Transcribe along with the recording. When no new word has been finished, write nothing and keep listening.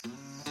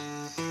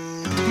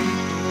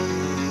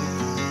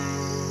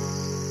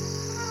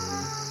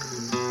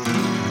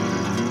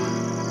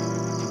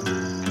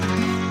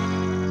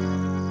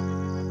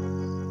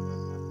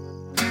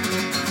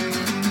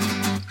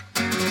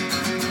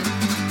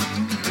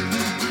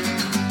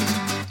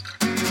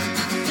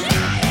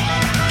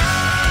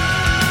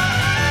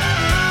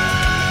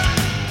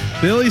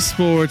Philly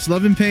Sports,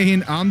 Love and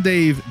Pain. I'm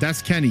Dave.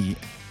 That's Kenny.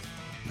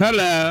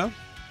 Hello.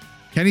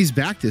 Kenny's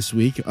back this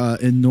week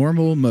in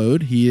normal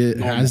mode. He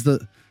has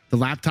the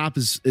laptop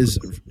is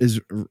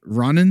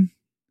running.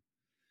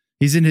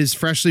 He's in his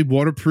freshly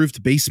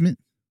waterproofed basement.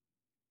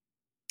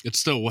 It's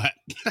still wet.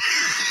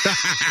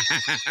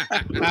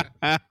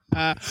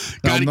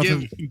 Gotta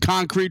give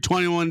concrete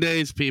 21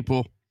 days,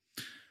 people.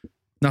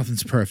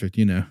 Nothing's perfect,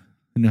 you know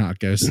how it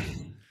goes.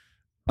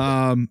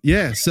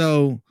 Yeah,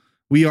 so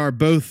we are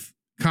both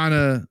kind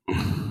of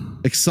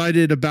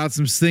excited about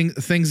some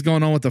things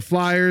going on with the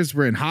Flyers.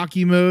 We're in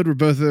hockey mode. We're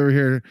both over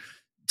here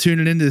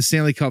tuning into the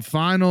Stanley Cup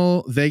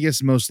final.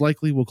 Vegas most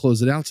likely will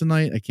close it out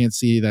tonight. I can't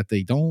see that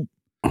they don't.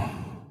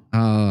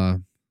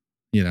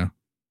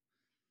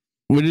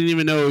 We didn't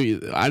even know.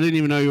 I didn't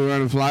even know you were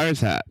wearing a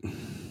Flyers hat.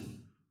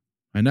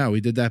 I know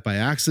we did that by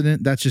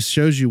accident. That just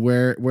shows you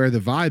where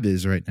the vibe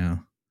is right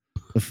now.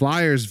 The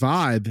Flyers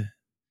vibe,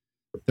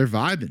 they're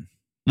vibing.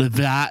 The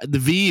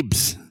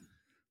Veebs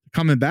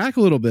coming back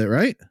a little bit,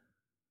 right?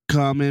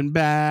 Coming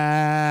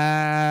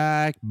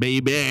back,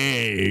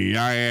 baby.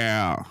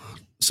 Yeah.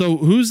 So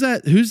who's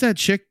that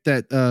chick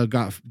that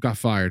got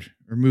fired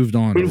or moved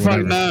on? Who the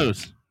fuck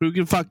knows? Who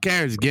can fuck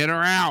cares? Get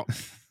her out.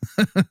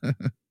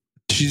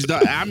 She's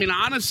done. I mean,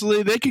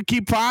 honestly, they could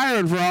keep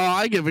firing for all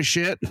I give a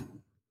shit.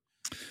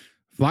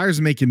 Flyers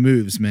are making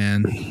moves,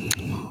 man.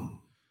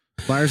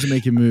 Flyers are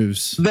making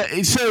moves.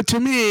 So to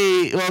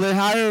me, well, they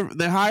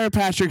hire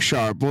Patrick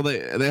Sharp. Well,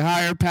 they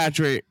hire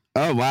Patrick.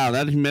 Oh wow,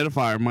 that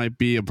humidifier might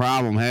be a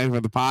problem. Hey, for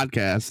the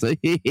podcast. I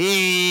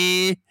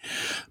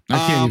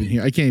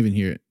can't even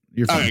hear it.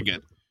 You're fine. Okay,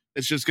 good.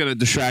 It's just gonna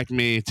distract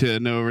me to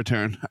no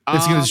return.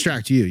 It's gonna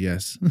distract you,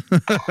 yes.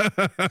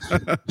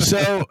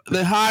 So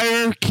they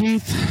hire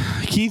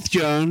Keith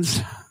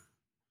Jones.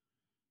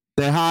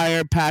 They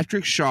hire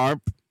Patrick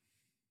Sharp.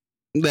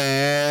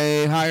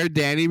 They hire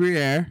Danny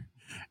Briere.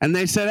 And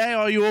they said, hey,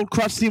 all you old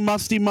crusty,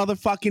 musty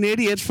motherfucking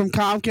idiots from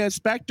Comcast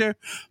Spectre,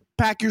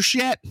 pack your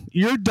shit.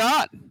 You're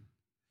done.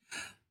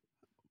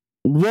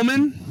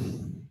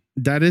 Woman.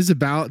 That is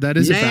about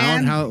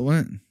how it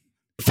went.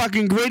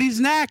 Fucking Gritty's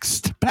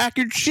next. Pack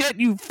your shit,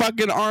 you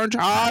fucking orange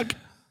hog.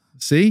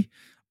 See?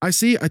 I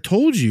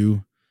told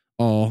you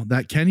all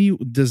that Kenny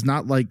does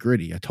not like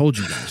Gritty. I told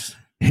you guys.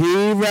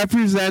 He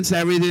represents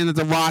everything that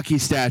the Rocky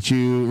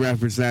statue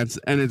represents,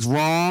 and it's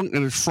wrong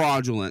and it's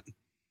fraudulent.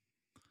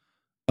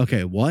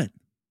 Okay, what?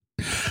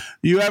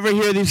 You ever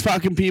hear these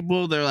fucking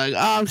people? They're like,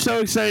 oh, I'm so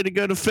excited to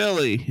go to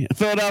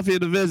Philadelphia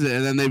to visit.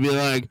 And then they'd be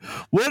like,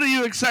 what are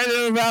you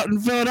excited about in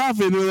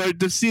Philadelphia? And they're like,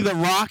 to see the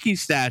Rocky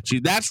statue.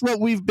 That's what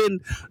we've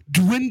been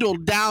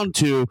dwindled down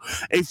to.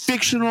 A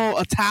fictional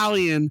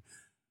Italian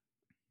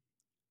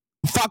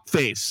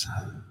fuckface.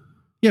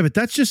 Yeah, but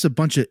that's just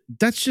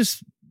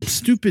just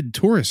stupid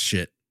tourist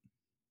shit.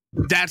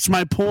 That's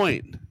my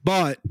point.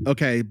 But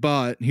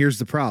here's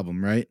the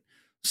problem, right?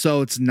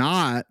 So it's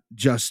not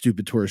just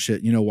stupid tourist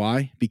shit. You know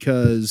why?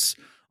 Because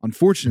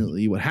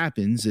unfortunately what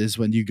happens is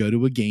when you go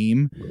to a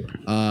game,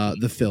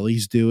 the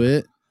Phillies do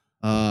it,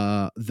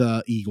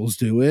 the Eagles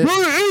do it.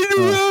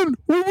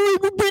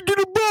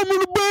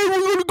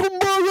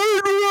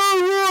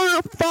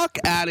 Fuck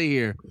out of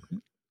here.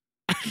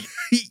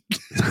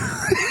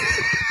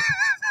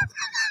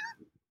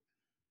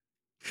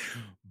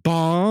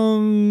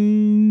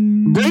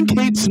 Bong. Bring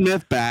Kate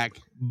Smith back.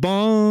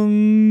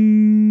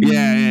 Bong.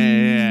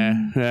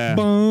 Yeah.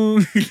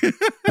 Bong. And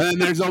then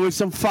there's always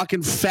some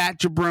fucking fat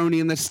jabroni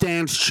in the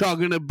stands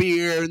chugging a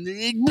beer. And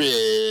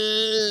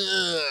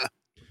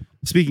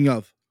speaking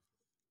of,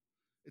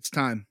 it's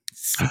time.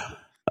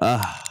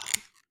 Yeah.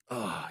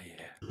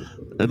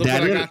 Look what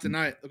I got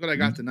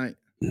tonight.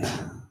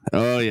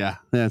 Oh, yeah.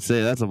 That's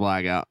it. That's a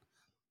blackout.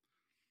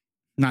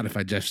 Not if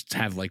I just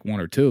have like one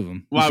or two of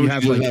them. Why would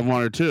you just have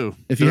one or two?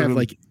 If you have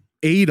like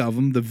 8 of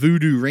them, the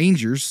Voodoo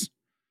Rangers,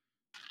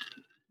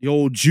 the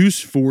old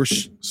Juice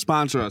Force.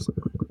 Sponsor us.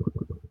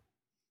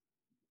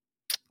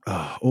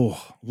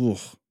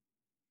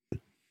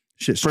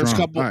 Shit,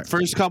 strong.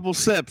 First couple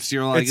sips,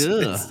 you're like,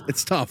 ugh.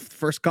 It's tough.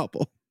 First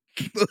couple.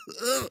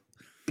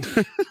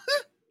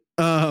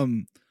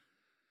 Man,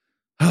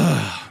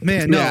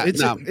 no,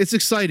 it's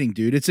exciting,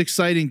 dude. It's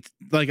exciting.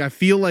 Like I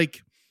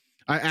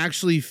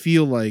actually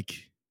feel like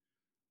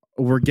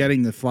we're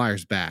getting the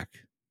Flyers back.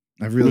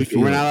 I really feel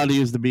we're not allowed to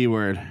use the B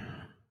word.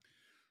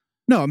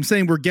 No, I'm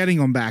saying we're getting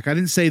them back. I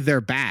didn't say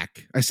they're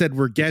back. I said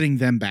we're getting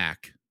them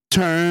back.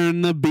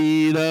 Turn the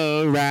beat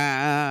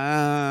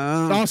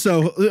around.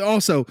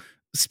 Also,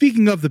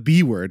 speaking of the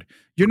B word,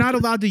 you're not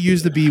allowed to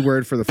use the B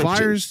word for the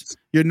Flyers.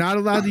 You're not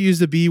allowed to use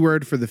the B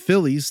word for the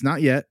Phillies,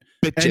 not yet.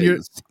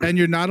 And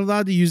you're not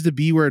allowed to use the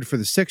B word for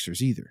the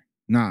Sixers either.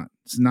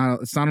 It's not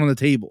on the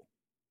table.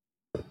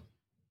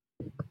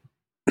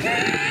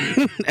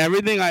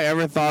 Everything I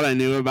ever thought I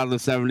knew about the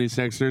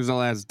 76ers the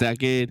last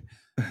decade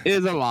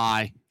is a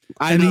lie.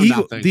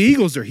 The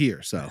Eagles are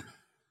here, so.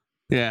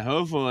 Yeah,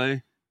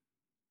 hopefully.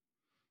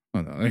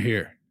 Oh, no, they're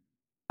here.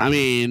 I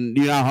mean,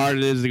 you know how hard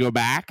it is to go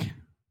back?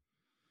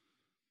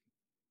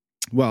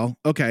 Well,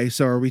 okay.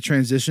 So are we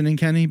transitioning,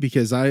 Kenny?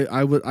 Because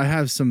I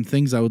have some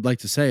things I would like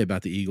to say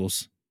about the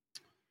Eagles.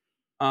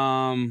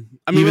 I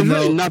mean,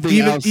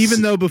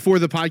 even though before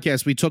the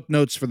podcast we took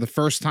notes for the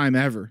first time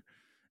ever,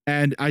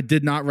 and I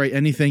did not write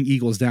anything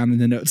Eagles down in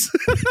the notes.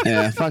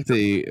 Yeah, fuck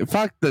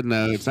the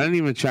notes. I didn't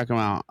even check them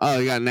out. Oh,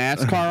 you got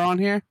NASCAR on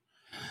here.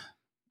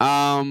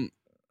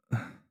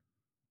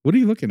 What are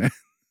you looking at?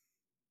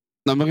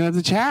 I'm looking at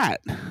the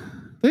chat.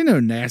 There's no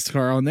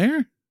NASCAR on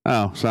there.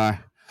 Oh, sorry.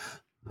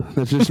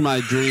 That's just my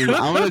dream.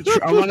 I want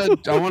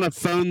to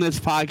phone this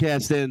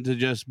podcast in to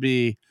just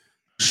be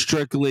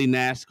strictly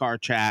NASCAR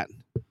chat.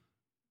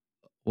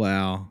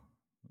 Wow.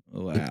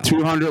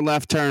 200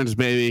 left turns,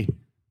 baby.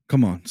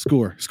 Come on,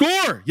 score.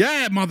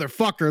 Yeah,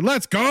 motherfucker.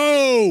 Let's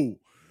go.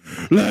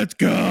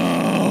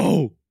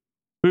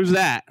 Who's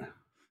that?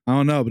 I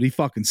don't know, but he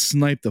fucking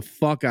sniped the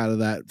fuck out of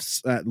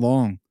that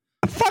long.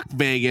 Fuck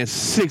Vegas.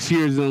 6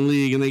 years in the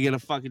league and they get a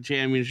fucking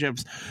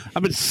championships.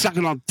 I've been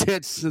sucking on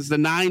tits since the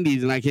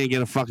 90s and I can't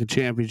get a fucking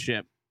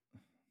championship.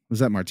 Was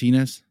that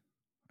Martinez?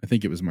 I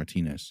think it was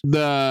Martinez.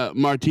 The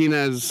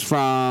Martinez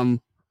from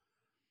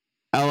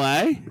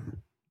LA?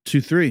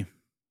 2-3.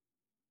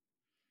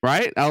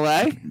 Right?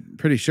 LA?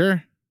 Pretty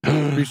sure.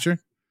 Here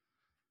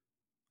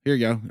you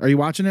go. Are you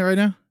watching it right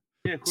now?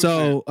 Yeah, of course.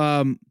 So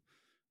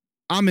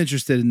I'm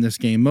interested in this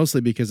game mostly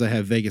because I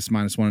have Vegas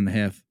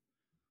 -1.5.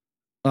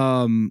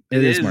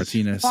 It is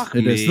Martinez. Fuck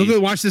it is. me. Look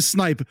at watch this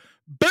snipe.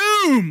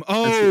 Boom!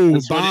 Oh,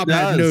 that's Bob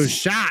had no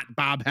shot.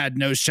 Bob had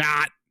no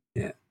shot.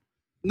 Yeah.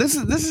 This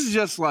is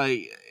just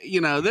like,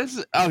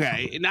 this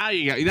okay, now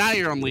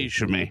you're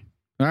unleashing me.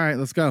 All right,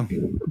 let's go.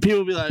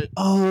 People be like,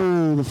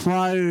 "Oh, the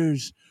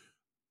Flyers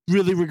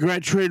really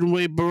regret trading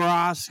away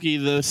Borowski.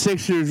 The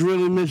Sixers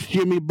really miss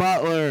Jimmy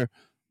Butler.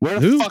 Where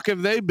the fuck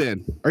have they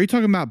been?" Are you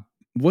talking about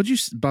Bob?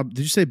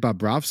 Did you say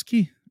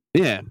Bobrovsky?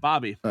 Yeah,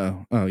 Bobby.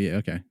 Oh, yeah,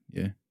 okay,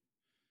 yeah.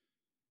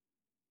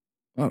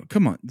 Oh,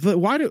 come on.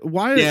 Why?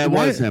 Yeah, it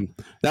was him.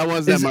 That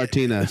was that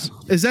Martinez.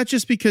 Is that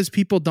just because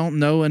people don't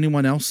know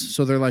anyone else?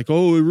 So they're like,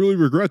 oh, I really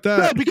regret that.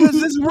 No, because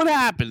this is what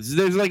happens.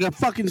 There's like a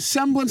fucking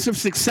semblance of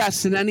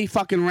success in any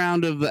fucking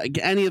round of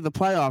any of the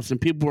playoffs,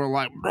 and people are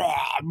like,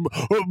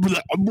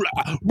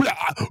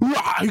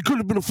 he could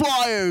have been a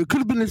Flyer, could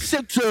have been a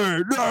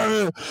Sixer.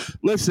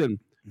 Listen,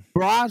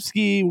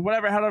 Borowski,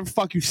 however the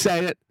fuck you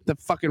say it, the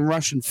fucking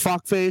Russian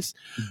fuckface.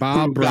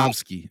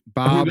 Bobrovsky.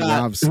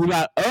 Who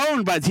got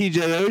owned by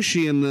TJ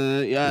Oshie in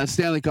the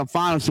Stanley Cup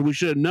Finals, so we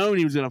should have known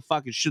he was going to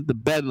fucking shit the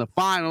bed in the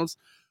finals.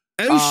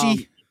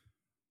 Oshie.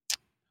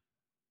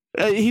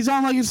 He's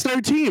on like his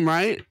third team,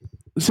 right?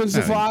 Since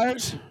the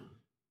Flyers?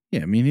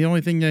 Yeah, I mean, the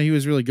only thing that he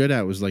was really good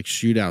at was like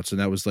shootouts, and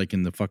that was like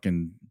in the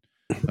fucking,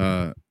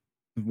 what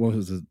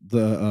was it?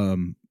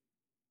 The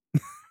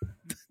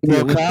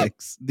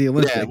Olympics. The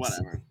Olympics. Yeah,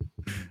 whatever.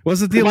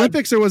 Was it the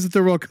Olympics or was it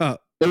the World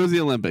Cup? It was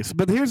the Olympics.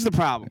 But here's the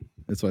problem.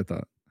 That's what I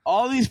thought.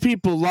 All these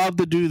people love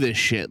to do this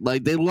shit.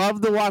 Like, they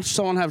love to watch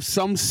someone have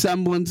some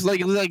semblance,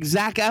 like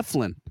Zach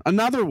Eflin,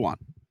 another one.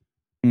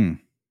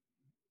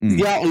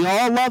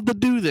 Y'all love to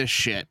do this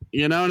shit.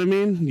 You know what I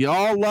mean?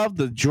 Y'all love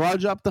to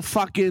drudge up the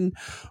fucking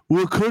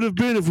what could have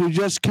been if we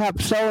just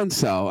kept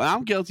so-and-so. And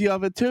I'm guilty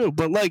of it too.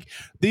 But, like,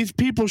 these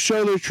people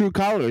show their true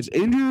colors.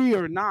 Injury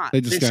or not.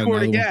 They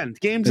scored again. One.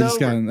 Game's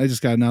over. They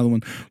just got another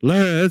one.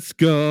 Let's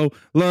go.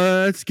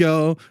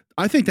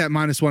 I think that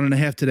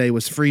 -1.5 today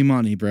was free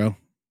money, bro.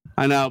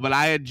 I know, but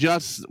I had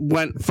just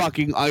went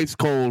fucking ice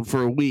cold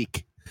for a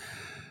week.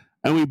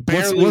 And we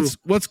barely...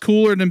 What's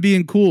cooler than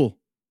being cool?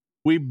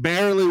 We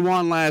barely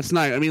won last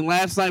night. I mean,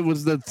 last night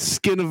was the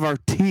skin of our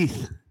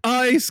teeth.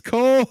 Ice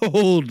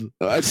cold.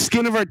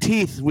 Skin of our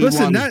teeth.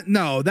 Listen,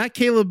 that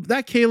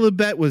Caleb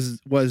bet was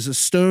a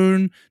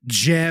stone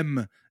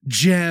gem.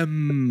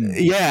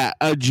 Yeah,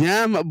 a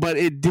gem, but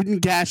it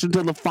didn't cash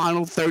until the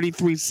final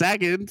 33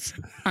 seconds.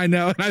 I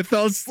know, and I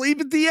fell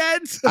asleep at the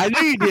end. I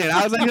knew you did.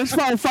 I was like, this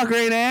motherfucker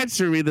ain't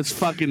answering me. This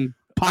fucking.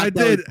 I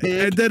did,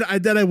 and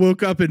then I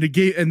woke up in the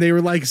gate, and they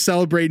were like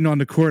celebrating on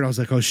the court. I was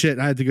like, "Oh shit!"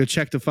 I had to go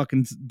check the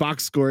fucking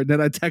box score, and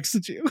then I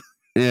texted you.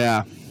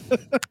 Yeah.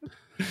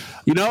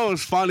 You know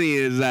what's funny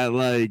is that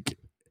like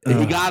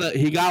he got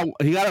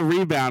a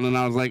rebound, and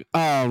I was like,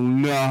 "Oh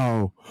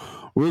no,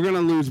 we're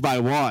gonna lose by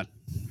 1."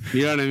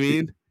 You know what I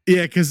mean?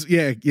 Yeah, because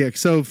yeah.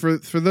 So for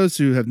those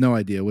who have no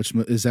idea, which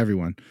is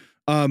everyone,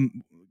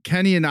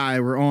 Kenny and I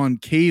were on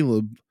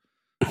Caleb,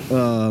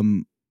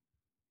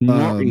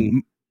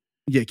 Martin.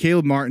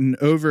 Caleb Martin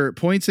over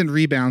points and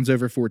rebounds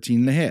over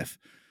 14.5.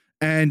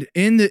 And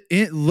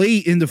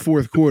late in the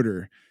fourth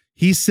quarter,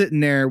 he's sitting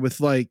there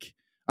with like,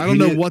 I don't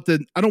know what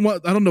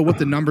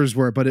the numbers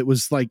were, but it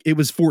was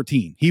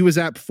 14. He was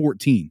at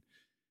 14.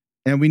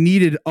 And we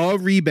needed a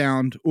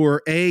rebound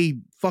or a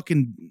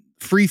fucking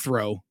free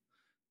throw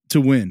to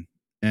win.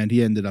 And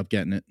he ended up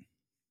getting it.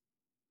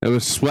 It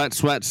was sweat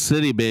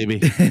city, baby.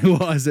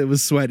 It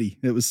was sweaty.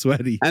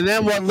 And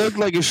then what looked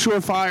like a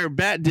surefire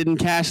bet didn't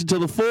cash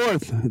until the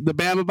fourth. The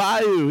Bama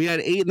Bayou. We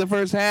had 8 in the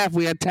first half.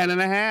 We had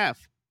 10.5.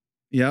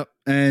 Yep.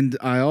 And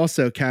I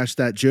also cashed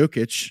that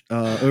Jokic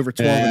over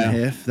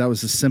 12.5. That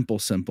was a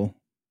simple.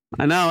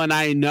 I know, and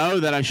I know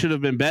that I should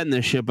have been betting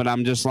this shit, but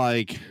I'm just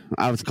like,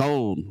 I was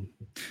cold.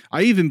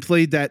 I even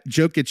played that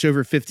Jokic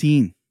over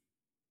 15.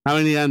 How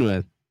many end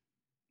with?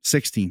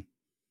 16.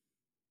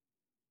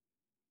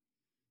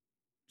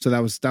 So that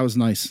was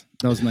nice.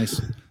 That was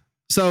nice.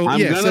 So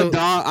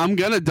I'm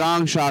gonna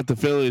dong shot the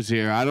Phillies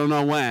here. I don't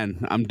know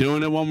when. I'm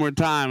doing it one more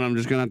time. I'm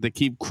just gonna have to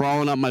keep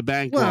crawling up my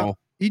bankroll. Well,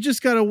 you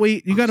just gotta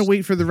wait. You gotta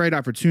wait for the right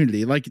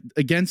opportunity. Like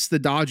against the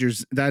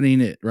Dodgers, that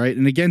ain't it, right?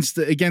 And against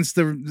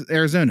the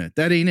Arizona,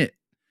 that ain't it.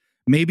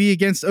 Maybe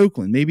against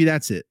Oakland, maybe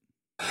that's it.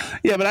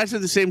 Yeah, but I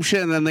said the same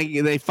shit, and then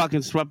they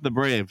fucking swept the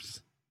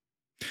Braves.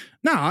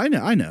 No, I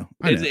know.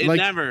 It like,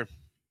 never.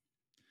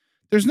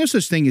 There's no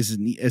such thing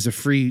as a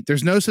free.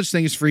 There's no such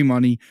thing as free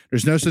money.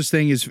 There's no such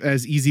thing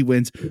as easy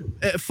wins.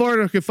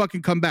 Florida could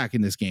fucking come back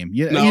in this game.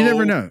 You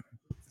never know.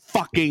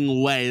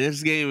 Fucking way.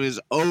 This game is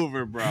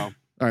over, bro. All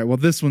right. Well,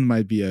 this one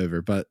might be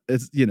over, but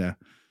it's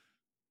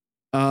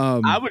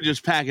I would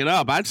just pack it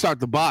up. I'd start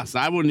the bus.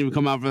 I wouldn't even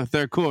come out for the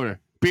third quarter.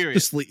 Period.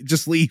 Just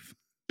leave.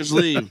 Just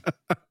leave.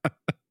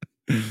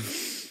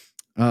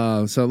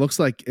 So it looks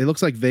like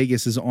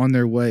Vegas is on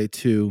their way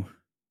to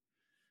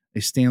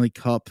a Stanley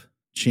Cup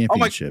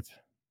championship.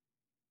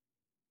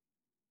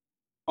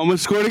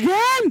 Almost scored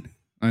again.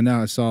 I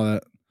know. I saw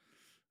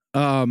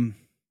that.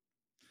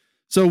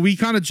 So we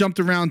kind of jumped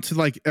around to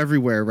like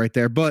everywhere right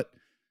there, but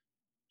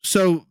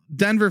so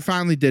Denver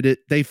finally did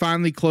it. They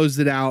finally closed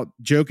it out.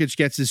 Jokic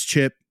gets his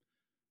chip.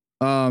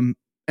 And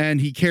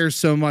he cares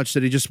so much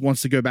that he just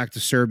wants to go back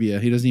to Serbia.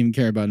 He doesn't even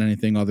care about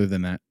anything other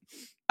than that.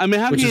 I mean,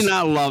 how can you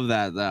not love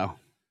that though?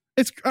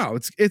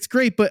 It's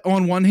great, but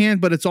on one hand,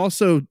 but it's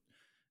also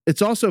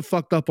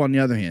fucked up on the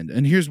other hand.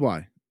 And here's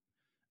why.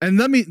 And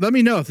let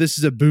me know if this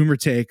is a boomer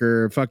take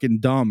or fucking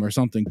dumb or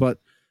something, but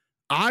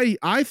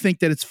I think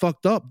that it's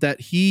fucked up that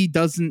he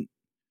doesn't,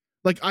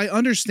 like, I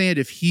understand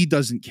if he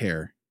doesn't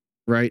care,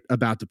 right,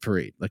 about the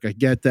parade. Like, I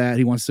get that.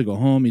 He wants to go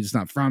home. He's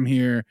not from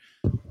here.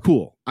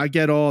 Cool. I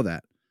get all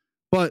that.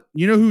 But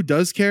you know who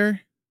does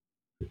care?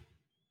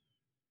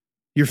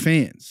 Your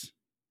fans.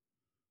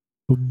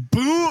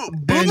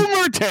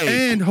 Boomer take.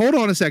 And hold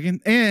on a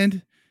second.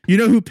 And you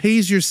know who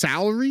pays your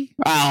salary?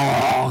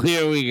 Oh,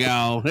 here we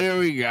go. Here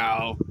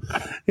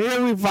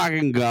we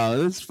fucking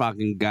go. This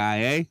fucking guy,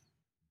 eh?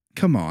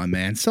 Come on,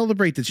 man.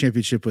 Celebrate the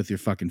championship with your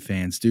fucking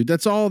fans, dude.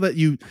 That's all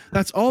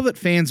that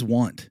fans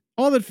want.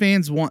 All that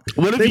fans want.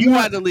 What if you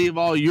had to leave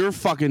all your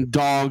fucking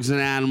dogs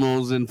and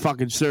animals in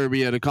fucking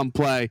Serbia to come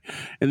play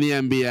in the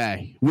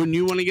NBA? Wouldn't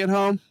you want to get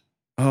home?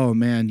 Oh,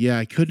 man. Yeah,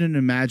 I couldn't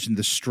imagine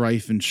the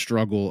strife and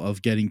struggle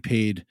of getting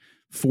paid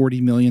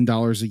 $40 million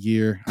a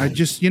year. I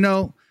just,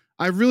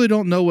 I really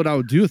don't know what I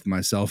would do with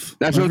myself.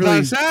 That's what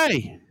I say.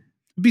 It'd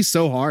be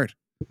so hard.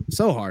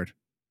 So hard.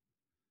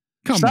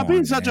 Stop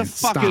being such a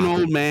fucking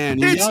old man.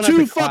 It's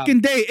 2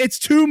 fucking days. It's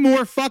 2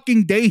 more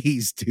fucking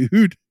days,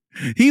 dude.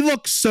 He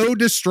looked so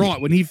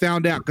distraught when he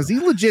found out because he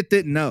legit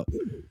didn't know.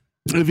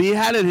 If he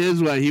had it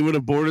his way, he would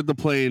have boarded the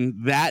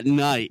plane that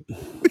night.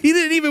 He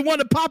didn't even want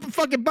to pop a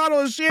fucking bottle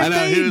of champagne.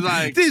 I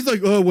know, he's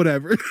like, oh,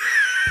 whatever.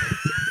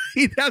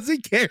 He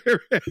doesn't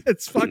care.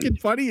 It's fucking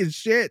funny as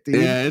shit, dude.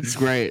 Yeah, it's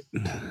great.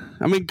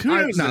 I mean,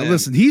 kudos.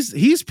 Listen,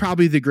 he's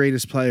probably the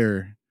greatest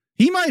player.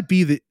 He might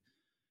be the.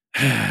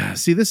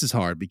 See, this is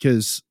hard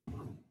because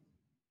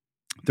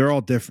they're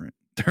all different.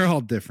 They're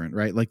all different,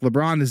 right? Like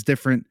LeBron is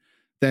different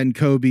than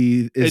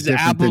Kobe. It's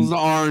apples to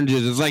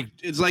oranges.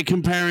 It's like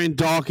comparing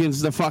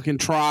Dawkins to fucking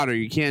Trotter.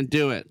 You can't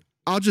do it.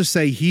 I'll just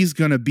say he's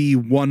gonna be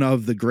one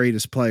of the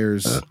greatest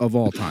players of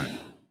all time.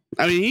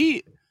 I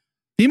mean,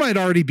 he might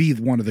already be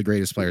one of the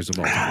greatest players of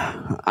all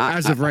time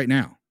as of right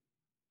now.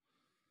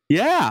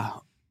 Yeah,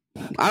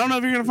 I don't know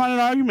if you're gonna find an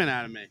argument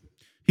out of me.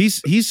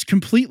 He's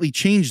completely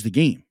changed the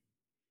game.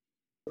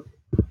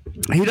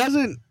 He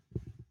doesn't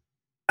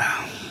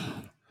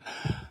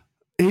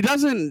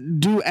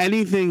do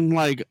anything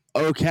like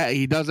okay.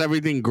 He does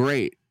everything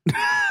great,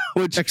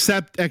 which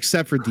except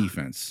for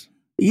defense.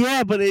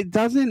 Yeah, but it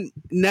doesn't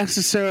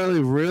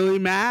necessarily really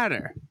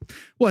matter.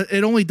 Well,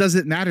 it only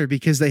doesn't matter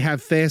because they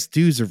have fast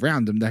dudes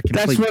around them that can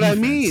play defense. That's what I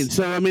mean.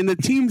 So, I mean, the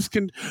teams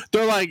can...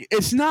 They're like...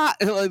 It's not...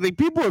 Like,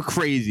 people are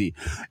crazy.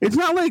 It's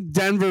not like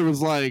Denver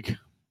was like,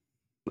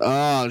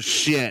 oh,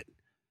 shit.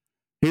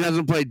 He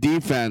doesn't play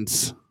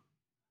defense.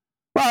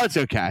 Well, it's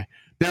okay.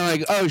 They're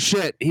like, oh,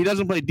 shit. He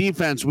doesn't play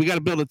defense. We got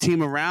to build a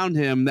team around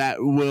him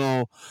that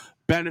will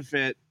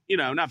benefit...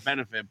 not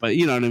benefit, but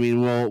you know what I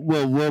mean.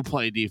 We'll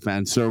play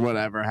defense or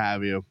whatever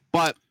have you.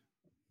 But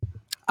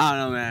I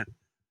don't know, man.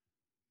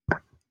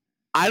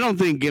 I don't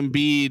think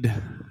Embiid.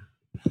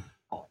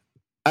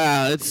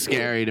 It's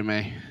scary to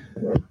me.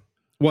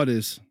 What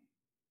is?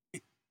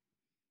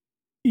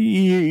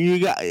 You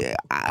got.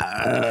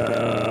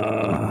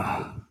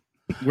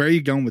 Where are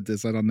you going with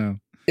this? I don't know.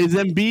 Is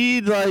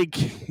Embiid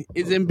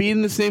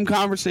in the same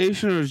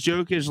conversation, or is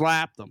Jokic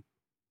lapped him?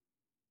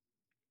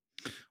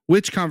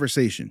 Which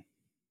conversation?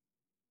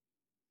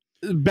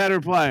 Better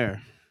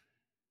player.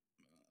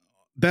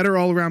 Better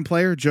all-around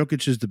player?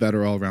 Jokic is the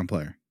better all-around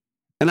player.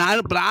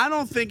 But I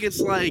don't think it's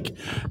like,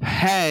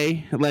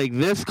 hey, like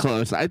this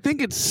close. I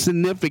think it's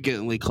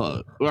significantly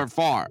close or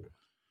far.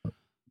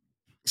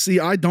 See,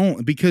 I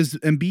don't, because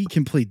Embiid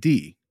can play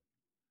D.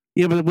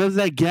 Yeah, but what does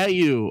that get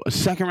you? A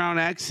second round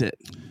exit.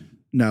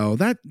 No,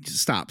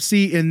 stop.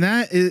 See, and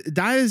that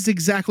is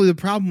exactly the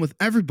problem with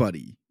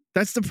everybody.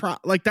 That's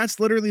the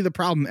that's literally the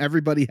problem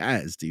everybody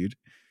has, dude.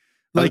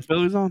 Like,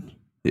 Phillies on?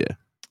 Yeah.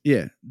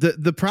 Yeah.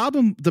 The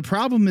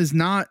problem is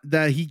not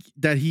that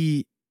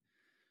he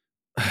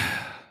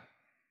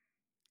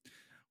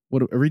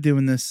what are we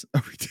doing this?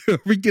 Are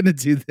we gonna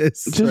do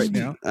this right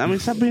now? I mean,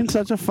 stop being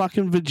such a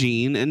fucking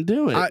vagine and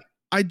do it.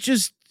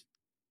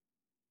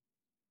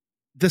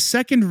 The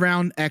second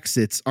round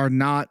exits are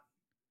not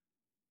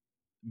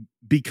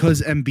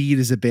because Embiid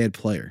is a bad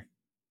player.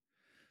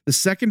 The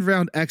second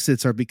round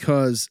exits are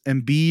because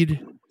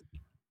Embiid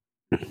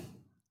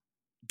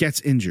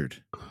gets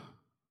injured.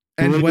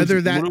 And whether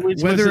or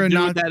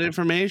not that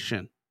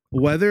information,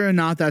 whether or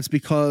not that's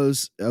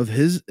because of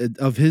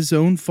his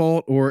own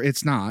fault or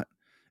it's not,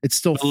 it's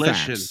still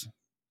facts.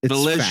 It's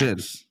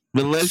facts.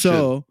 Volition.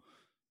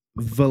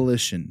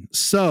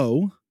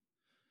 So,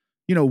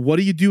 what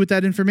do you do with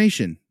that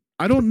information?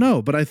 I don't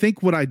know, but I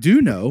think what I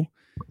do know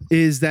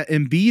is that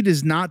Embiid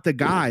is not the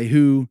guy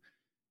who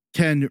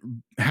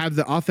can have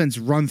the offense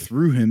run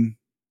through him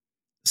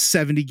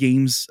 70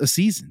 games a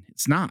season.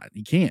 It's not.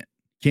 He can't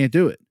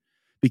do it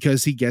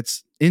because he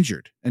gets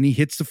injured and he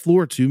hits the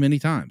floor too many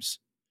times.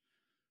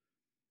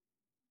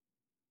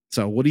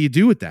 So what do you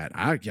do with that?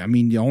 I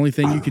mean, the only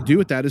thing you could do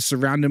with that is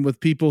surround him with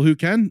people who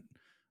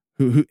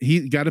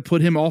he got to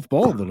put him off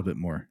ball a little bit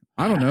more.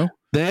 I don't know.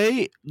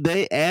 They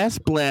ass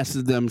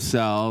blasted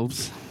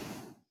themselves.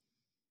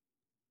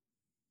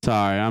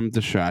 Sorry, I'm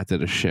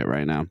distracted as shit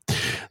right now.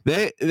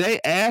 They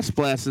ass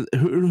blasted.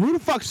 Who the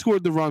fuck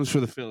scored the runs for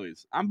the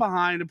Phillies? I'm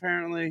behind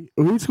apparently.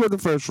 Who scored the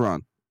first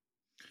run?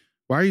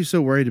 Why are you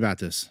so worried about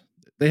this?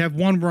 They have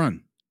one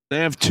run. They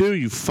have two,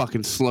 you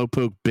fucking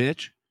slowpoke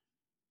bitch.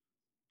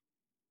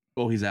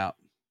 Oh, he's out.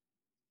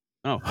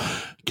 Oh,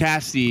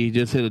 Cassie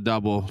just hit a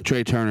double.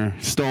 Trey Turner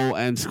stole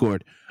and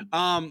scored.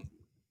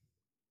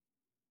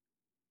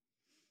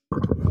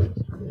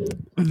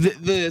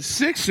 The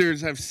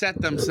Sixers have set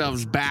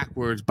themselves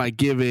backwards by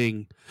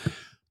giving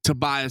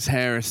Tobias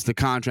Harris the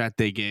contract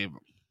they gave him.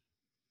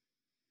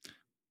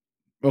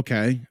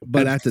 Okay,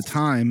 but at the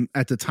time,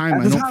 I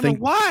don't think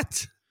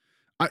what.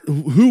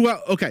 Who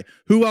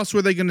else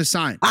were they going to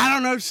sign? I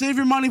don't know. Save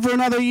your money for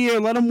another year.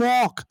 Let him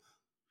walk.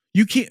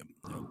 You can't.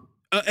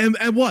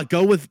 And what?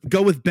 Go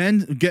with Ben.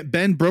 Get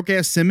Ben, broke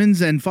ass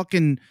Simmons, and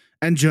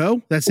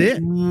Joe. That's it.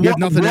 You have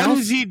nothing else. What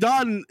has he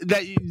done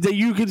that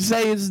you could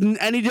say is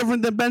any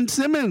different than Ben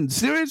Simmons?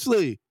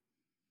 Seriously.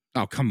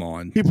 Oh, come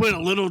on. He put a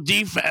little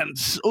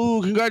defense.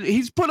 Oh,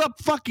 he's put up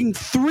fucking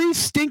 3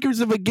 stinkers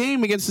of a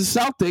game against the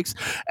Celtics,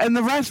 and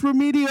the rest were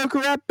mediocre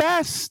at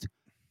best.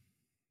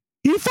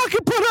 He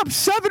fucking put up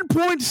 7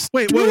 points.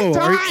 Wait,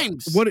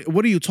 times.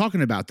 What are you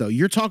talking about, though?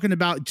 You're talking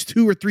about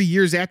 2 or 3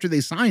 years after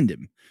they signed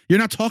him. You're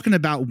not talking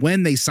about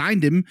when they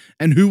signed him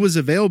and who was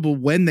available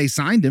when they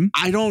signed him.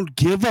 I don't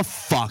give a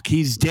fuck.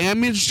 He's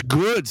damaged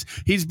goods.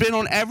 He's been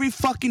on every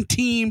fucking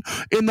team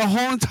in the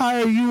whole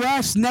entire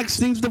U.S. Next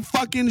thing's the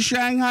fucking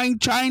Shanghai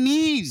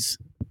Chinese.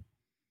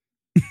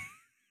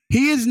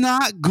 He is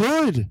not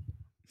good.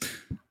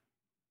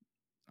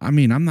 I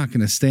mean, I'm not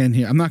going to stand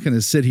here. I'm not going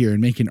to sit here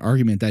and make an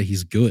argument that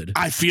he's good.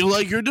 I feel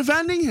like you're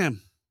defending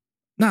him.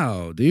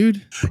 No,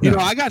 dude. You know,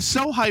 I got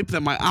so hyped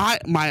that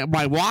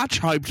my watch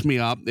hyped me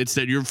up. It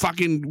said, "You're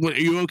fucking. Are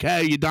you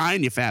okay? You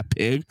dying, you fat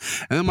pig?"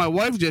 And then my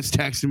wife just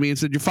texted me and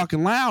said, "You're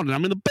fucking loud," and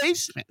I'm in the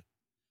basement.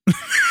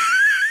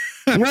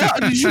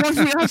 She wants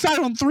me outside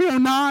on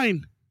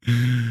 309.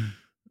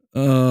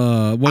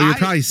 Well,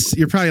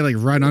 you're probably like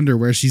right under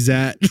where she's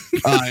at.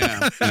 Oh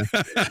yeah.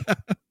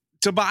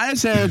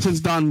 Tobias Harris has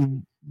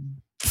done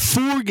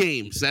 4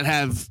 games that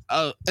have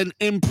an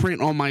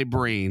imprint on my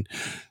brain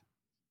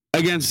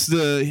against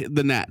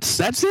the Nets.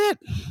 That's it.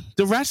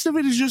 The rest of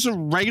it is just a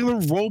regular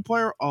role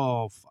player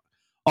off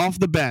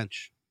the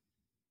bench.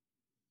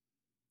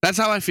 That's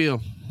how I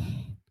feel.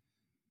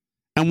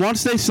 And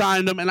once they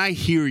signed him, and I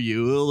hear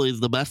you, oh,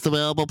 he's the best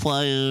available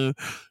player.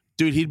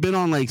 Dude, he'd been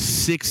on like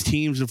 6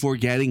 teams before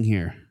getting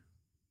here.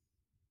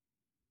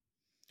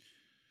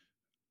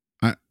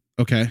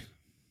 Okay.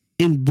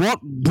 In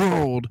what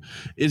world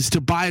is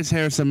Tobias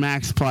Harris a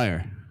max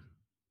player?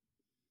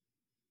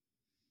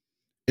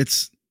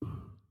 It's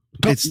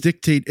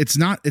dictated. It's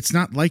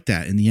not like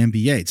that in the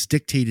NBA. It's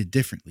dictated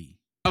differently.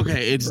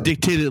 Okay, it's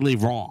dictatedly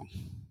wrong.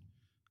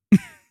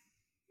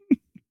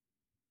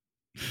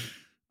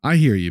 I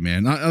hear you,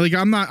 man.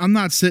 I'm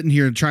not sitting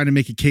here trying to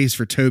make a case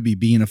for Toby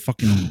being a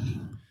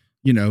fucking,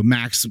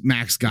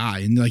 max guy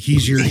and like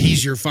he's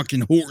your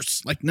fucking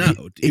horse. Like,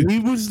 no, dude. He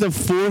was the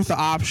 4th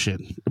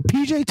option.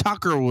 PJ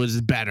Tucker was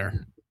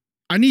better.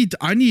 I need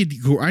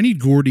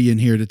Gordy in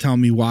here to tell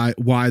me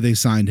why they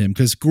signed him,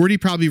 because Gordy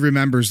probably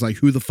remembers like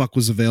who the fuck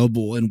was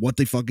available and what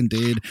they fucking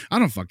did. I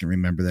don't fucking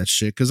remember that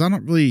shit because I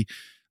don't really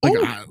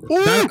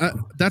like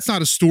that's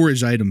not a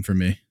storage item for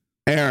me.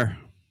 Error.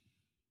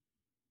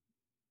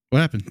 What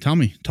happened? Tell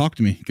me. Talk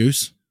to me,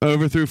 Goose.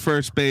 Overthrew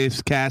first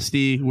base.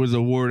 Casti was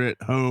awarded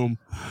home.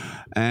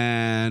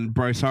 And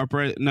Bryce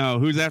Harper. No,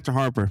 who's after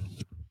Harper?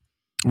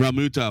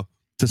 Realmuto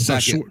to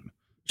second.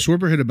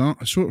 Schwarber hit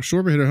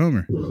a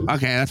homer.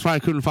 Okay, that's why I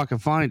couldn't fucking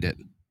find it.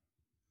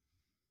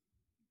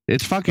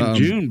 It's fucking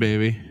June,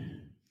 baby.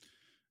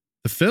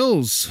 The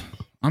Phils,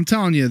 I'm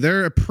telling you,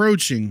 they're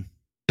approaching.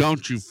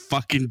 Don't you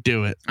fucking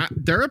do it.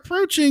 They're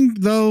approaching,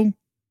 though.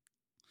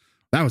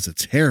 That was a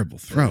terrible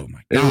throw.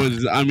 My God. It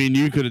was. I mean,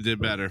 you could have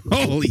did better.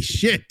 Holy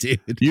shit, dude!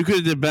 You could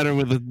have did better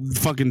with a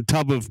fucking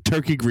tub of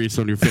turkey grease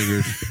on your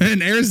fingers.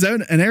 And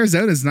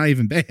Arizona's not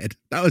even bad.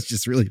 That was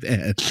just really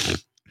bad.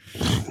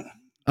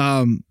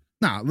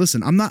 Nah,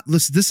 listen. I'm not.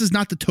 Listen, this is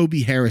not the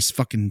Toby Harris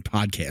fucking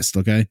podcast.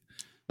 Okay,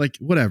 like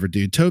whatever,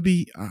 dude.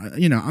 Toby,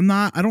 I'm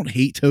not. I don't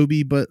hate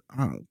Toby, but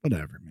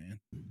whatever, man.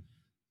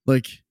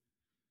 Like,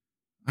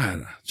 I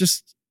don't know.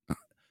 Just.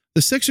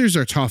 The Sixers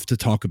are tough to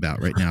talk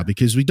about right now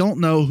because we don't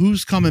know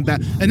who's coming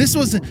back. And this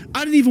wasn't,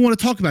 I didn't even want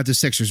to talk about the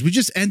Sixers. We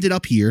just ended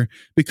up here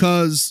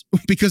because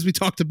we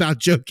talked about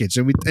Jokic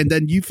and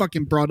then you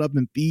fucking brought up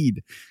Embiid,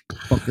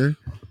 fucker.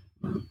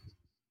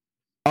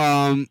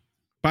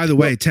 By the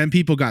way, 10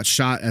 people got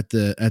shot at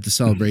the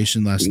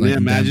celebration last night. Yeah,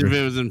 imagine if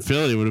it was in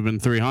Philly, it would have been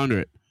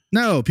 300.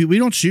 No, we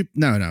don't shoot.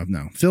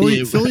 No.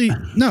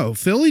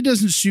 Philly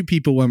doesn't shoot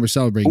people when we're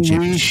celebrating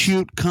championships. We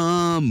shoot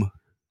cum.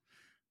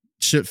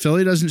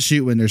 Philly doesn't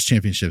shoot when there's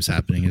championships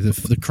happening.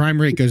 If the crime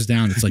rate goes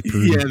down, it's like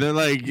proven. Yeah,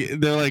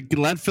 they're like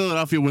let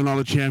Philadelphia win all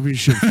the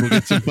championships. We'll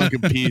get some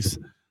fucking peace.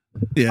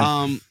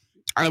 Yeah.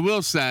 I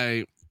will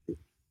say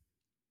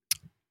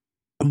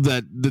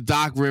that the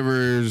Doc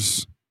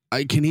Rivers,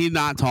 can he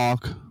not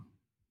talk?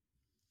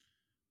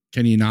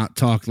 Can he not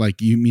talk?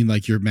 Like you mean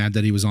like you're mad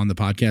that he was on the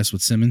podcast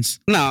with Simmons?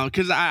 No,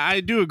 because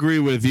I do agree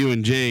with you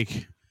and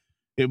Jake.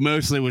 It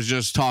mostly was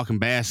just talking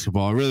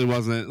basketball. It really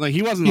wasn't like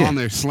he wasn't on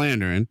there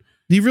slandering.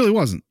 He really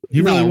wasn't. He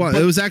really was.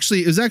 It was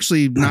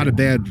actually not a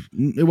bad.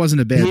 It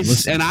wasn't a bad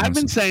listen. And I've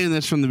been saying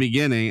this from the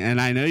beginning,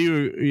 and I know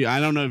you. I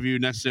don't know if you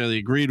necessarily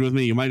agreed with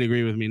me. You might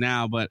agree with me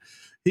now, but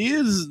he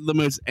is the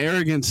most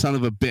arrogant son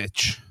of a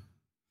bitch.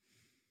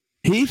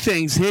 He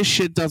thinks his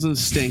shit doesn't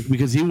stink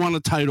because he won a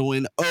title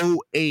in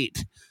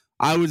 2008.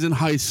 I was in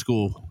high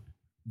school.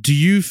 Do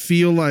you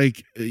feel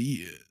like?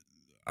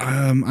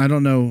 I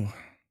don't know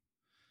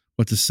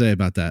what to say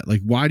about that.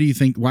 Like, why do you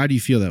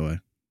feel that way?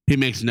 He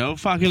makes no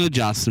fucking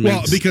adjustments.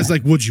 Well, because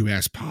like, would you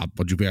ask Pop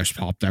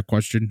that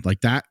question?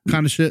 Like that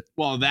kind of shit?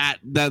 Well,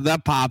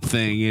 that Pop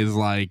thing is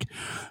like,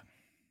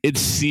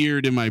 it's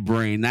seared in my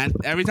brain. That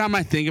every time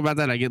I think about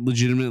that, I get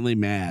legitimately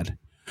mad.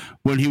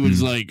 When he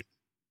was like,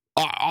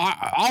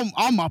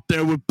 I'm up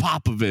there with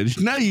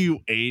Popovich. No, you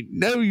ain't.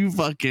 No, you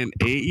fucking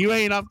ain't. You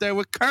ain't up there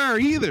with Kerr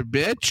either,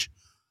 bitch.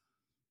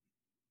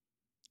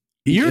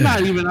 You're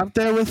not even up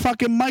there with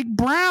fucking Mike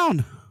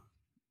Brown.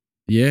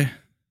 Yeah.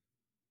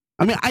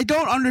 I mean, I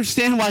don't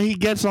understand why he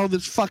gets all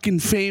this fucking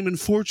fame and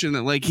fortune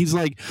that like he's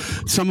like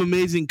some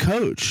amazing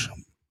coach.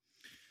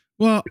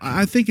 Well,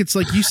 I think it's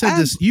like you said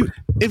this.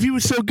 If he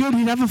was so good,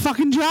 he'd have a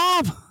fucking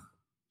job.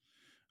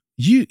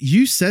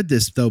 You said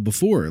this though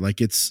before. Like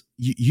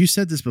you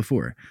said this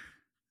before.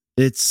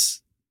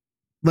 It's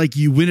like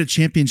you win a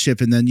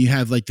championship and then you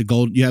have like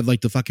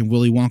the fucking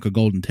Willy Wonka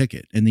golden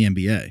ticket in the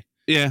NBA.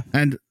 Yeah,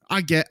 and I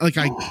get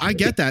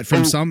that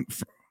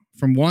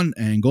from one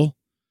angle.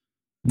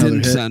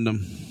 Didn't send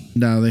him.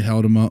 No, they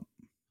held him up.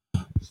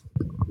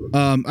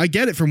 I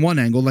get it from one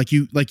angle, like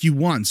you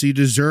won, so you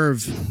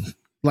deserve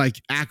like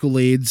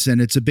accolades,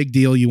 and it's a big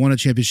deal. You won a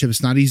championship;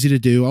 it's not easy to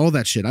do. All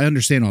that shit, I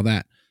understand all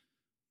that.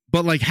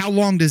 But like, how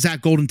long does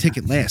that golden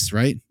ticket last?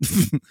 Right?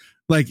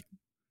 Like,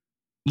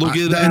 look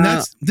at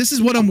and this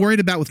is what I'm worried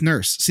about with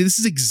Nurse. See, this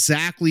is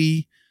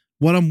exactly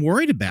what I'm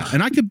worried about,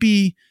 and I could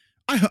be.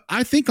 I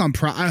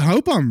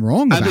hope I'm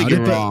wrong about it. I think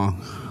you're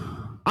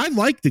wrong. I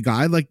like the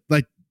guy. Like.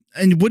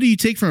 And what do you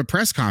take from a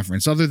press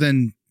conference other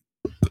than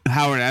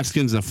Howard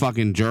Eskin's a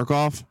fucking jerk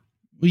off?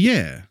 Well,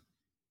 yeah.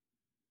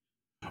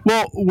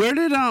 Well, where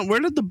did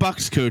the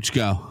Bucks coach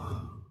go?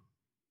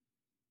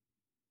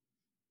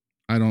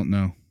 I don't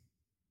know.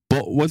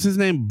 But what's his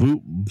name?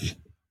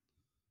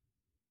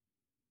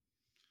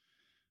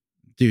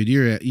 Dude,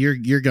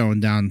 you're going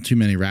down too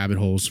many rabbit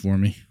holes for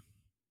me.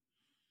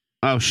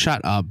 Oh,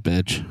 shut up,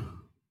 bitch.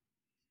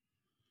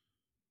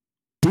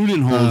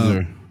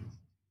 Budenholzer.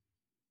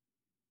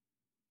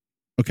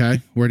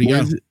 Okay, where'd he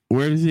go?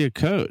 Where is he a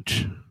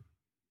coach?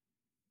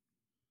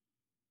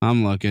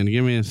 I'm looking.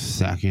 Give me a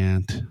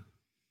second.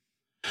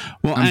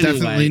 Well, I'm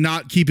definitely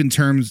not keeping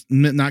tabs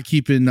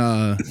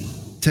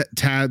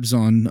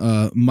on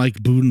Mike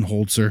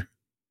Budenholzer.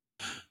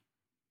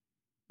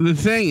 The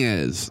thing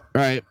is,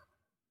 right,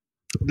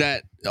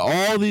 that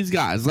all these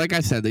guys, like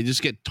I said, they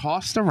just get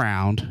tossed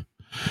around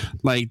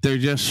like they're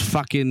just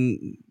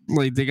fucking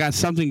like they got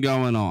something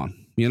going on,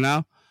 you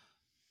know?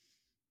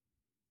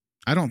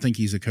 I don't think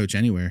he's a coach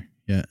anywhere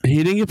yet. He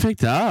didn't get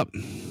picked up.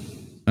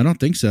 I don't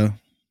think so.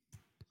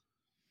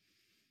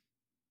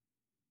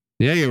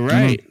 Yeah, you're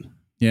right.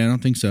 I don't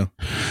think so.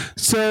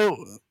 So,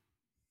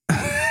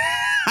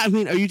 I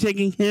mean, are you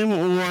taking him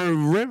or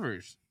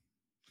Rivers?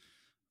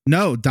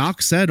 No,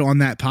 Doc said on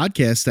that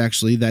podcast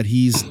actually that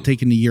he's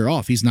taking a year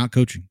off. He's not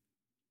coaching.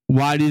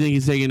 Why do you think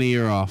he's taking a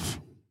year off?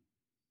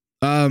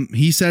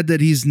 He said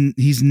that he's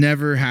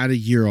never had a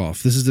year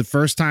off. This is the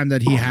first time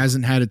that he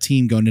hasn't had a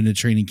team going into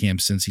training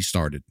camp since he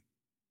started.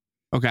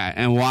 Okay,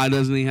 and why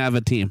doesn't he have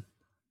a team?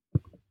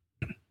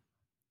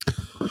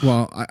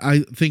 Well,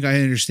 I think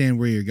I understand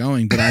where you're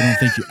going, but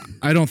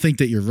I don't think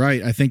that you're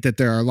right. I think that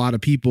there are a lot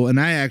of people, and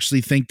I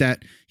actually think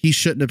that he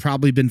shouldn't have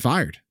probably been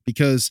fired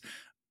because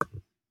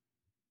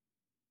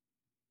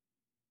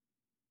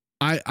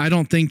I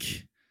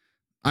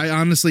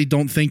honestly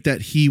don't think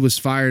that he was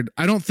fired.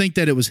 I don't think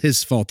that it was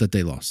his fault that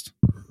they lost.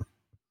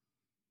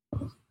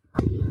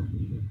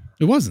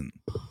 It wasn't.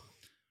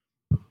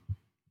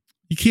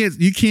 You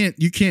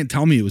can't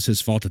tell me it was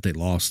his fault that they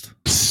lost.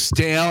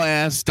 Stale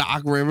ass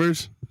Doc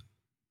Rivers.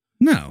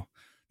 No,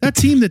 that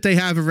team that they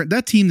have,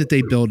 that team that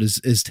they build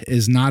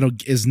is not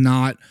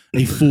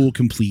a full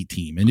complete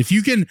team. And if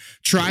you can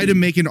try to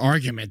make an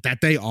argument that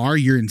they are,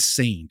 you're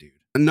insane, dude.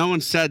 No one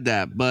said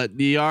that, but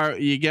you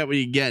get what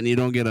you get, and you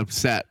don't get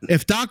upset.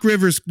 If Doc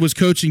Rivers was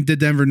coaching the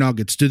Denver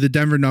Nuggets, do the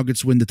Denver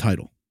Nuggets win the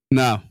title?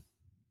 No.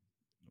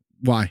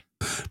 Why?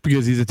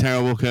 Because he's a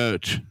terrible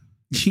coach.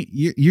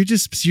 You're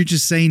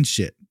just saying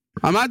shit.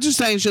 I'm not just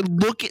saying shit.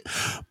 Look at,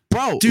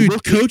 bro,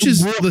 dude.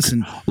 Coaches,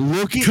 listen.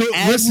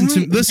 Listen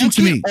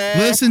to me.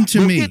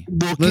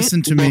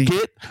 Listen to me.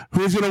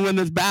 Who's gonna win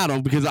this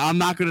battle? Because I'm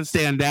not gonna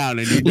stand down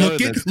and you know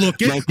look it.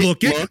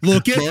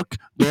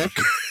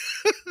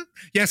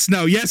 Yes,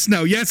 no.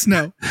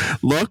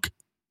 Look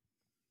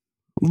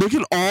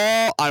at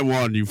all I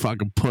want, you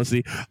fucking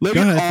pussy. Look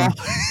at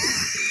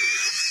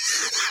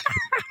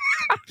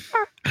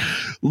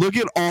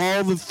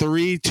all the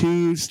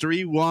 3-2s,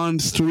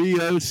 3-1s,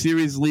 3-0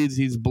 series leads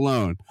he's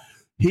blown.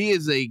 He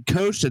is a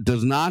coach that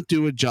does not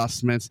do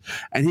adjustments,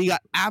 and he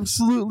got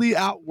absolutely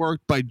outworked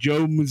by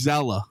Joe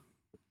Mazzulla.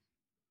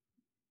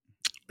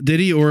 Did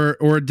he,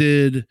 or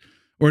did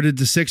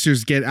the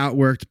Sixers get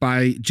outworked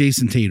by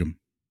Jason Tatum?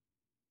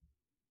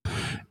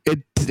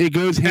 It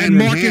goes hand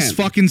and in Marcus hand.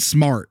 Fucking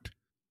Smart.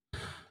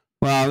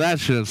 Well,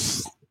 that's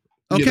just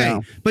okay.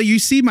 But you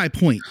see my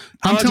point.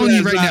 I'm telling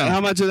you right now.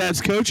 How much of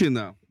that's coaching,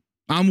 though?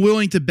 I'm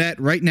willing to bet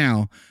right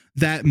now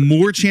that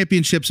more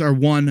championships are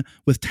won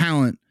with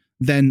talent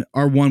than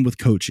are won with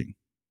coaching.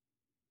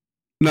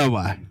 No,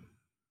 why?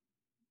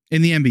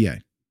 In the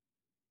NBA.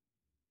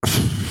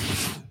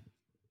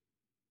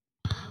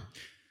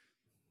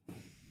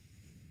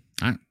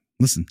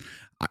 Listen,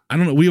 I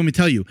don't know. We want me to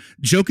tell you,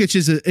 Jokic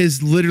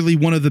is literally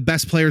one of the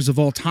best players of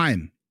all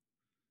time.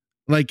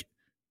 Like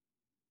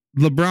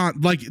LeBron,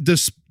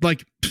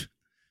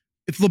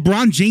 if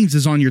LeBron James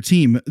is on your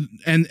team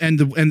and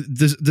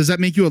does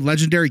that make you a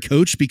legendary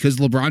coach because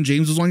LeBron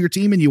James was on your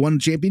team and you won a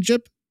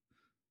championship?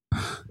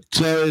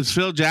 So is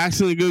Phil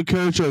Jackson a good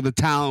coach or the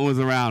talent was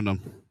around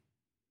him?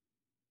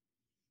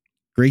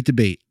 Great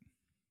debate.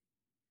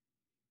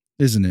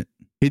 Isn't it?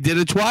 He did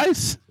it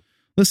twice.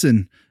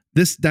 Listen,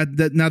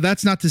 now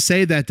that's not to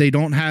say that they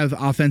don't have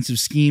offensive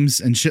schemes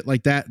and shit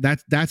like that.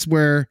 That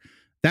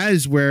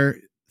is where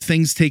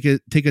things take a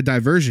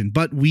diversion,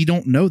 but we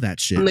don't know that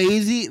shit.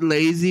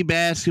 Lazy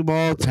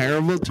basketball,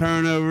 terrible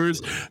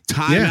turnovers,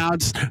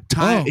 timeouts.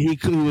 Yeah. He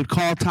would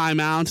call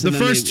timeouts. The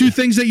first two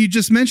things that you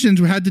just mentioned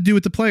had to do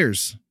with the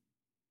players.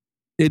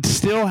 It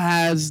still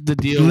has the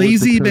deal.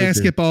 Lazy with the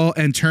basketball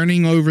and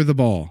turning over the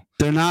ball.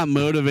 They're not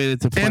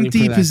motivated to play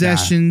empty for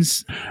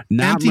possessions.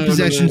 Not empty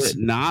possessions.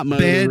 Not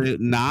motivated.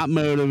 Not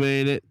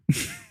motivated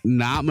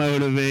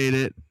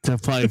to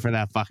play for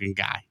that fucking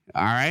guy.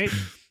 All right.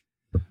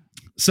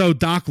 So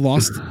Doc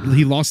lost.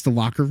 He lost the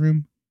locker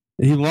room.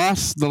 He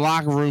lost the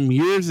locker room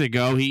years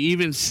ago. He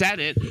even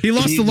said it. He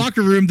lost the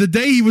locker room the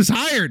day he was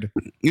hired.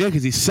 Yeah,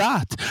 because he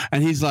sucked,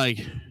 and he's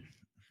like,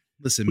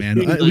 "Listen, man,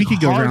 we could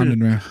go round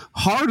and round.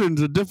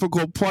 Harden's a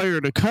difficult player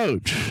to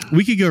coach.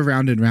 We could go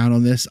round and round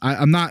on this.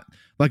 I'm not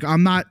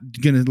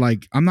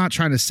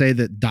trying to say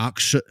that Doc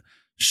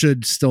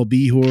should still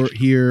be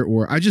here,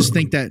 or I just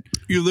think that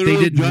you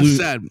literally just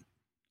said.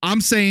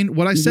 I'm saying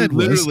what I said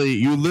was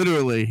you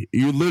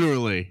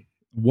literally.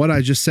 What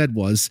I just said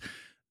was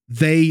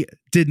they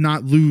did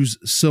not lose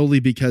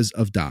solely because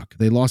of Doc.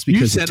 They lost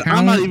because you said, of talent.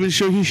 I'm not even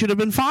sure he should have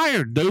been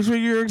fired. Those were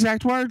your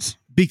exact words.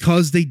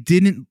 Because they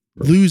didn't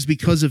lose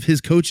because of his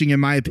coaching,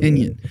 in my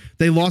opinion.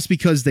 They lost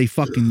because they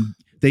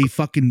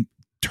fucking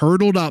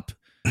turtled up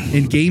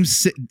in game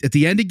 6. At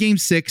the end of game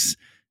 6,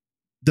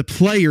 the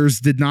players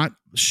did not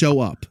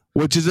show up.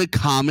 Which is a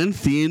common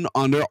theme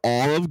under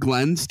all of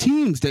Glenn's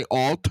teams. They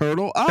all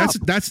turtle up.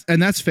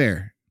 That's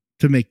fair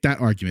to make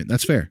that argument.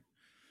 That's fair.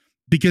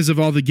 Because of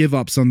all the give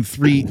ups on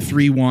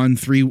 3-1,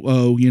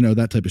 3-0,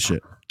 that type of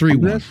shit.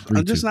 3-1.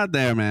 I'm just not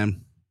there,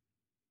 man.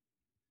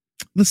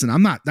 Listen,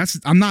 I'm not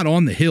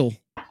on the hill.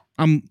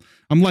 I'm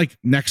like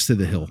next to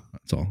the hill.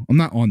 That's all. I'm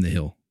not on the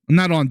hill. I'm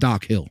not on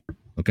Doc Hill.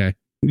 Okay.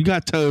 You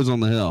got toes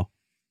on the hill.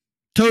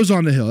 Toes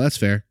on the hill. That's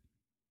fair.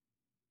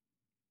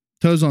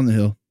 No toes for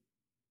this guy.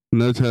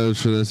 No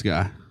toes for this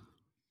guy.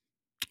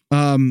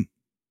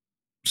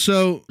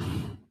 So,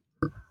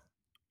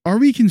 are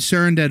we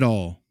concerned at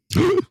all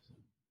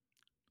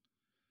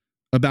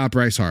about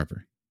Bryce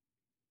Harper?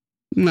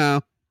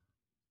 No.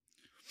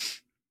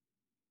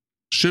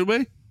 Should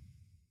we?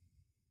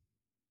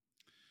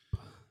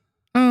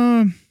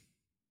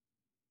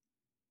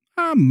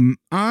 I'm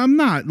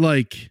not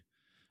like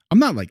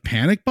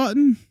panic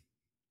button,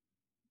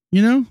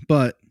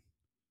 but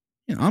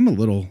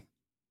I'm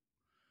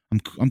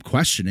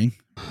questioning.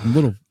 I'm a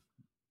little.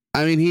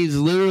 I mean, he's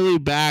literally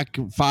back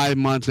 5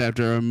 months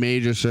after a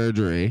major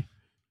surgery.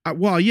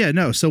 Well, yeah,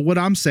 no. So what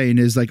I'm saying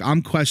is, like,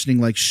 I'm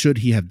questioning, like, should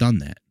he have done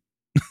that?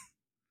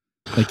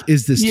 Like,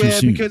 is this too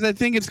soon? Yeah, because I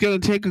think it's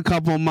going to take a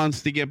couple of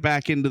months to get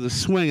back into the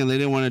swing, and they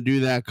didn't want to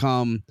do that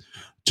come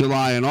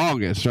July and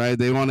August, right?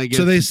 They want to get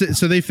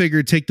so they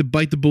figured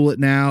bite the bullet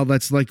now.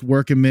 Let's like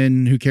work him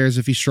in. Who cares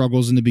if he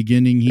struggles in the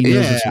beginning? He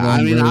knows it's a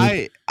long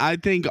road. I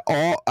think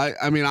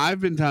I mean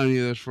I've been telling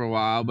you this for a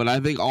while, but I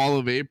think all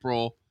of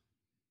April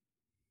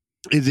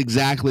is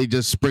exactly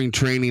just spring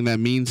training that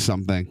means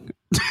something.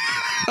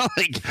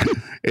 Like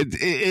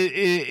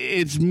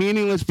it's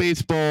meaningless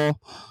baseball,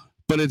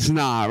 but it's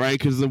not, right?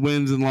 Because the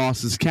wins and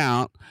losses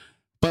count.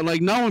 But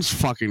like no one's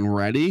fucking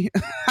ready.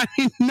 I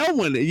mean, no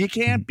one. You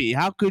can't be.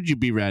 How could you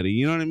be ready?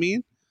 You know what I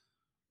mean?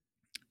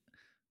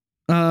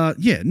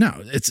 Yeah,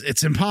 no.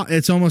 It's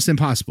almost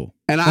impossible.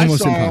 And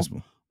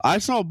impossible. I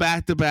saw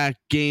back-to-back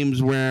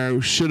games where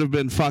it should have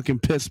been fucking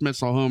piss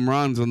missile home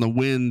runs and the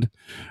wind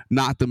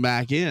knocked them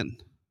back in.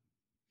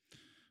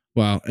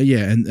 Well,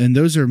 yeah, and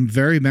those are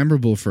very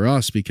memorable for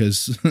us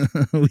because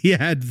we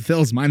had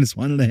Phil's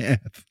 -1.5.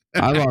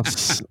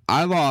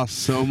 I lost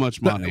so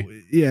much money. But,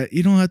 yeah,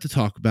 you don't have to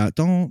talk about.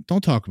 Don't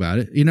talk about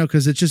it.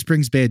 Because it just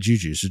brings bad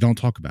juju. So don't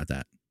talk about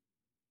that.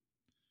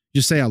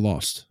 Just say I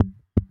lost.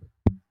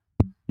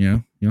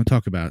 You don't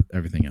talk about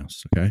everything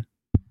else. Okay.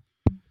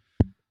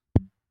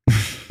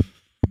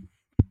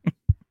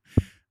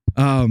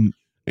 But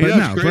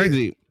no,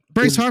 crazy.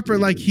 Bryce Harper,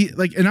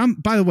 and I'm,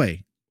 by the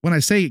way, when I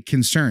say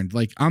concerned,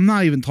 like, I'm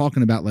not even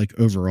talking about like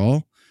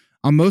overall.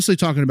 I'm mostly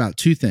talking about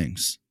two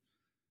things.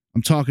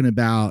 I'm talking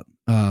about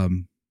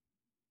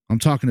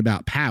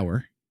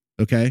power.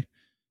 Okay.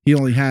 He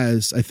only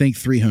has, I think,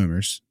 3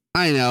 homers.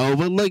 I know,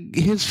 but like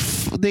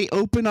they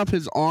open up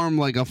his arm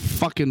like a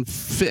fucking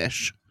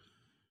fish.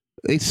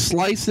 They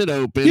slice it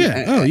open.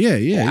 Yeah.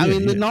 Yeah. I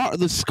mean,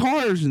 the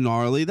scar is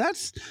gnarly.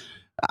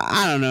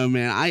 I don't know,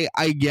 man.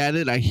 I get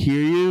it. I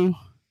hear you.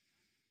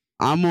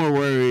 I'm more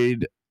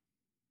worried.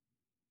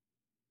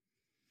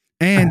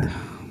 And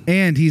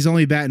he's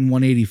only batting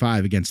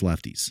 185 against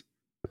lefties.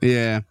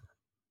 Yeah.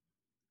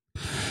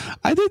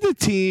 I think the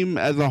team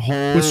as a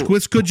whole,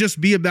 which could just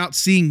be about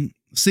seeing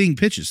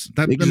pitches.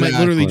 That might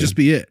literally just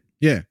be it.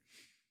 Yeah.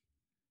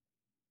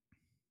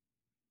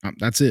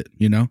 That's it.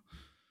 I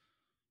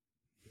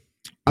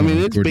mean,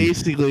 it's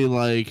basically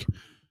like,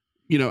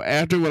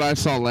 after what I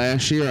saw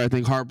last year, I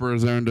think Harper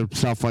has earned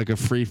himself like a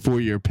free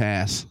 4-year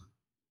pass.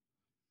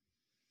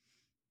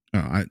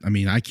 I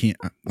mean, I can't.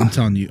 I'm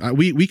telling you,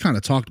 we kind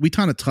of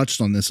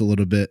touched on this a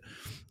little bit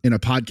in a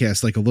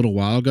podcast like a little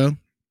while ago.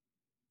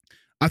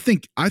 I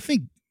think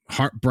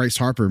Bryce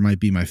Harper might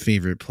be my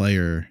favorite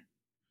player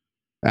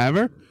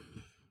ever.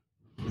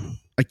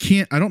 I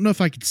don't know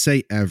if I could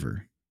say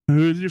ever.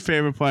 Who's your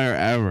favorite player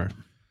ever?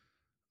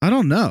 I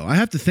don't know. I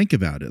have to think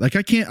about it. Like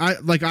I can't. I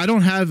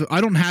don't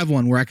have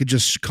one where I could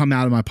just come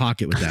out of my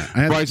pocket with that.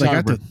 Bryce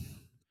Harper.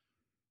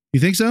 You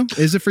think so?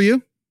 Is it for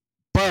you?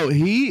 Bro,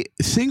 he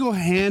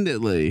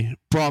single-handedly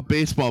brought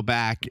baseball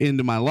back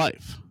into my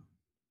life.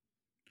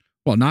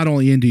 Well, not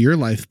only into your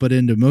life, but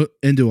into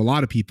a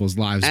lot of people's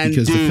lives,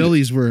 because the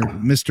Phillies were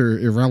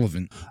Mr.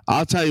 Irrelevant.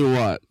 I'll tell you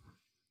what.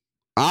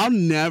 I'll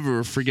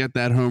never forget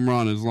that home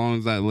run as long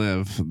as I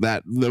live.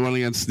 The one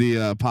against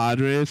the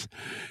Padres.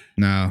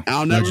 No.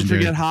 I'll never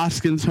forget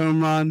Hoskins'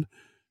 home run.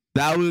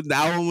 That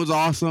one was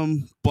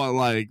awesome, but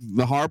like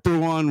the Harper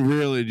one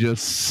really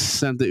just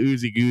sent the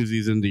oozy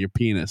goozies into your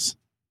penis.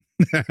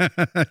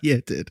 Yeah,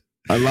 it did.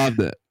 I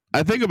loved it.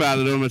 I think about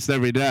it almost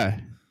every day.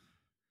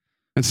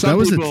 And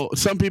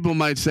some people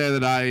might say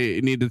that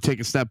I need to take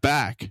a step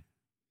back.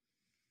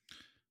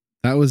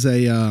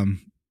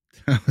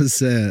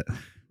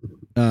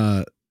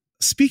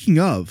 Speaking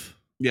of,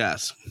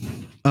 yes.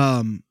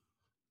 I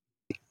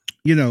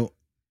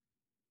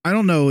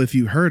don't know if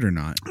you heard or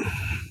not,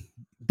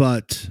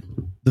 but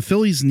the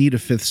Phillies need a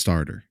 5th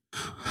starter.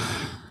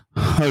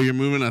 Oh, you're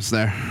moving us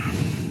there.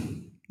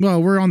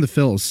 Well, we're on the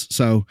Phils,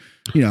 so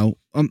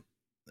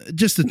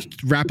just to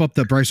wrap up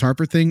the Bryce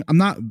Harper thing, I'm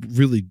not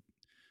really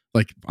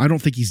like, I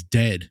don't think he's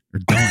dead or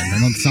done. I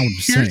don't know what I'm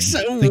saying. You're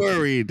so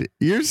worried.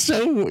 You're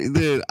so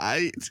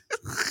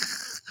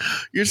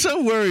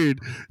worried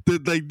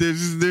that like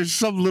there's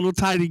some little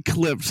tiny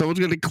clip. Someone's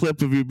gonna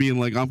clip of you being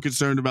like, "I'm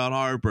concerned about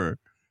Harper."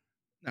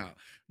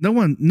 No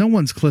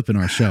one's clipping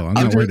our show. I'm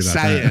not worried about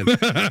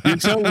that. You're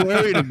so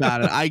worried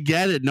about it. I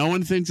get it. No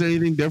one thinks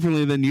anything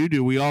differently than you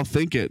do. We all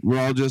think it. We're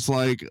all just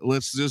like,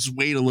 let's just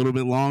wait a little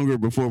bit longer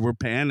before we're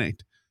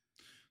panicked.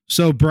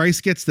 So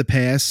Bryce gets the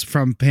pass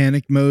from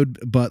panic mode,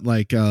 but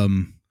like,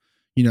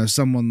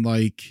 someone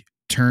like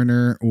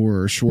Turner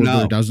or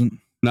Schwarber doesn't.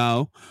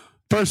 No.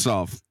 First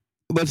off,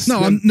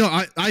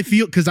 I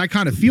feel, because I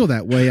kind of feel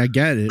that way. I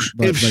get it.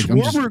 But if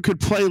Schwarber could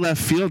play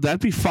left field,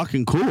 that'd be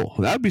fucking cool.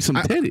 That'd be some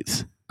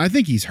titties. I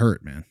think he's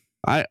hurt, man.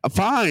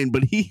 Fine,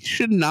 but he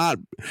should not.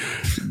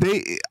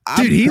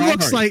 He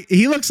looks like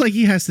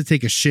he has to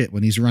take a shit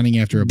when he's running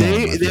after a ball.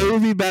 They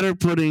would be better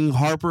putting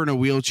Harper in a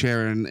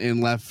wheelchair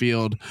in left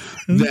field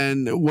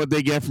than what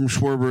they get from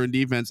Schwarber in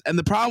defense. And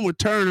the problem with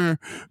Turner,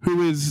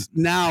 who is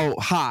now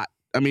hot.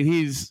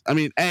 He's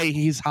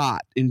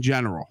hot in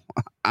general.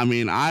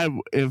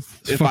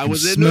 If I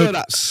was into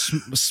it,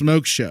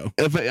 smoke show.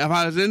 If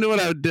I was into it,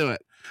 I would do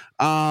it.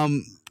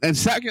 And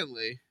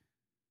secondly,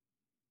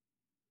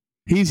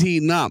 he's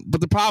heating up.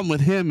 But the problem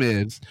with him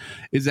is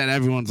that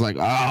everyone's like,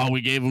 oh,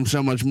 we gave him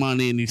so much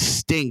money and he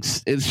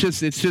stinks. It's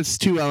just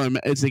too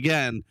elementary. It's,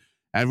 again,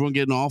 everyone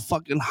getting all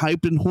fucking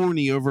hyped and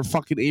horny over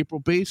fucking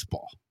April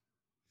baseball.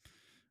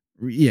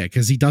 Yeah,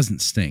 because he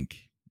doesn't stink.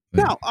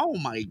 No, oh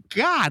my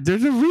God,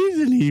 there's a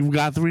reason he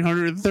got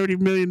 $330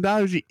 million,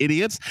 you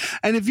idiots.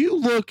 And if you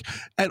look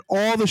at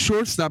all the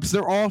shortstops,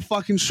 they're all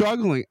fucking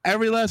struggling.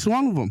 Every last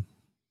one of them.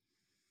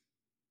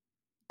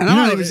 And I'm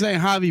not even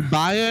saying Javi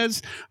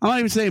Baez. I'm not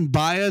even saying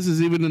Baez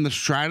is even in the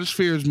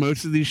stratosphere as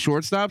most of these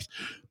shortstops,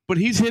 but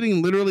he's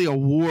hitting literally a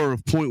WAR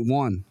of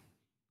 0.1.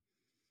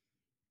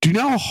 Do you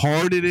know how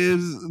hard it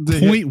is?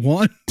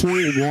 0.1?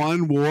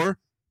 0.1 WAR?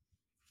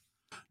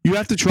 You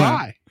have to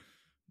try.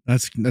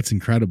 That's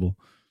incredible.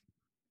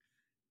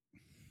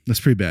 That's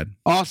pretty bad.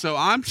 Also,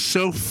 I'm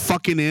so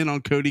fucking in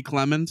on Cody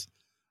Clemens.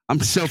 I'm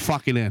so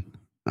fucking in.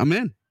 I'm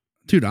in.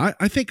 Dude, I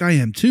think I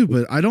am too,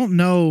 but I don't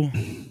know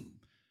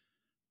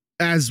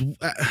as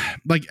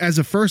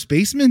a first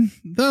baseman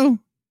though.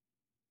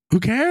 Who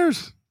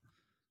cares?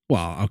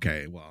 Well,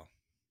 okay. Well,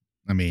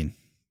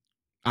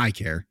 I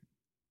care.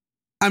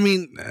 We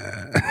want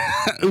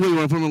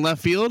to put him in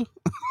left field?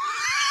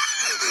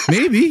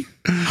 Maybe.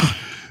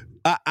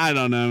 I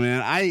don't know,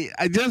 man.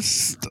 I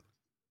just,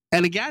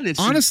 and again, it's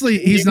honestly,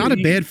 he's not a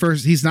bad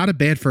first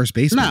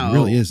baseman. No, he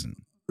really isn't.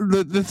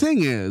 The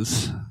thing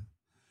is,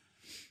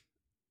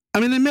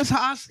 they miss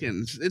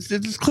Hoskins.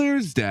 It's clear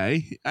as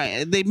day.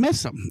 They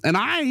miss him, and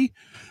I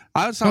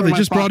was talking. They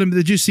just brought him.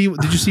 Did you see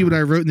what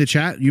I wrote in the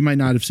chat? You might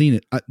not have seen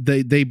it.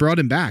 They brought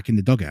him back in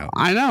the dugout.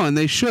 I know, and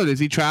they should. Is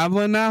he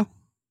traveling now?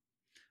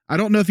 I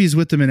don't know if he's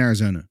with them in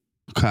Arizona.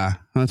 Okay,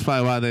 that's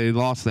probably why they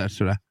lost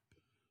yesterday.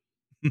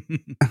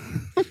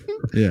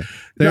 Yeah,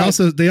 they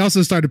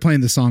also started playing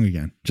the song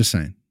again. Just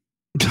saying.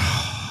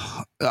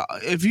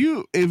 If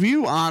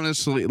you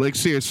honestly, like,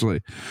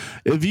 seriously,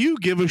 if you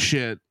give a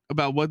shit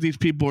about what these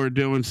people are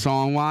doing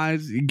song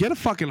wise, get a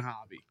fucking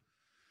hobby.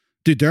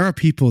 Dude, there are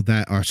people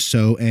that are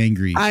so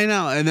angry. I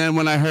know. And then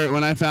when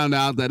I found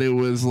out that it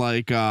was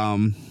like, hey,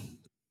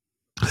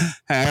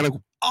 I gotta,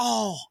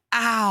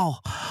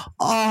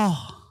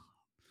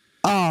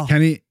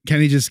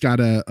 Kenny just got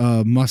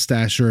a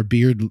mustache or a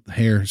beard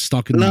hair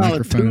stuck in the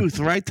microphone. A tooth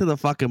right to the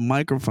fucking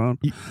microphone.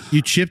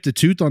 You chipped a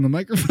tooth on the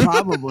microphone?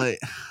 Probably.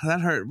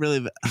 That hurt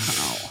really.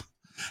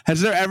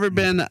 Has there ever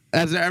been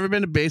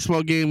a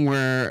baseball game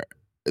where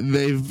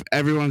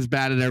everyone's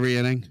batted every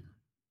inning?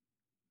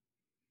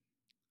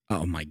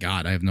 Oh my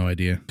God, I have no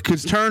idea.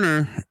 Because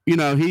Turner,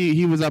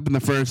 he was up in the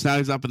first, now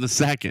he's up in the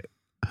second.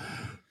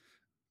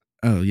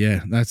 Oh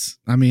yeah, that's.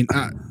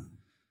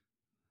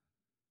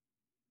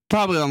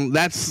 Probably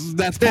that's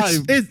probably.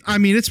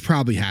 It's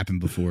probably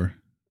happened before.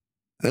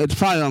 It's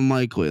probably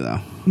unlikely though.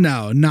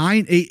 No,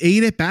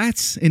 8 at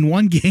bats in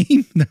one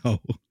game.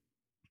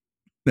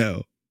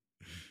 No.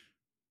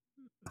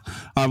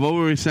 What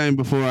were we saying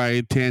before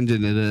I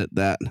tangented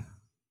that?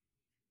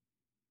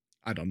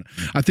 I don't know.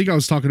 I think I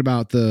was talking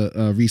about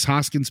the Rhys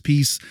Hoskins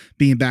piece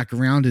being back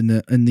around in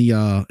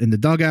the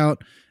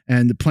dugout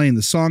and playing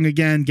the song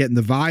again, getting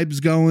the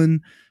vibes going.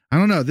 I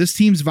don't know. This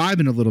team's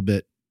vibing a little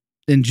bit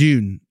in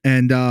June,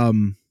 and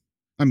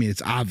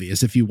it's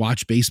obvious if you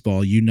watch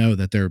baseball, you know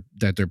that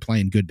they're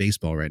playing good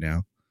baseball right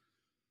now.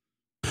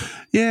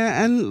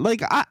 Yeah, and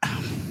like I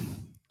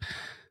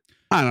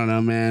don't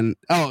know, man.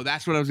 Oh,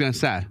 that's what I was gonna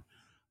say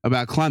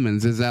about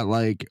Clemens is that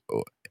like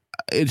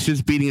it's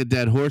just beating a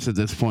dead horse at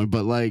this point.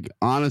 But like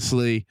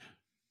honestly,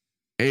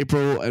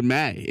 April and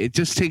May, it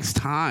just takes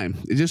time.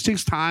 It just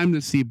takes time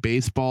to see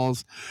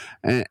baseballs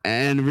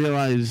and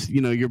realize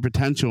your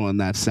potential in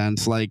that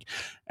sense. Like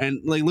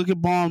look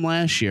at Baum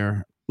last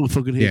year with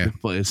fucking hit the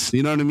place.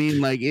 You know what I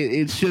mean? Like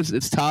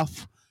it's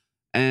tough,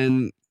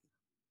 and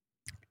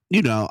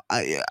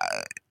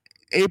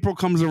April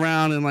comes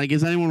around and like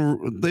is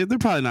anyone? They're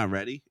probably not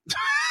ready.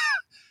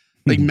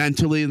 Like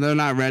mentally, they're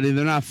not ready.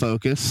 They're not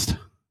focused.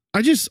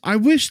 I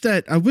wish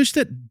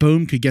that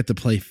Bohm could get to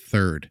play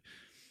third.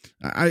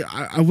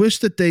 I wish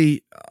that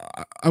they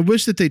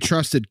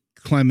trusted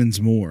Clemens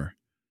more.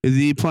 Is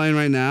he playing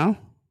right now?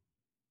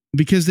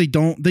 Because they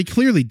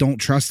clearly don't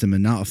trust him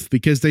enough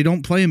because they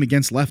don't play him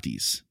against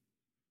lefties.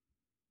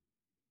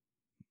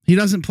 He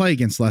doesn't play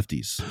against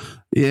lefties.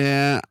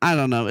 Yeah, I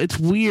don't know. It's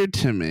weird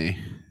to me.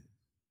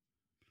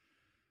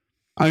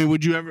 I mean,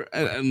 would you ever?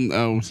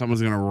 And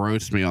someone's gonna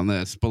roast me on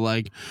this, but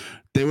like,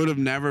 they would have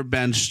never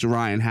benched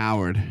Ryan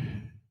Howard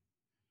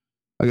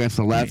against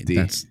the lefty.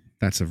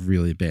 That's a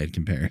really bad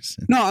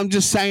comparison. No, I'm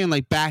just saying,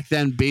 like back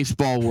then,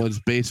 baseball was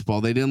baseball.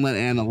 They didn't let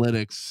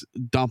analytics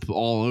dump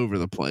all over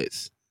the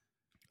place.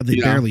 They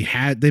barely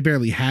had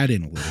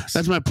analytics.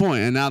 That's my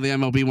point. And now the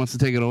MLB wants to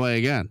take it away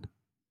again.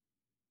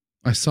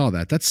 I saw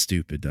that. That's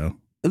stupid, though.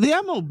 The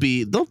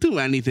MLB, they'll do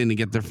anything to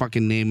get their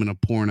fucking name in a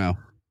porno.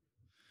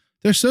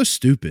 They're so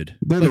stupid.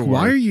 Like,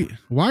 why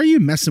are you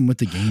messing with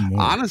the game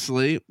more?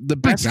 Honestly, the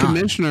best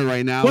commissioner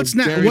right now. What's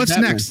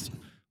next?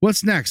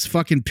 What's next?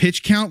 Fucking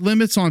pitch count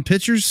limits on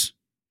pitchers?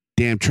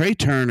 Damn, Trey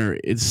Turner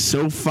is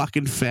so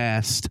fucking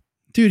fast.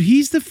 Dude,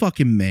 he's the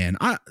fucking man.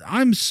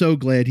 I'm so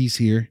glad he's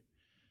here.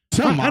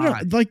 I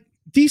don't like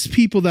these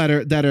people that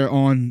are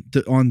on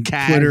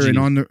Twitter and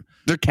on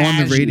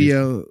the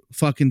radio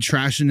fucking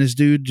trashing this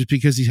dude just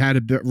because he's had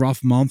a bit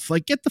rough month.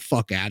 Like, get the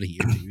fuck out of here,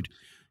 dude.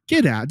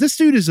 Get out. This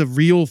dude is a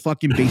real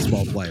fucking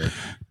baseball player.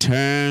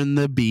 Turn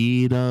the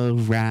beat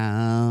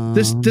around.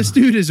 This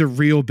dude is a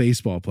real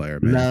baseball player,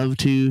 man. Love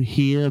to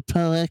hear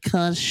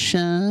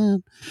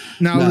percussion.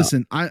 Now,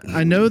 listen,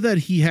 I know that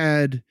he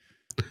had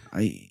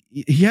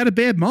a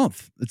bad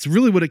month. It's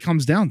really what it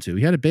comes down to.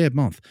 He had a bad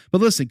month. But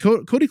listen,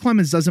 Cody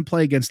Clemens doesn't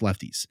play against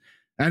lefties.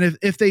 And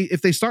if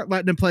they start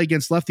letting him play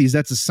against lefties,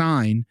 that's a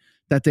sign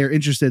that they're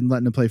interested in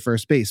letting him play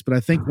first base. But I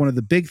think one of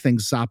the big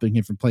things stopping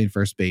him from playing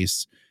first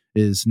base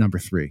is number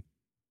 3.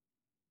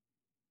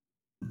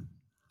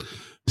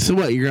 So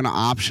what? You're going to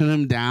option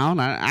him down?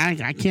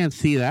 I can't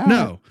see that.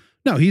 No,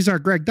 he's our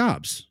Greg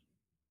Dobbs.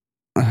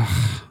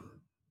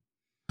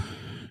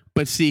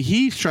 But see,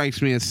 he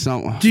strikes me as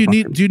so. Do you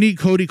need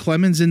Cody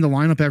Clemens in the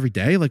lineup every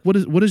day? Like,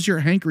 what is your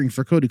hankering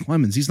for Cody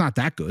Clemens? He's not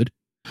that good.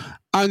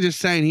 I'm just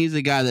saying he's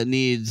a guy that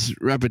needs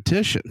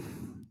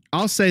repetition.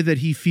 I'll say that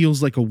he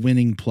feels like a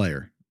winning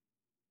player.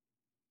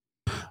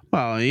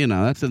 Well,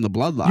 that's in the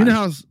bloodline.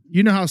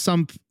 You know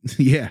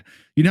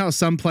how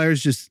some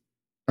players just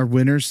are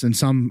winners and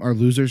some are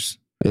losers.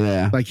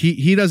 Yeah, like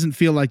he doesn't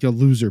feel like a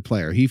loser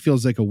player. He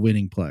feels like a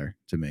winning player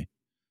to me.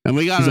 And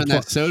we got him in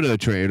that Soto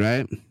trade,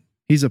 right?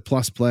 He's a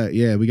plus player.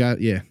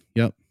 Yeah,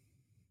 yep.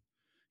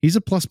 He's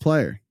a plus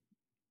player.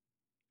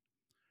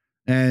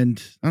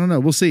 And I don't know.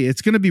 We'll see.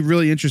 It's going to be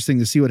really interesting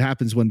to see what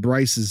happens when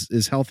Bryce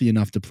is healthy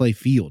enough to play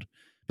field,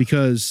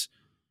 because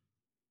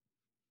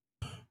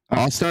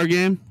All-Star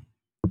game.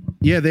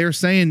 Yeah, they were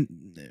saying,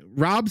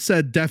 Rob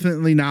said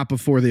definitely not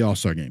before the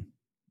All-Star game.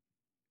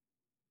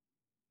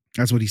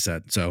 That's what he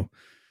said. So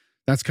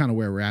that's kind of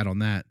where we're at on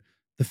that.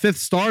 The 5th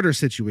starter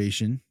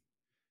situation,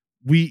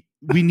 we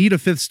need a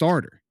 5th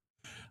starter.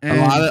 And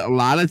a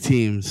lot of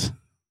teams.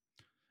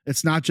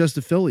 It's not just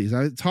the Phillies.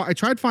 I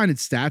tried finding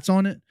stats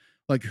on it,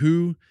 like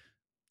who,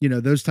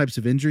 those types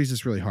of injuries.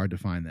 It's really hard to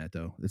find that,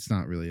 though. It's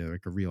not really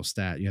like a real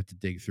stat. You have to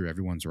dig through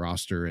everyone's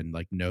roster and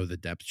like know the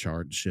depth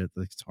chart and shit.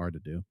 Like, it's hard to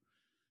do.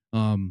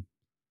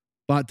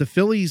 But the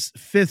Phillies'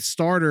 5th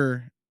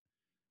starter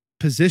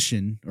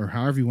position, or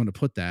however you want to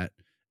put that,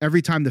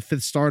 every time the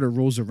 5th starter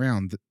rolls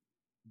around,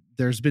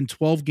 there's been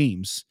 12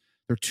 games.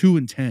 They're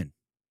 2-10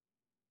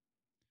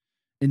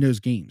 in those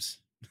games.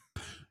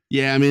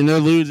 Yeah, I mean, they're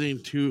losing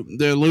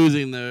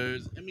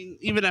those. I mean,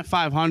 even at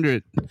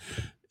 500,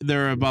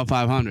 they're above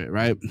 500,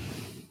 right?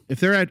 If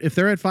they're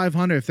at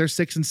 500, if they're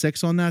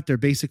 6-6 on that, they're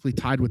basically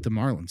tied with the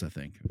Marlins, I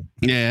think.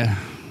 Yeah.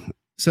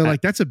 So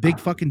like, that's a big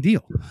fucking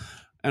deal.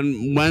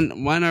 And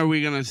when are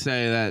we gonna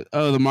say that?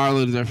 Oh, the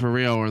Marlins are for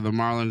real, or the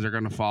Marlins are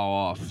gonna fall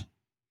off?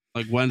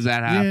 Like, when's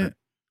that happen? Yeah,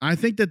 I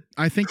think that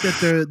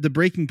the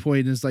breaking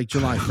point is like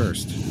July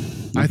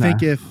 1st. Okay. I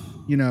think if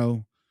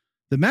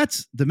the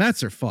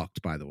Mets are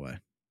fucked. By the way,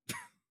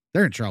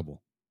 they're in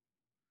trouble.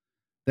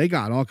 They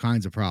got all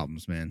kinds of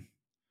problems, man.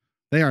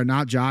 They are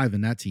not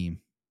jiving, that team.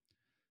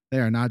 They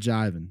are not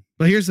jiving.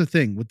 But here's the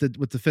thing with the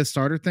 5th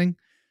starter thing.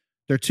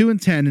 They're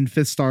 2-10 in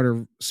 5th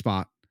starter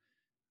spot.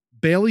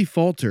 Bailey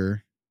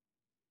Falter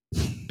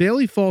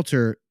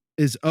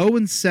is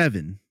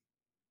 0-7,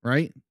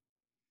 right?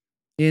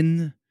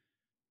 In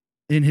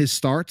his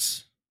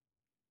starts.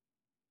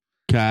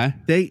 Okay.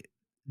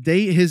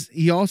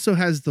 He also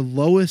has the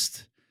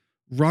lowest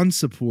run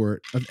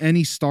support of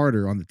any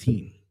starter on the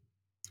team.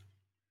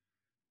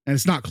 And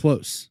it's not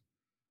close.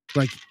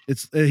 Like,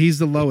 he's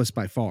the lowest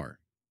by far.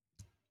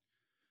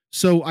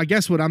 So I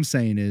guess what I'm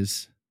saying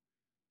is,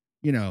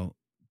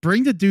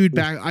 bring the dude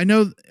back. I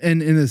know,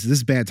 and this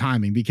is bad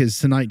timing because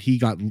tonight he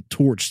got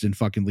torched in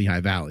fucking Lehigh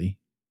Valley.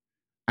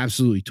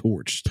 Absolutely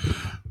torched.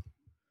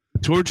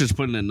 Torch is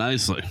putting it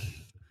nicely.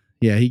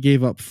 Yeah, he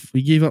gave up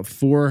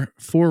 4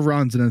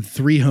 runs and then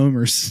 3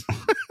 homers.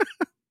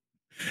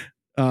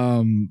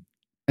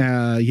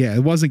 Yeah,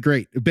 it wasn't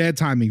great. Bad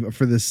timing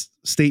for this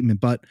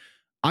statement, but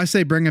I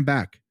say bring him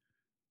back.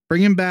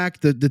 Bring him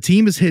back. The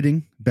team is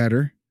hitting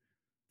better.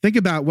 Think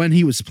about when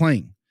he was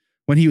playing,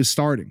 when he was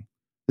starting.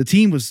 The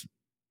team was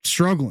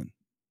struggling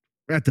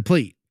at the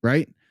plate,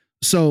 right?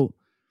 So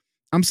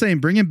I'm saying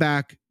bring him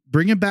back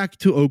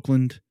to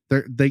Oakland.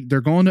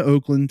 They're going to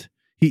Oakland.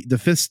 The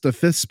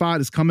fifth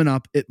spot is coming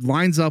up. It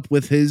lines up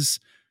with his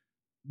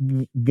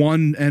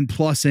 1 and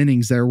plus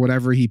innings there,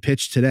 whatever he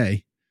pitched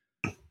today.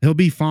 He'll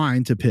be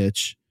fine to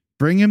pitch.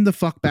 Bring him the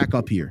fuck back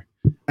up here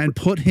and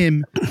put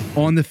him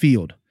on the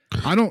field.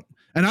 I don't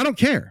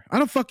care. I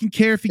don't fucking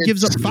care if he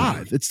gives up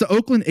 5. It's the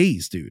Oakland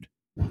A's, dude.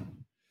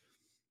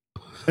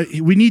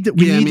 We need to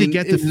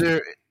get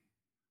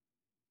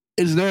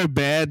Is there a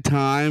bad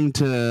time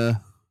to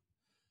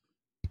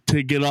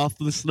get off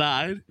the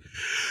slide?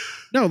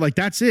 No, like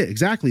that's it.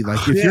 Exactly.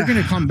 Like if you're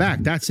gonna come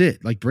back, that's it.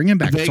 Like bring him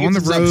back. Vegas it's on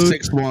the road.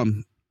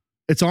 6-1.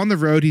 It's on the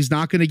road. He's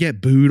not gonna get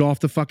booed off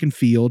the fucking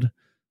field.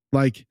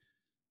 Like,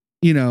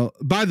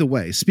 by the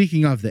way,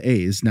 speaking of the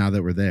A's, now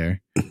that we're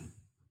there,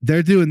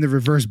 they're doing the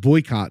reverse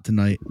boycott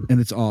tonight,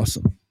 and it's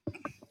awesome.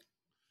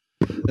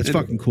 It's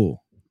fucking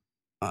cool.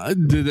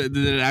 Did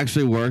it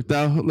actually work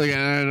though? Like,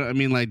 I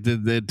mean, like,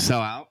 did it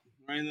sell out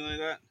or anything like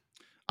that?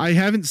 I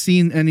haven't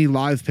seen any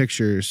live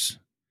pictures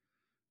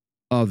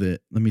of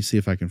it. Let me see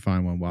if I can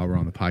find one while we're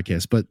on the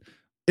podcast. But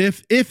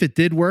if it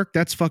did work,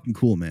 that's fucking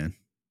cool, man.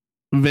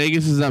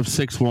 Vegas is up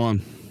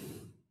 6-1.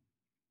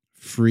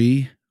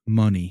 Free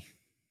money.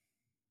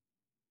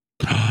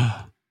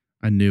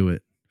 I knew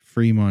it.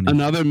 Free money.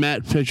 Another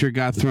Met pitcher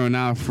got thrown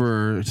out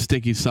for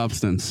sticky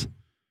substance.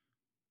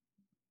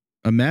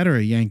 A Met or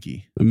a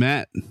Yankee? A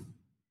Met.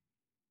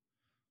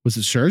 Was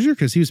it Scherzer?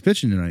 Because he was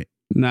pitching tonight.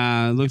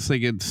 Nah, it looks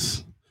like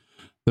it's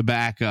the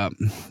backup.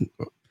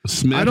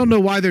 Smith. I don't know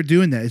why they're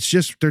doing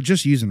that. They're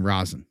just using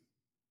rosin.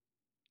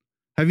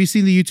 Have you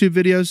seen the YouTube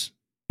videos?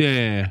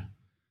 Yeah.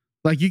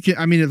 Like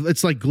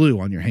it's like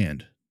glue on your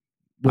hand.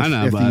 I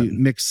know, if but you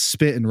mix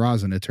spit and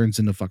rosin, it turns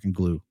into fucking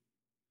glue.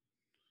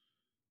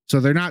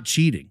 So they're not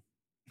cheating.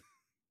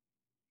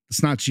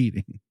 It's not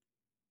cheating.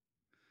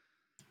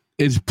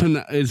 Is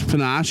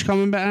Panache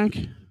coming back?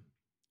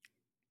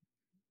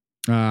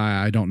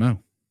 I don't know.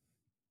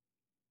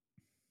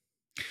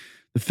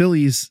 The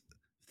Phillies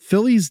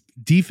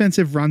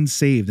defensive runs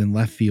saved in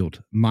left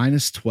field,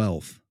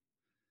 -12.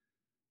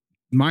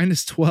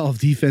 -12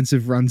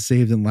 defensive runs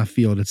saved in left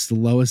field. It's the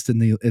lowest in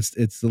the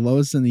it's the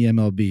lowest in the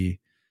MLB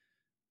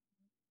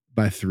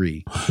by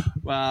 3.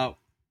 Well,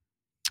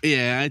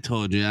 yeah, I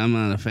told you I'm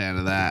not a fan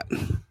of that.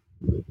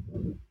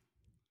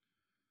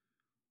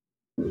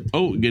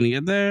 Oh, gonna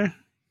get there?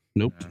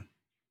 Nope.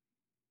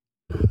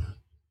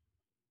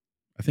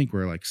 I think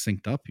we're like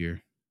synced up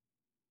here.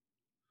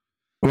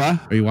 What?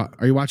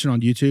 Are you watching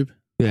on YouTube?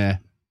 Yeah.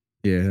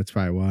 Yeah, that's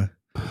probably why.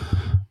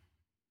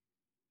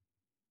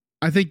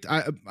 I think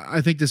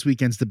this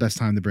weekend's the best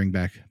time to bring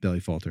back Billy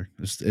Falter.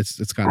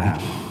 It's got to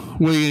happen.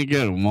 What are you gonna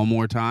get him? One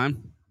more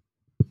time?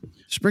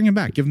 Just bring him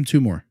back. Give him 2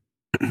 more.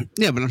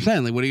 Yeah, but I'm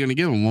saying, like, what are you gonna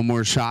give him? One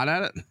more shot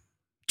at it?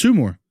 2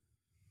 more.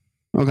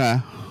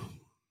 Okay.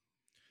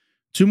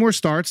 2 more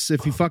starts.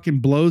 If he fucking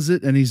blows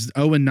it and he's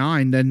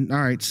 0-9, then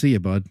all right, see you,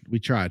 bud. We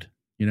tried.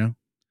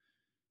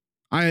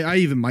 I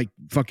even might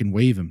fucking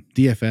waive him.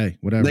 DFA,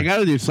 whatever. They got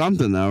to do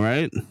something though,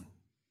 right?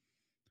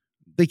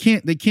 They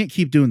can't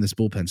keep doing this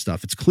bullpen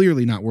stuff. It's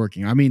clearly not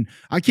working. I mean,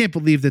 I can't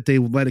believe that they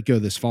let it go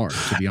this far,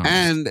 to be honest.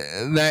 And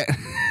that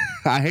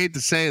I hate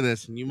to say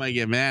this, and you might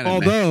get mad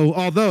at me.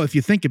 Although if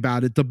you think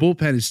about it, the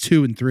bullpen is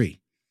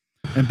 2-3,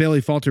 and Bailey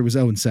Falter was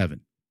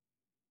 0-7.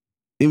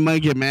 You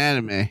might get mad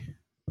at me.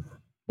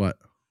 What?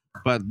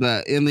 But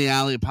the In the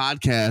Alley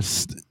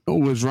podcast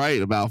was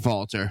right about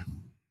Falter.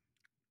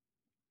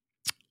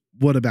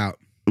 What about?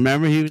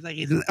 Remember, he was like,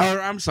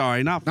 I'm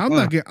sorry, not. I'm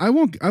not. I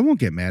won't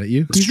get mad at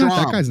you.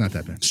 That guy's not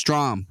that bad.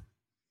 Strom.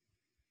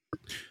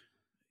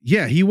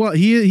 Yeah, he was.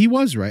 He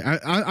was right.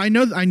 I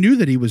know. I knew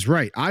that he was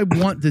right. I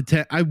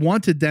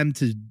wanted them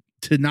to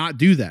not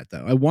do that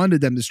though. I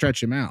wanted them to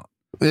stretch him out.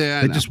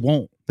 Yeah, they just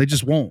won't. They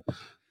just won't.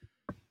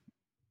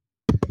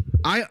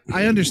 I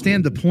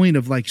understand the point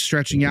of like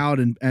stretching out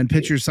and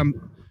pitchers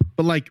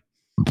but like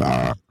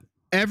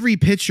every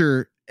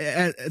pitcher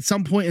at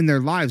some point in their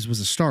lives was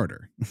a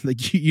starter.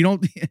 Like you're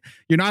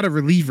not a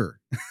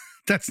reliever.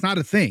 That's not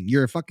a thing.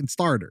 You're a fucking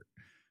starter.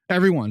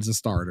 Everyone's a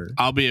starter.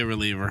 I'll be a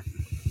reliever.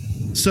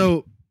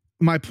 So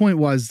my point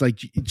was like,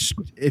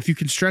 if you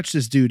can stretch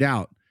this dude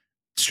out,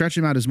 stretch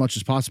him out as much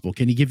as possible.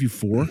 Can he give you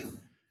 4?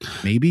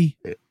 Maybe,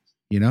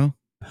 he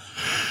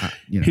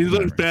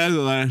looked bad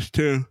the last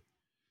 2.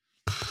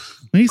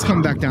 He's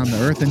coming back down to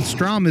earth, and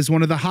Strom is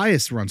one of the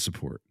highest run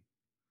support.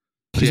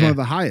 He's one of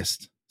the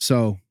highest.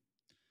 So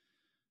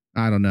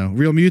I don't know.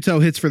 Real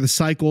Muto hits for the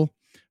cycle.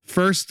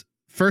 First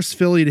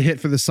Philly to hit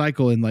for the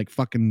cycle in like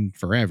fucking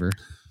forever.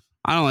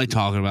 I don't like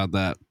talking about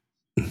that.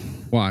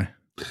 Why?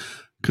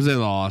 Because they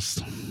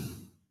lost.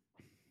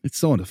 It's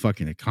still a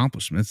fucking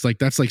accomplishment.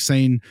 That's like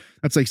saying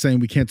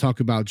we can't talk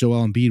about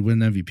Joel Embiid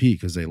winning MVP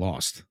because they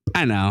lost.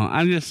 I know.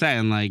 I'm just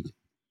saying, like,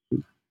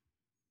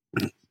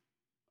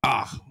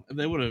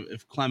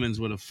 if Clemens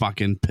would have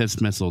fucking piss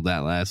missiled that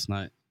last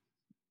night.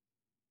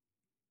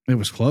 It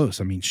was close.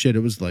 I mean, shit. It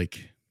was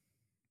like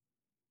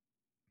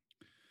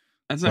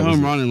that's a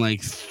home run in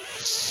like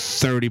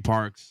 30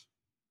 parks.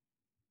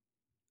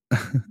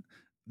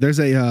 There's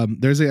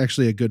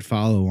actually a good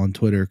follow on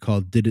Twitter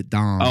called Did It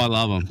Dom. Oh, I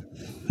love him.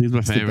 He's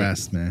my favorite. The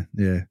best, man.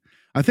 Yeah.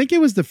 I think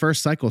it was the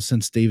first cycle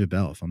since David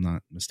Bell, if I'm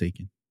not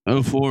mistaken.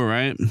 04,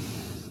 right?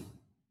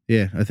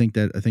 Yeah, I think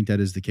that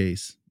is the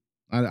case.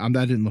 I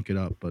didn't look it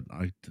up, but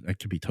I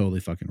could be totally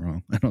fucking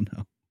wrong. I don't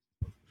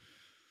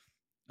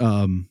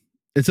know.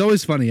 It's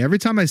always funny. Every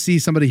time I see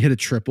somebody hit a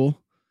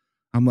triple,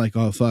 I'm like,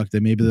 oh fuck,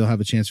 then maybe they'll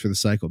have a chance for the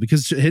cycle,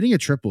 because hitting a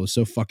triple is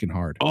so fucking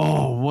hard.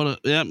 Oh,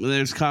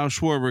 there's Kyle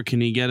Schwarber.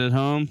 Can he get it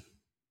home?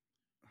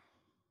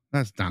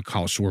 That's not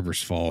Kyle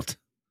Schwarber's fault.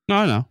 No,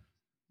 I know.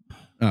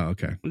 Oh,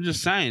 okay. I'm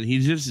just saying,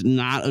 he's just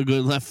not a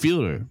good left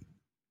fielder.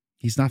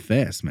 He's not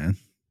fast, man.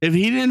 If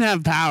he didn't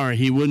have power,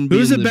 he wouldn't be. Who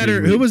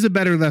was a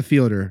better left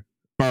fielder?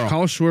 Burrow.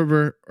 Kyle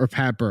Schwarber or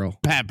Pat Burrell?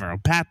 Pat Burrell.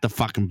 Pat the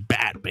fucking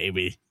bat,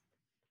 baby.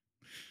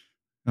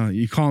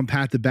 You call him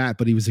Pat the Bat,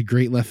 but he was a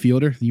great left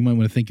fielder. You might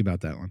want to think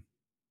about that one.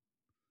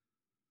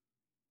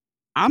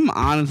 I'm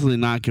honestly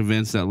not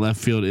convinced that left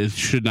field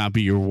should not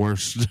be your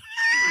worst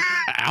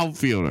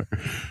outfielder.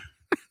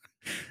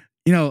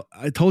 You know,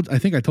 I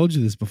think I told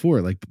you this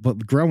before. Like,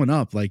 but growing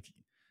up, like,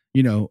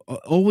 you know,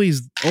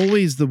 always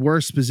the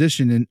worst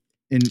position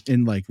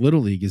in like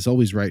Little League is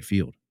always right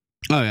field.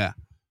 Oh yeah,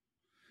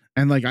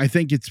 and like I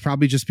think it's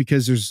probably just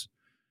because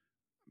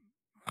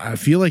I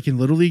feel like in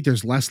Little League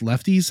there's less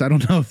lefties. I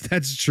don't know if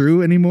that's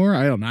true anymore.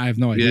 I don't know. I have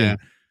no idea.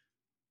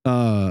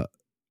 Yeah.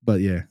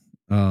 But yeah.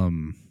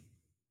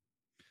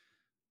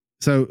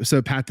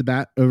 So Pat the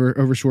Bat over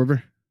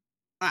Schwarber.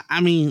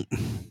 I mean,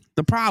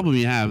 the problem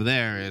you have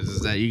there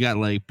is that you got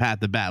like Pat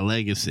the Bat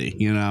legacy,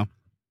 you know.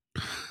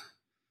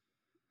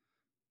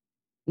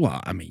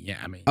 Well, I mean, yeah,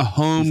 I mean, a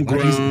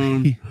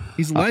homegrown,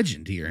 he's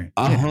legend here.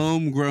 A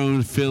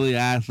homegrown Philly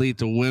athlete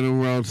to win a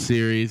World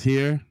Series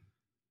here.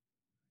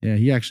 Yeah,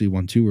 he actually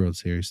won 2 World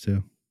Series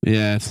too.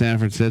 Yeah, San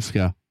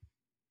Francisco.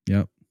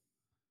 Yep.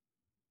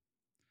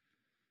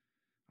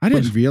 I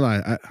didn't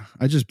realize.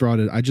 I just brought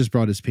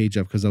his page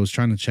up because I was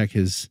trying to check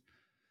his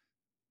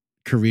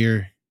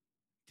career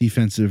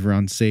defensive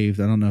runs saved.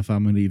 I don't know if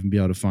I'm going to even be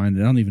able to find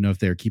it. I don't even know if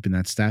they were keeping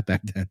that stat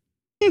back then.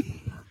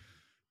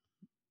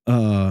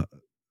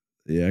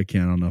 Yeah, I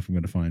can't. I don't know if I'm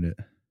going to find it.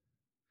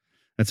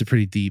 That's a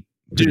pretty deep.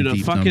 Dude, a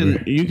deep fucking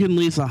number. You can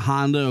lease a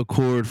Honda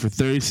Accord for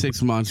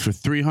 36 months for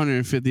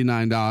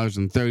 $359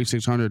 and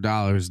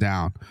 $3,600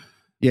 down.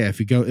 Yeah,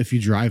 if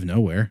you drive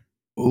nowhere.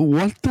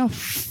 What the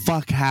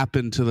fuck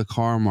happened to the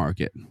car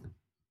market?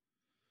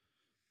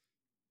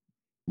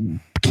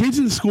 Kids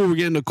in school were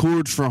getting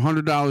Accords for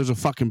 $100 a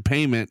fucking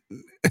payment,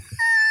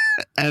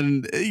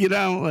 and you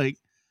know, like.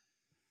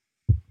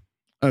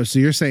 Oh, so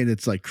you're saying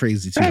it's like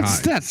crazy too high?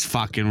 That's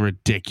fucking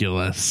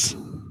ridiculous.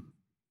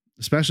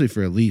 Especially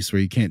for a lease where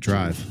you can't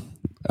drive.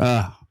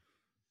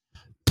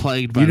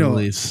 Plagued by the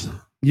lease.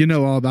 You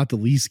know all about the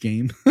lease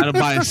game. I had to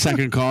buy a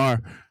second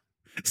car.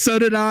 So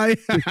did I.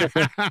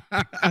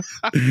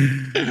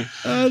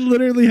 I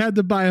literally had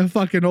to buy a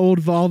fucking old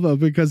Volvo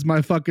because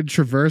my fucking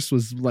Traverse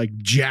was like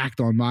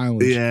jacked on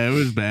mileage. Yeah, it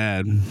was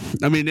bad.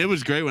 I mean, it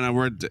was great when I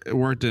worked at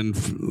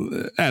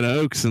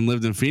Oaks and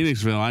lived in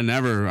Phoenixville.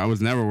 I was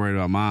never worried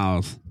about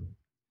miles.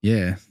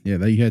 Yeah.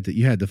 You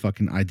had the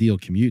fucking ideal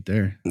commute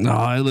there. No,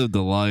 I lived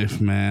the life,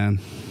 man.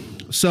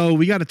 So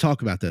we got to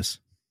talk about this.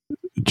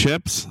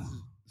 Chips.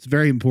 It's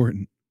very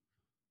important.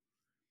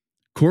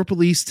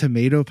 Corporalese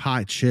tomato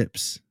pie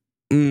chips.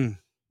 I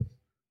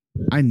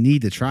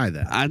need to try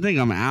that. I think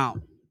I'm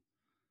out.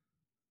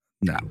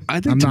 No,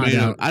 I think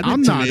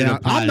I'm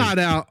not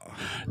out.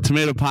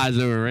 Tomato pie's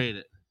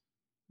overrated.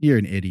 You're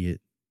an idiot.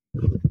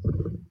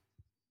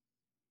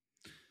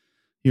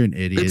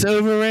 It's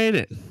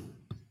overrated.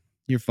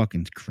 You're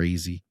fucking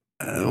crazy.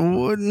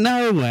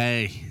 No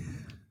way.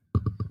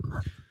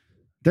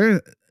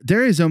 There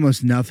is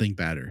almost nothing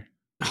better.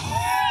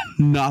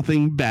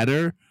 Nothing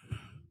better?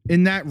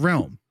 In that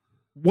realm.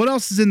 What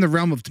else is in the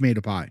realm of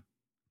tomato pie?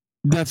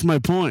 That's my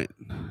point.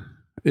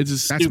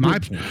 That's my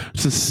point.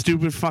 It's a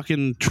stupid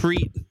fucking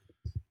treat.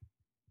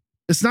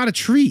 It's not a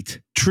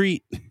treat.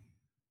 You're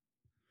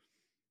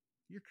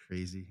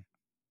crazy.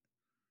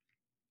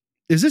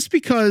 Is this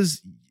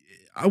because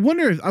I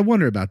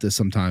wonder about this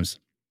sometimes.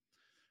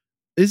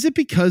 Is it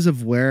because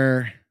of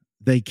where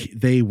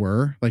they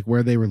were, like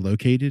where they were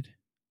located?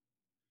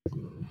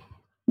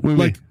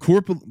 Like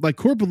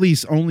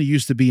Corporalese only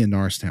used to be in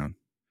Norristown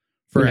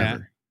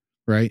forever,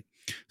 right?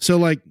 So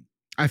like,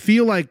 I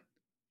feel like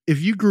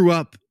if you grew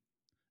up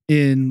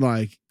in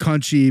like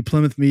Country,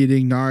 Plymouth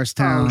Meeting,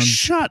 Norristown,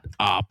 shut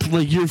up!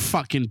 Like you're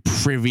fucking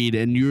privied,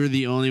 and you're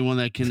the only one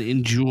that can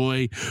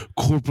enjoy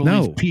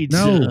Corporalese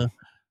pizza.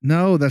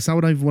 No, that's not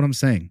what I'm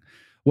saying.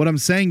 What I'm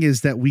saying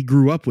is that we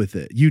grew up with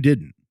it. You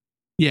didn't.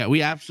 Yeah,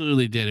 we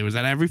absolutely did. It was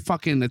at every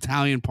fucking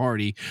Italian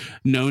party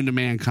known to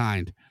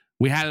mankind.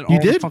 We had it all.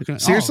 You did? Fucking,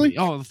 seriously?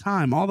 All the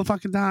time. All the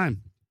fucking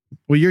time.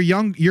 Well, you're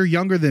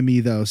younger than me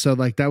though, so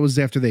like that was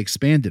after they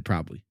expanded,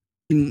 probably.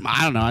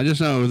 I don't know. I just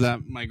know it was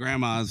at my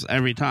grandma's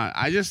every time.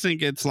 I just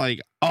think it's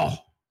like,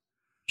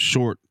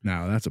 short.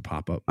 No, that's a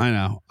pop up. I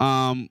know.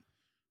 Oh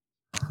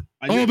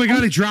my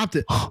god, he dropped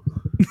it.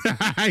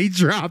 He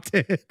dropped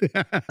it.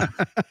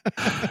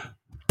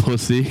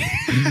 Pussy.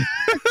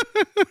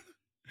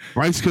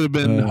 Bryce could have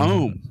been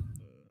home.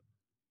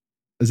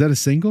 Is that a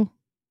single?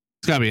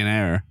 It's got to be an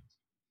error.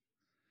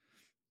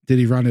 Did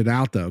he run it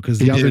out though? Because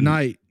the other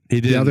night he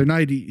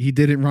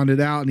didn't run it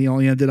out, and he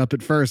only ended up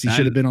at first. He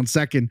should have been on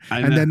second,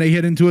 and then they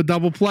hit into a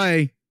double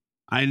play.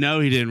 I know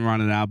he didn't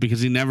run it out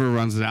because he never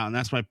runs it out, and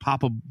that's why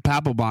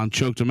Papelbon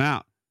choked him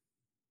out.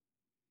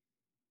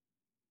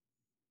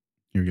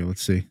 Here we go.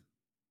 Let's see.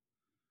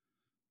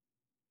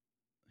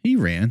 He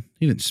ran.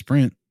 He didn't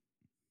sprint.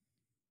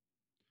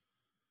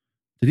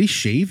 Did he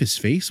shave his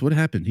face? What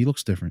happened? He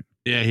looks different.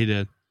 Yeah, he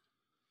did.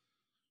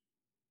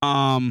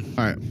 All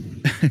right.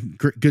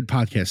 Good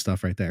podcast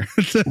stuff right there.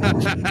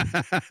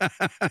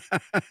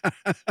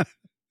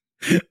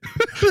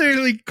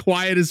 Clearly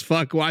quiet as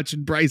fuck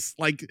watching Bryce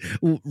like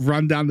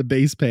run down the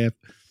base path.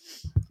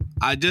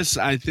 I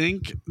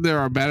think there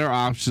are better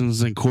options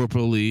than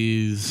Corporal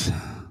Lee's.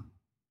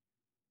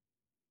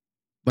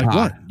 Like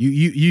what?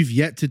 You've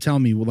yet to tell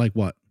me like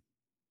what?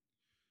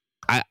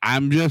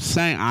 I'm just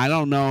saying I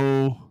don't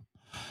know.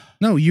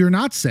 No, you're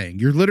not saying.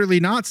 You're literally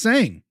not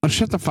saying. Oh,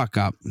 shut the fuck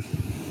up.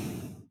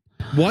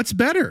 What's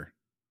better?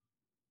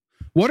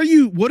 What are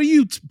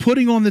you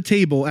putting on the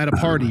table at a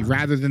party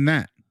rather than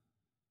that?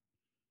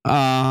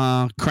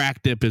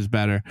 Crack dip is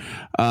better.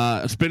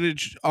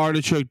 Spinach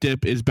artichoke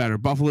dip is better.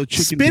 Buffalo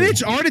chicken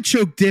spinach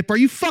artichoke dip? Are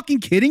you fucking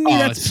kidding me?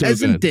 That's so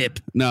pheasant good. dip.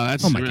 No,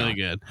 that's really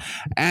good.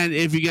 And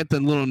if you get the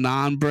little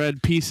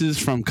non-bread pieces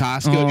from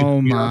Costco,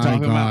 oh my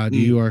god,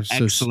 you are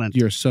excellent.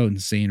 You're so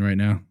insane right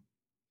now.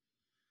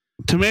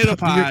 Tomato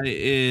pie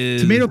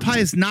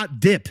is not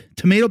dip.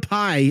 Tomato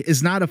pie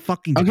is not a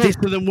fucking dip.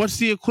 So then what's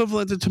the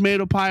equivalent to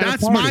tomato pie?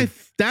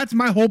 That's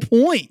my whole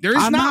point. There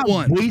is I'm not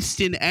one.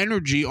 Wasting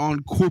energy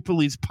on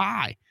Corporal's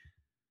pie.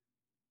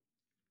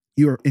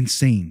 You're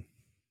insane.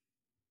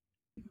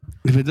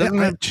 If it doesn't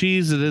have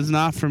cheese, it is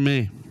not for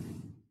me.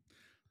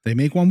 They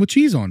make one with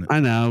cheese on it. I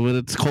know, but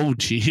it's cold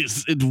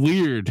cheese. It's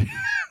weird.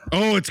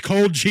 Oh, it's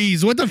cold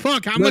cheese. What the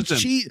fuck? How much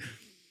cheese?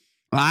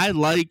 I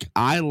like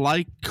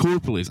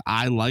Corporal's.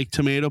 I like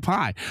tomato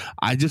pie.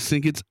 I just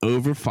think it's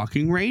over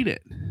fucking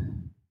rated.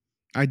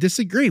 I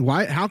disagree.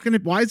 Why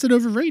is it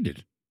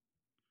overrated?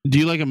 Do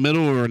you like a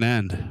middle or an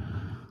end?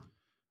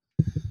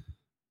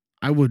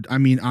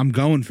 I'm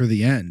going for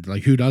the end.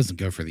 Like, who doesn't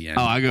go for the end?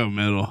 Oh, I go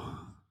middle.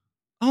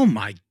 Oh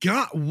my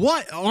god,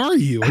 what are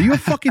you? Are you a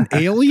fucking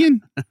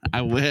alien?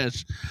 I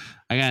wish.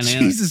 I got an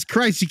alien. Jesus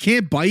Christ, you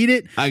can't bite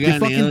it. I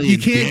got an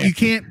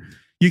alien.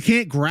 You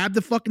can't grab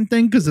the fucking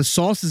thing because the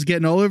sauce is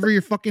getting all over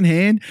your fucking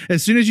hand.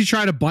 As soon as you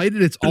try to bite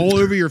it, it's all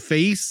over your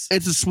face.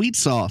 It's a sweet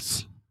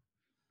sauce.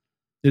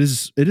 It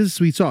is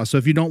sweet sauce. So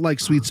if you don't like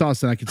sweet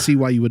sauce, then I can see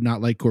why you would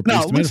not like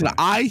Corporal's. No, listen,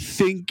 I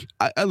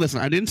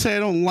didn't say I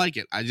don't like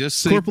it. I just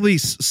say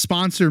Corporal's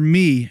sponsor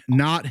me,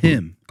 not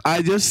him.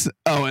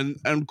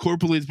 And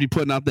Corporal's be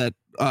putting out that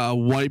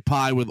white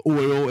pie with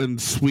oil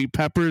and sweet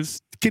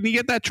peppers. Can you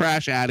get that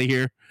trash out of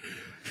here?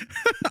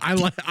 I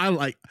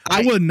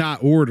would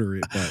not order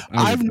it, but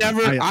I've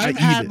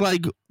had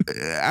like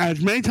as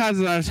many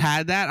times as I've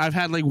had that, I've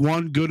had like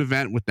one good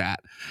event with that.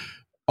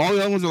 All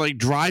the other ones are like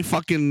dry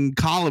fucking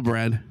challah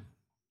bread.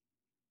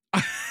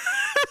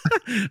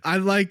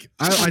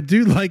 I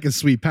do like a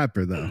sweet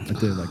pepper though. I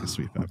do like a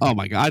sweet pepper. Oh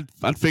my god,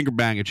 I'd finger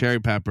bang a cherry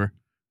pepper.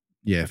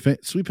 Yeah,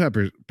 sweet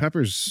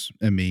peppers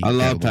and me. I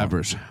love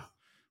peppers.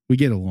 We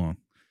get along.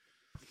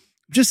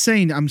 Just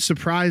saying, I'm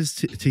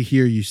surprised to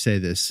hear you say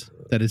this,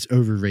 that it's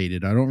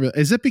overrated. I don't really.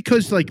 Is it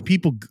because like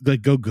people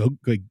like go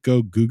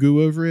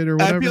goo over it or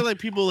whatever? I feel like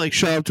people like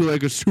show up to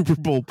like a Super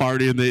Bowl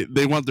party and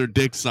they want their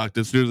dick sucked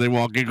as soon as they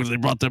walk in because they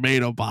brought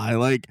tomato pie.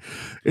 Like,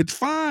 it's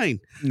fine.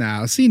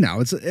 No, it's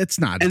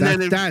not.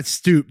 That's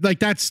stupid. Like,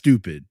 that's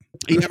stupid.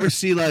 You ever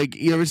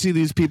see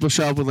these people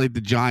show up with like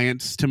the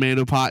giant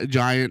tomato pie?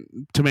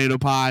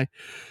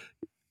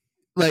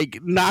 Like,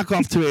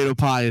 knockoff tomato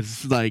pie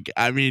is like,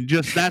 I mean,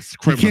 just that's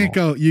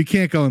criminal. You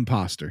can't go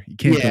imposter. You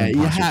can't. Yeah,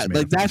 go you have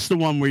like pie. That's the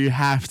one where you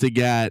have to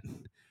get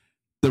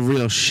the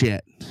real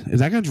shit. Is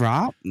that gonna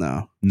drop?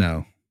 No.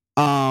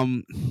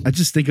 I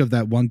just think of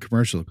that one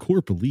commercial: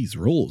 Corporal's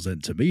rolls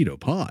and tomato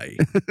pie.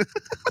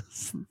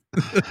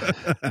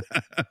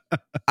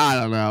 I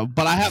don't know,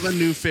 but I have a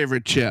new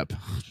favorite chip.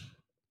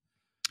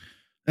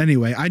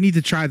 Anyway, I need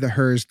to try the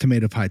Hers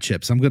tomato pie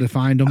chips. I'm going to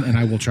find them and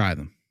I will try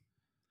them.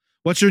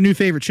 What's your new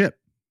favorite chip?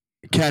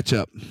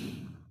 Ketchup.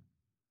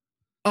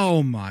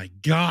 Oh my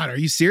god, are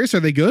you serious? Are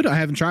they good? I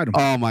haven't tried them.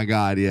 Oh my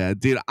god, yeah,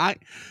 dude.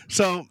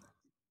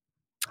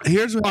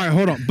 Here's what. All right,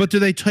 hold on. But do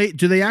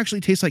they actually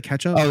taste like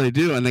ketchup? Oh, they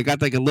do, and they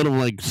got like a little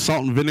like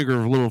salt and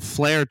vinegar, a little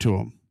flair to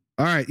them.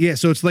 All right, yeah.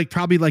 So it's like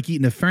probably like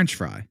eating a French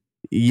fry.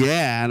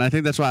 Yeah, and I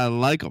think that's why I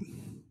like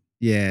them.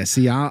 Yeah.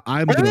 See, I'm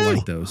gonna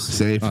like those.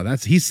 Safe. Oh,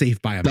 he's safe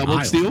by a double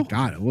mile. steal. Oh,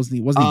 god, it wasn't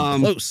even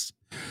close.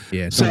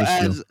 Yeah. So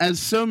as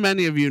so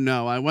many of you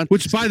know,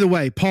 Which, by the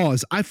way,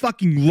 pause. I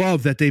fucking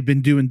love that they've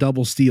been doing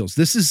double steals.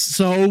 This is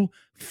so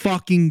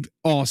fucking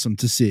awesome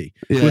to see.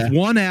 Yeah. With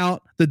one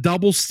out, the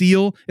double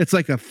steal, it's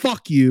like a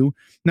fuck you.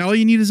 Now all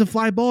you need is a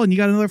fly ball and you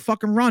got another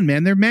fucking run,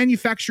 man. They're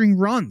manufacturing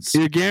runs.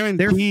 You're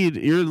guaranteed.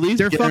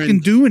 They're fucking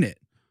doing it.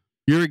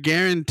 You're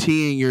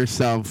guaranteeing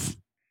yourself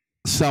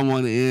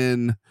someone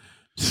in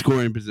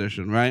scoring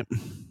position, right?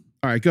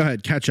 All right, go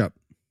ahead. Catch up.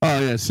 Oh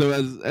yeah. So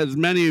as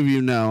many of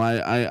you know,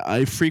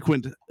 I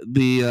frequent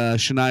the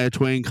Shania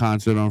Twain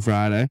concert on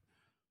Friday.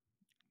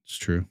 It's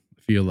true.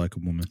 I feel like a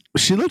woman.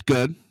 She looked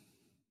good.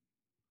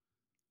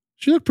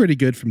 She looked pretty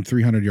good from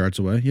 300 yards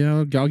away.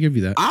 Yeah, I'll give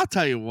you that. I'll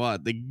tell you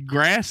what, the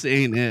grass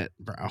ain't it,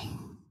 bro.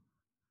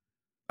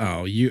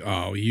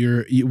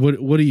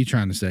 What are you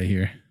trying to say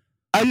here?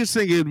 I just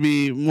think it'd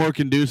be more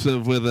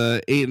conducive with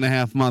a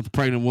 8.5-month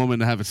pregnant woman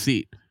to have a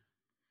seat.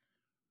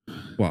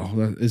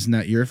 Well, isn't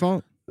that your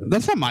fault?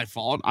 That's not my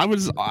fault. I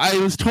was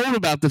told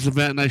about this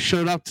event and I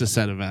showed up to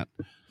said event.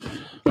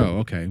 Oh,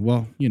 okay.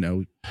 Well,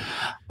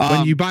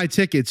 when you buy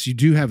tickets, you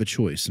do have a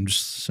choice. I'm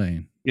just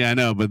saying. Yeah, I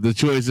know, but the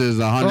choice is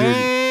 100.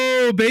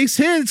 Oh, base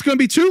hit. It's going to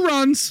be 2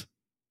 runs.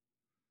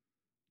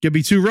 Give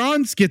me 2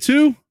 runs. Get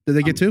 2. Did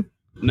they get 2?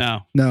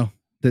 No.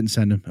 Didn't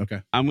send him.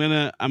 Okay. I'm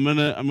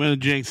gonna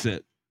jinx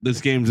it. This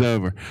game's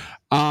over.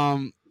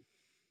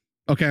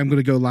 Okay, I'm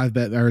gonna go live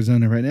bet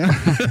Arizona right now.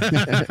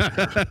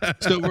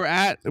 So we're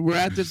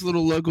at this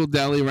little local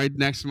deli right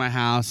next to my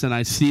house, and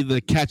I see the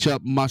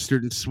ketchup,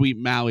 mustard, and sweet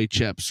Maui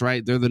chips.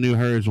 Right, they're the new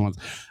Hers ones,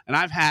 and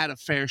I've had a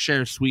fair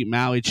share of sweet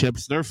Maui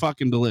chips. They're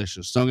fucking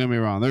delicious. Don't get me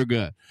wrong, they're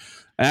good.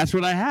 And that's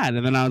what I had,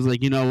 and then I was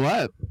like, you know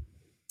what?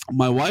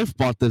 My wife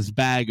bought this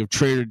bag of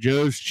Trader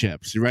Joe's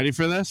chips. You ready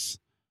for this?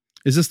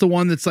 Is this the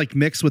one that's like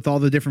mixed with all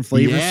the different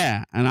flavors?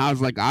 Yeah, and I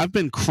was like, I've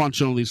been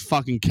crunching all these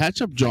fucking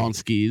ketchup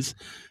Johnskis.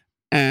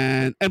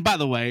 And by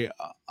the way,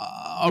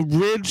 a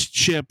ridged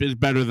chip is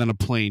better than a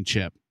plain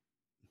chip.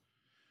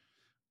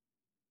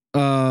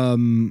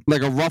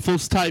 Like a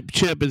Ruffles type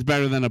chip is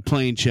better than a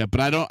plain chip, but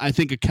I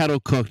think a kettle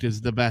cooked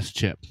is the best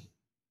chip.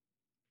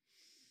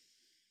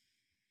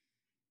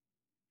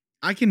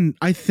 I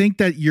think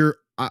that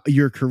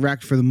you're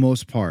correct for the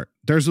most part.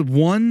 There's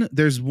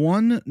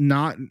one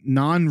not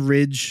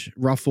non-ridge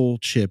ruffle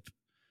chip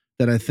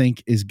that I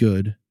think is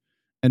good,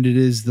 and it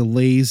is the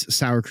Lay's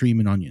sour cream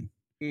and onion.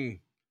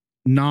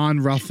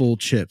 Non-ruffle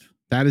chip.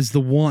 That is the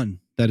one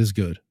that is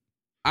good.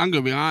 I'm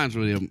gonna be honest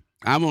with you.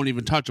 I won't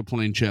even touch a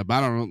plain chip. I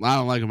don't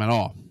like them at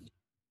all.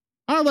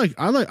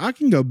 I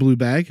can go blue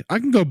bag. I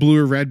can go blue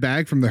or red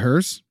bag from the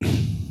Hearst.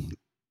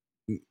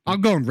 I'll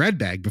go in red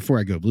bag before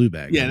I go blue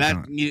bag.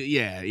 Yeah,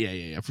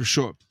 yeah, for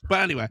sure. But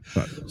anyway,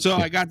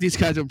 I got these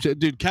ketchup.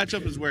 Dude,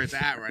 ketchup is where it's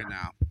at right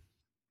now.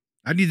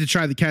 I need to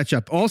try the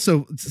ketchup.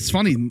 Also, it's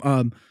funny.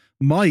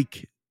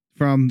 Mike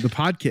from the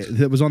podcast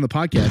that was on the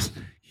podcast,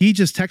 he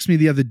just texted me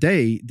the other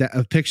day that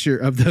a picture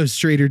of those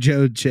Trader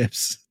Joe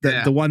chips,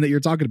 the one that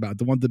you're talking about,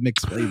 the one that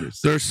mixed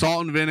flavors. There's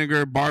salt and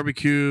vinegar,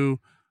 barbecue,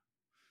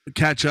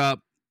 ketchup,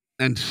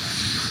 and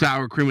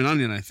sour cream and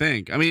onion. I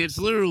think. I mean, it's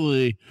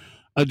literally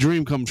a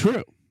dream come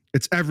true.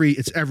 It's every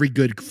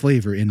good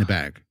flavor in the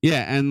bag.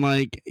 Yeah, and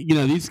like,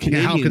 these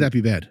Canadian, how could that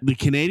be bad? The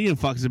Canadian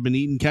fucks have been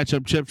eating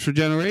ketchup chips for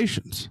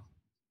generations.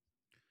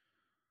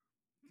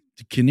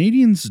 The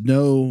Canadians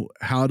know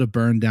how to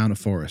burn down a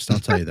forest. I'll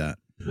tell you that.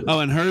 Oh,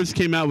 and Hers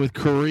came out with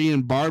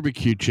Korean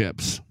barbecue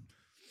chips.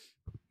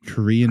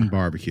 Korean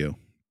barbecue.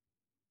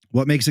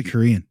 What makes it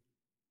Korean?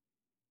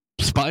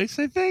 Spice,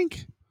 I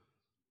think.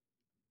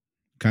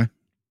 Okay.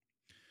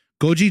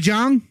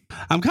 Gochujang?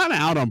 I'm kind of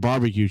out on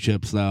barbecue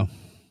chips, though.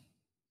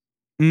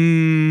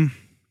 The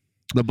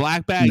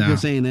black bag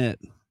just ain't it.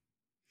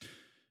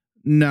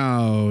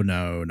 No.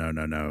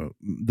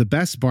 The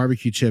best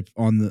barbecue chip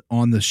on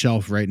the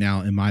shelf right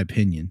now, in my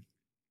opinion,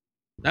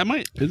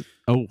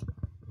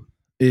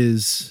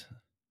 is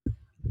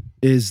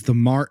the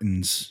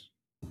Martin's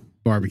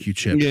barbecue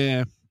chip.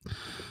 Yeah.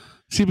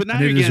 See, but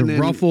now it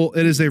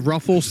is a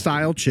ruffle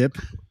style chip.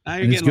 Now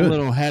you're getting a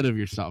little ahead of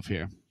yourself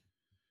here.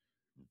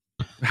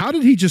 How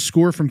did he just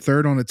score from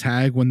third on a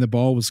tag when the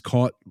ball was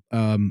caught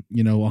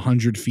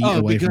 100 feet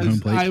away from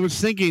home plate? I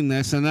was thinking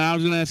this, and then I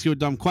was going to ask you a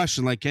dumb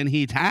question, like, can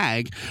he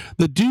tag?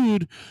 The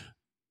dude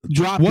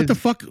dropped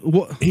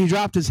he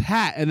dropped his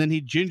hat, and then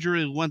he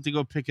gingerly went to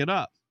go pick it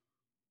up.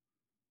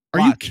 Are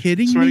you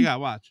kidding me? Swear to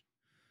God, watch.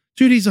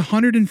 Dude, he's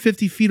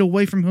 150 feet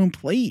away from home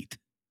plate.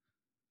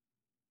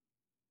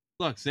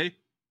 Look, see?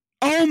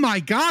 Oh my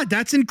God,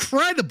 that's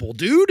incredible,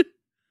 dude.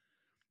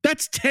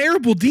 That's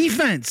terrible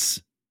defense.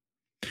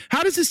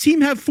 How does this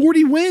team have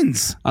 40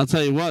 wins? I'll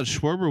tell you what,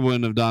 Schwarber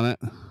wouldn't have done it.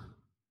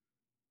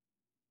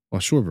 Well,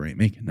 Schwarber ain't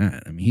making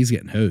that. I mean, he's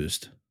getting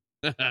hosed.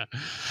 Is that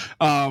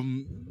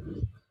an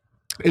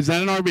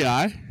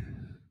RBI?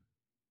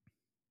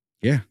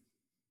 Yeah.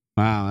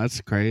 Wow, that's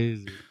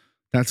crazy.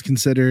 That's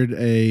considered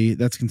a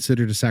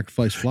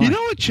sacrifice fly. You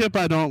know what chip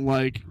I don't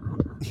like?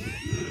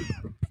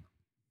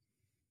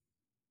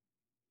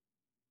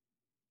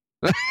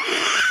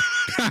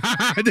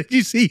 Did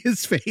you see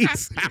his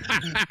face?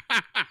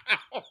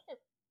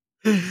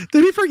 Did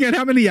he forget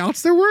how many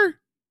outs there were?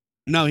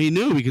 No, he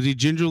knew because he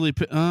gingerly.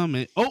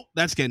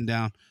 That's getting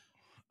down.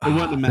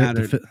 wouldn't have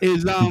mattered.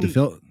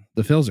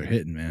 The Phils are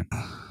hitting, man.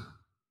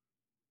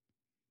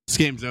 This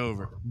game's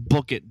over.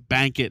 Book it,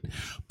 bank it,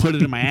 put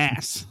it in my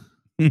ass.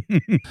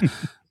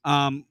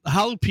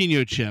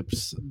 Jalapeno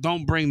chips.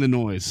 Don't bring the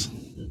noise.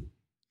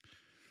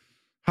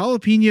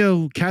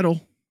 Jalapeno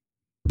kettle.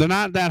 They're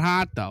not that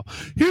hot though.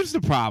 Here's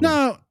the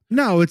problem.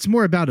 No, it's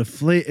more about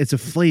it's a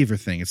flavor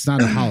thing. It's not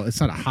a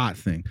hot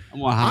thing.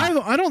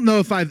 I don't know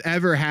if I've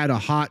ever had a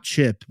hot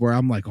chip where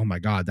I'm like, oh my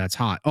God, that's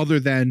hot. Other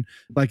than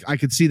like I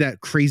could see that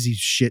crazy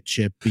shit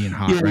chip being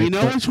hot. Yeah, right? You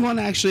know which one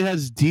actually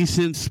has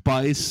decent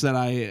spice that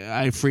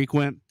I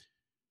frequent?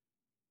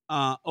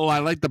 I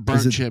like the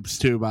burnt chips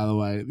too, by the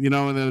way. You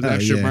know when they're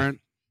extra burnt?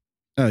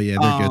 Oh yeah,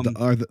 they're good.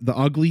 Are the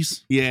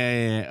uglies?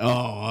 Yeah.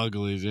 Oh,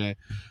 uglies, yeah.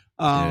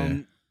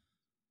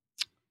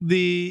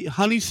 The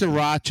honey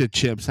sriracha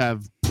chips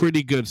have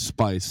pretty good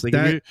spice. Like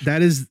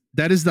that is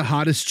the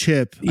hottest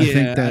chip.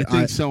 I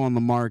think so on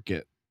the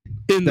market.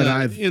 In the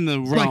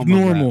realm like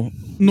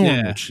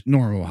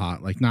normal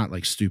hot, like not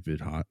like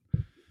stupid hot.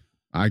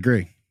 I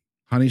agree.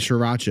 Honey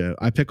sriracha.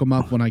 I pick them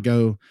up when I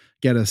go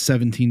get a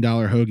 $17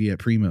 hoagie at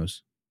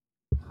Primo's.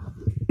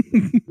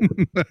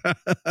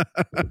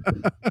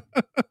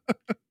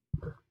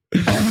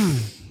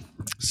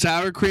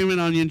 Sour cream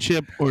and onion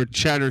chip or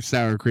cheddar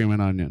sour cream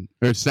and onion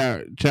or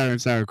cheddar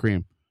and sour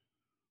cream.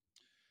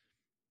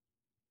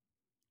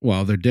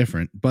 Well, they're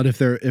different, but if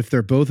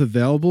they're both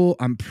available,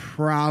 I'm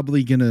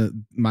probably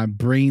my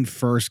brain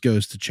first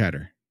goes to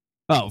cheddar.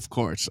 Oh, of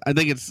course. I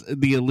think it's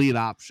the elite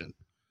option.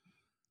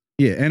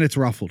 Yeah, and it's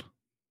ruffled.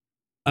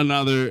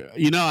 Another,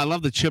 I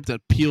love the chip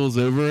that peels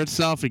over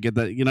itself. You get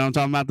that, I'm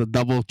talking about the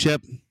double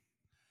chip.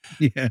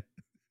 Yeah.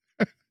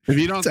 If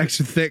you don't, it's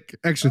extra thick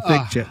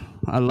chip.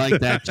 I like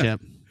that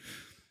chip.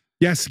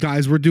 Yes,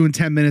 guys, we're doing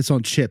 10 minutes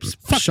on chips.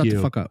 Shut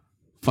the fuck up.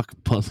 Fucking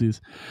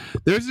pussies.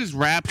 There's this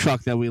rap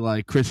truck that we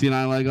like. Chrissy and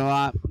I like a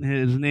lot.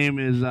 His name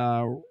is,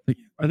 I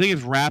think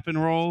it's Rap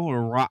and Roll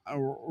or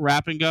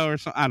Rap and Go or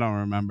something. I don't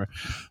remember.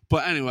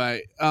 But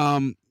anyway,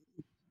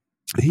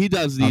 he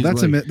does these.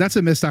 That's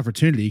a missed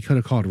opportunity. He could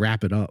have called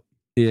Wrap It Up.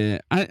 Yeah,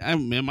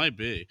 it might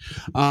be.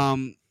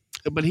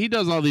 But he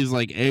does all these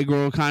like egg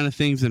roll kind of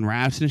things and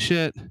wraps and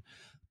shit.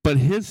 But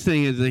his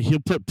thing is that he'll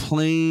put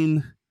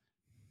plain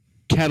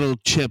kettle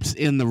chips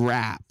in the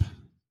wrap.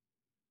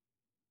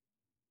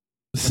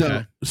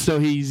 So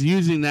he's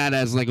using that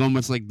as like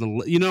almost like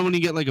when you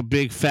get like a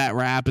big fat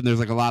wrap and there's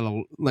like a lot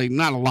of like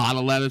not a lot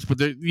of lettuce, but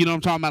there, what I'm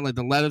talking about, like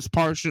the lettuce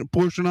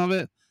portion of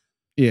it.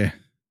 Yeah,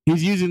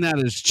 he's using that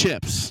as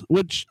chips,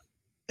 which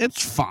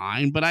it's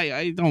fine, but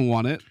I don't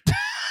want it.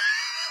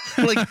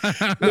 like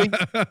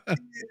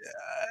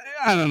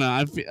I don't know.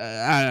 I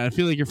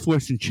feel like you're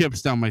forcing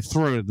chips down my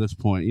throat at this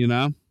point.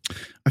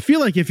 I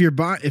feel like if you're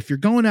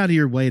going out of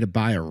your way to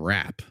buy a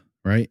wrap,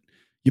 right?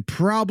 You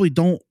probably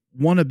don't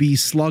want to be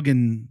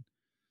slugging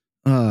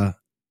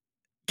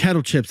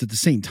kettle chips at the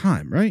same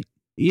time, right?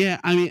 Yeah,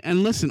 I mean,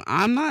 and listen,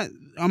 I'm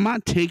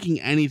not taking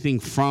anything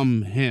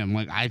from him.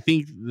 Like, I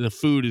think the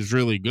food is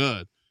really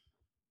good.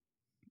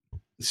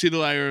 See the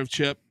layer of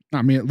chip?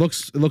 I mean, it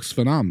looks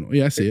phenomenal.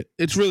 Yeah, I see it.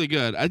 It's really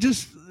good.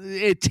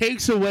 It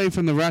takes away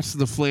from the rest of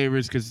the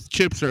flavors because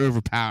chips are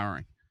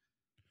overpowering.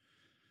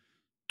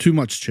 Too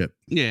much chip.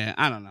 Yeah,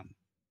 I don't know.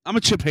 I'm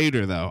a chip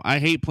hater, though. I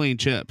hate plain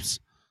chips.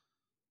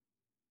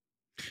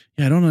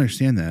 Yeah, I don't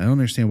understand that. I don't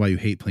understand why you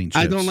hate plain chips.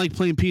 I don't like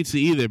plain pizza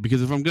either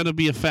because if I'm going to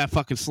be a fat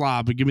fucking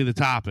slob, give me the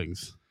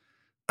toppings.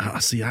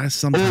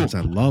 Sometimes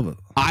I love it.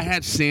 I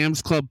had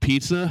Sam's Club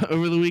pizza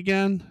over the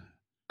weekend.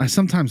 I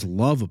sometimes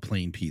love a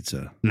plain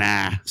pizza.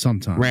 Nah.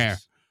 Sometimes. Rare.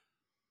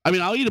 I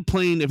mean, I'll eat a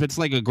plain if it's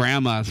like a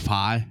grandma's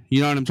pie.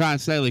 You know what I'm trying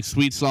to say? Like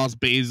sweet sauce,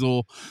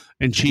 basil,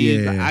 and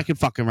cheese. Yeah. I can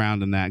fuck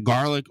around in that.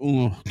 Garlic.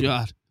 Oh,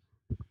 God.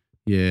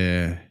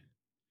 Yeah.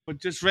 But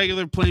just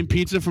regular plain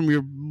pizza from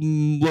your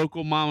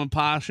local mom and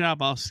pop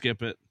shop, I'll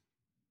skip it.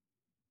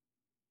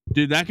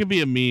 Dude, that could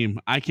be a meme.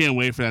 I can't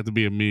wait for that to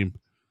be a meme.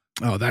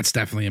 Oh, that's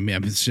definitely a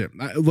meme. Shit.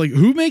 Like,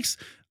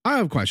 I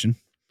have a question.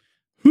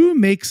 Who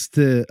makes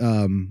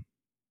the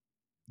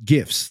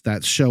GIFs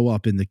that show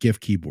up in the GIF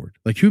keyboard?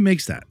 Like, who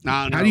makes that?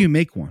 How do you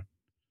make one?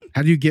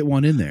 How do you get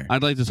one in there?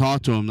 I'd like to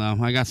talk to him though.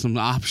 I got some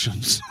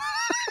options.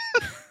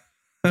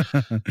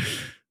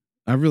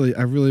 I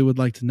really would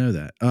like to know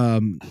that.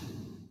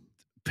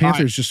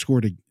 Panthers just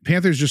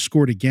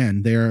scored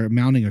again. They're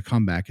mounting a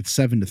comeback. It's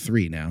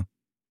 7-3 now.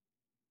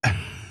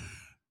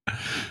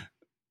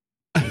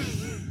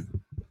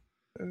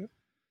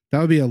 That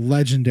would be a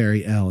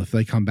legendary L if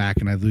they come back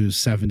and I lose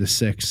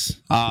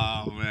 7-6.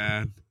 Oh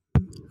man.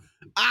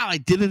 I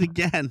did it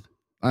again.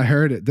 I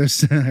heard it.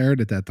 I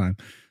heard it that time.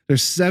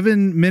 There's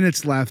 7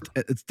 minutes left.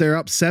 They're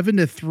up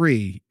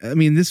 7-3. I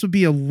mean, this would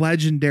be a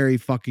legendary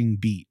fucking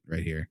beat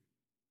right here.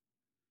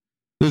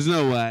 There's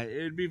no way.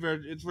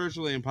 It's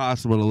virtually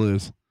impossible to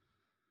lose.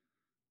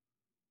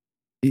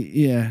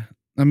 Yeah.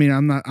 I mean,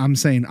 I'm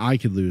saying I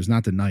could lose,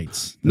 not the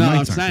Knights.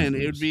 I'm saying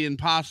it would be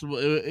impossible.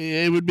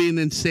 It would be an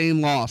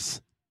insane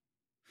loss.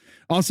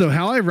 Also,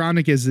 how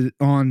ironic is it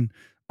on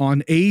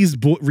A's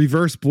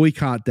reverse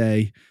boycott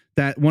day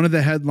that one of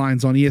the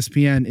headlines on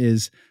ESPN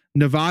is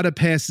Nevada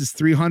passes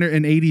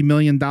 $380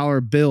 million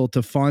bill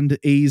to fund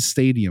A's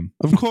stadium.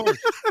 Of course.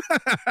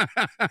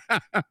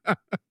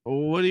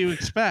 What do you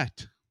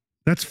expect?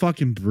 That's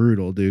fucking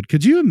brutal, dude.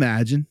 Could you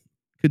imagine?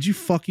 Could you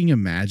fucking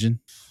imagine?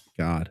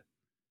 God.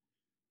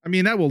 I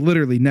mean, that will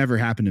literally never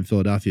happen in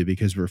Philadelphia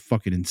because we're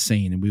fucking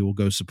insane and we will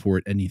go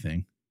support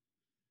anything.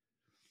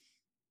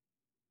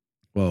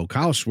 Well,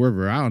 Kyle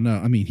Schwarber, I don't know.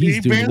 I mean,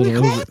 he's doing barely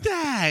a little caught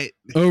that.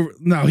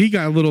 No, he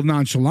got a little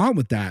nonchalant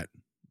with that.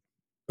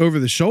 Over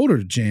the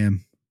shoulder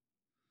jam.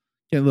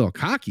 Get a little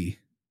cocky.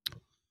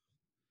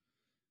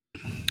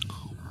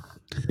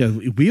 Yeah,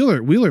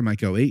 Wheeler might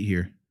go 8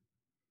 here.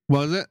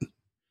 Was it?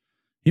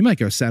 He might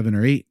go 7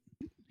 or 8.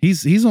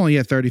 He's only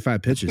at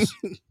 35 pitches.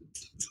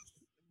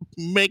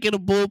 Make it a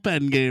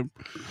bullpen game.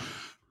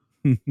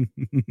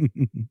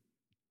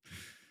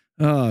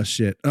 Oh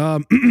shit. All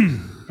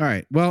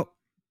right. Well,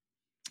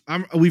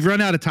 we've run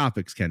out of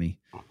topics, Kenny.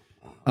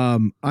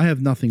 I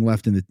have nothing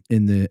left in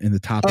the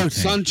topic. Oh,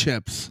 Sun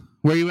Chips.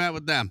 Where you at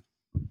with them?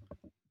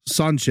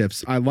 Sun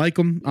Chips. I like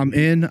them. I'm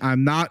in.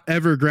 I'm not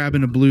ever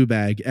grabbing a blue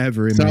bag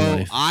ever in my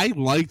life. I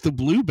like the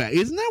blue bag.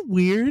 Isn't that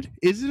weird?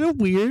 Isn't it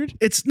weird?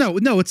 It's no,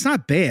 it's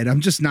not bad.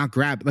 I'm just not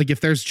grabbing. Like if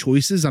there's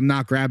choices, I'm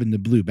not grabbing the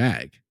blue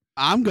bag.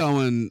 I'm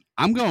going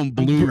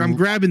blue. I'm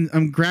grabbing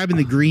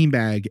the green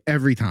bag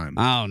every time.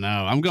 Oh no,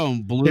 I'm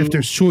going blue. If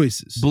there's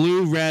choices.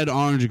 Blue, red,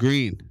 orange,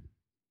 green.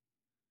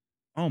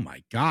 Oh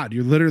my God,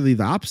 you're literally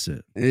the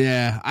opposite.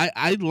 Yeah,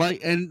 I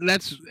like, and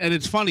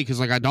it's funny because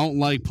like I don't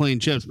like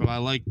plain chips, but I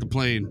like the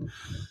plain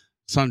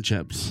Sun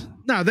Chips.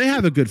 No, they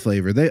have a good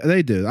flavor.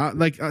 They do.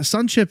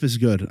 Sun Chip is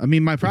good. I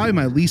mean, probably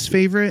my least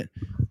favorite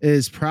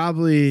is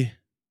probably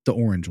the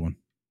orange one.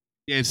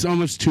 Yeah, it's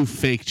almost too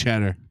fake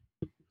cheddar.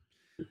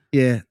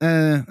 Yeah,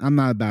 I'm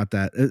not about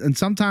that. And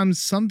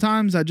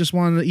sometimes I just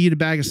want to eat a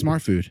bag of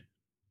Smart Food.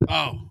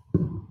 Oh,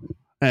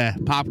 yeah,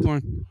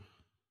 popcorn.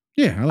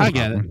 Yeah, I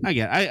get it.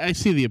 I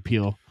see the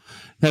appeal.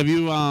 Have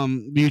you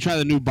do you try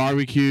the new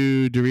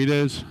barbecue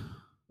Doritos?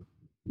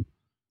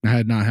 I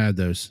had not had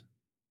those.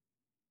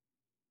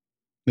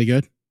 They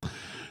good?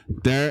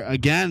 They're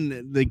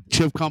again, the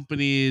chip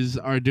companies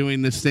are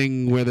doing this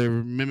thing where they're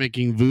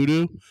mimicking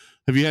voodoo.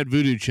 Have you had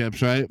voodoo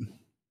chips, right?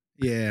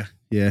 Yeah.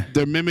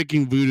 They're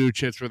mimicking voodoo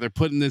chips where they're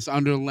putting this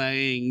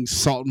underlaying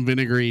salt and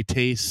vinegary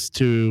taste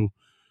to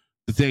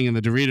the thing, and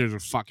the Doritos are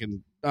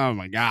fucking, oh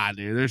my God,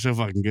 dude, they're so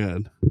fucking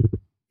good.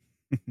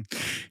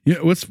 You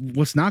know,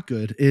 what's not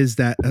good is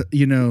that a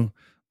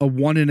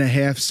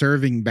 1.5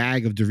 serving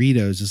bag of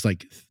Doritos is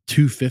like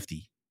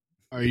 $2.50.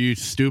 Are you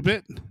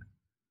stupid?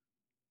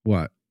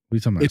 What are you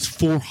talking about? It's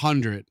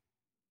 $400.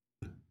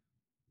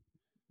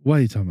 What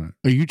are you talking about?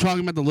 Are you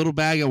talking about the little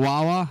bag at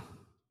Wawa?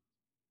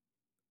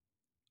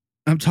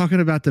 I'm talking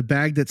about the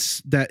bag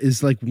that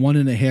is like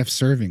 1.5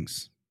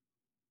 servings.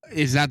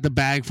 Is that the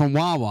bag from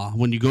Wawa?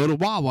 When you go to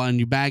Wawa and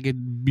you buy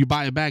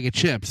a bag of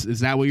chips,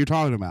 is that what you're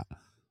talking about?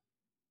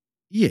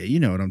 Yeah, you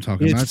know what I'm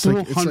talking about. It's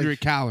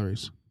 400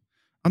 calories.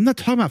 I'm not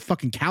talking about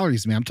fucking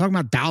calories, man. I'm talking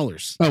about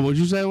dollars. Oh, what'd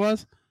you say it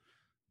was?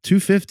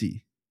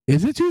 $2.50.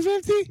 Is it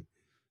 $2.50?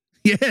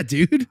 Yeah,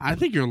 dude. I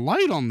think you're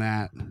light on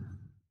that.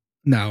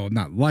 No, I'm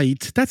not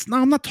light.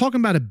 I'm not talking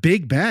about a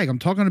big bag. I'm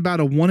talking about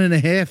a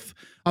 1.5.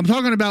 I'm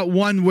talking about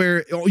one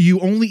where you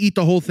only eat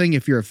the whole thing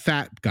if you're a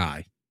fat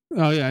guy.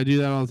 Oh, yeah, I do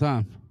that all the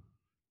time.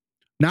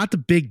 Not the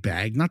big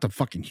bag, not the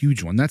fucking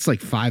huge one. That's like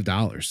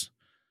 $5.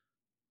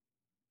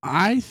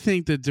 I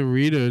think the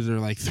Doritos are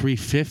like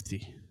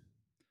 $3.50.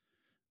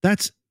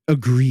 That's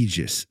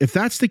egregious. If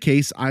that's the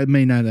case, I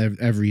may not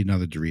ever eat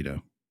another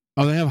Dorito.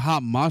 Oh, they have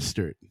hot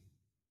mustard.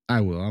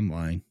 I will. I'm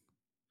lying.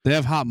 They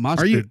have hot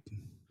mustard. Are you?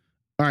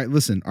 All right,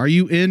 listen. Are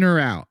you in or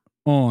out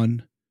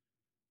on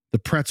the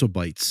pretzel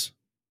bites?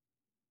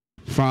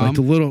 From like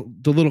the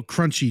little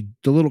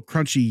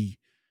crunchy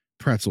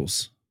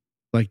pretzels,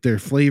 like they're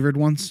flavored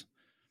ones.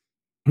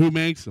 Who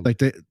makes them? Like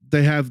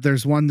they have.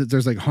 There's one that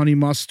there's like honey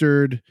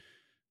mustard.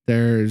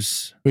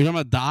 There's. Are you talking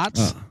about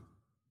Dots?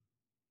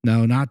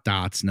 No, not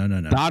Dots. No.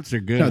 Dots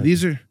are good.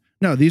 These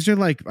are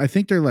like, I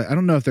think they're like, I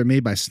don't know if they're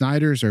made by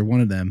Snyder's or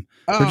one of them.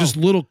 Oh. They're just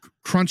little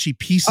crunchy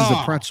pieces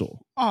of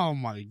pretzel. Oh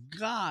my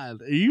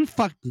God. Are you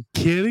fucking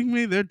kidding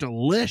me? They're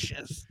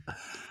delicious.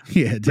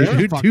 Yeah,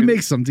 dude. Who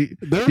makes them? Do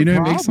you know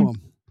who makes them?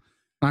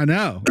 I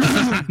know.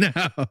 I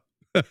know.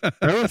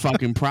 They're a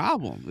fucking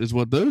problem is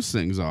what those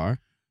things are.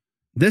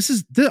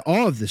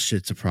 All of this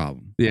shit's a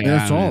problem. Yeah.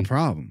 That's all a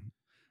problem.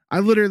 We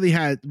literally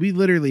had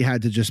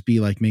to just be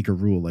like, make a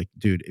rule. Like,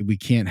 dude, we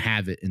can't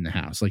have it in the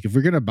house. Like if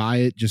we're going to buy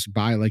it, just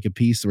buy like a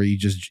piece where you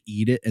just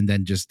eat it and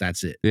then just,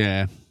 that's it.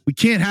 Yeah. We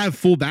can't have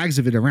full bags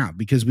of it around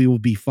because we will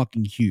be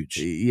fucking huge.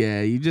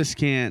 Yeah. You just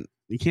can't,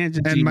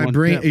 just and eat my one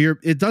brain, chip.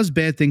 it does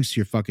bad things to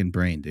your fucking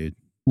brain, dude.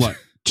 What?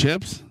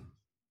 Chips?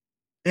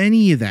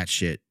 Any of that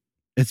shit.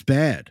 It's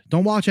bad.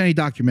 Don't watch any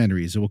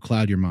documentaries. It will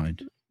cloud your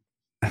mind.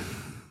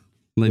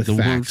 Like the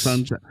warm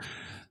sunshine.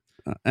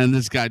 And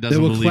this guy doesn't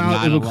believe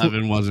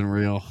 9/11 wasn't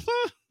real.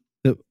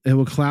 It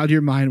will cloud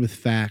your mind with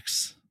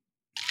facts.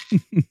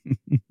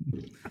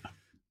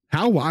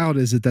 How wild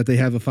is it that they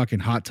have a fucking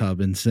hot tub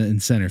in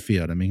center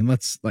field? I mean,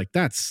 that's.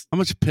 How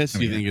much piss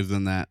do you think is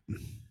in that?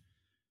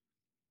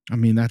 I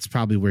mean, that's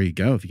probably where you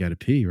go if you got to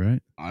pee,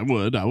 right? I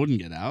wouldn't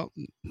get out.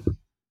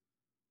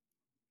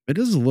 It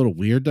is a little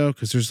weird though,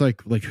 because there's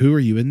like who are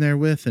you in there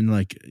with, and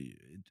like,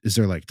 is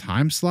there like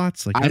time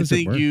slots? Like, how does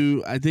it work?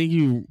 I think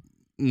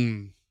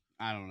you.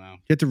 I don't know.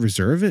 You have to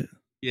reserve it.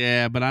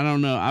 Yeah, but I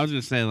don't know. I was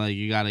gonna say like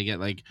you got to get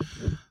like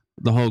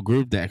the whole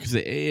group there because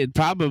it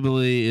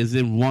probably is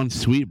in one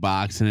suite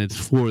box and it's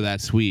for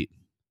that suite.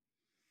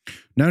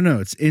 No,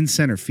 it's in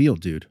center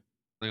field, dude.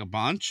 Like a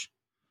bunch?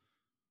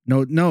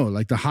 No,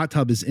 like the hot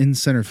tub is in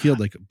center field.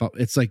 Like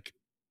it's like,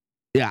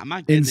 yeah, I'm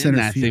not getting in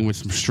that thing with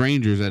some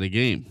strangers at a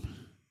game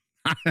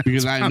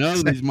because I know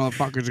these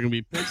motherfuckers are gonna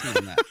be pissing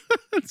on that.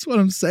 That's what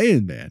I'm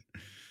saying, man.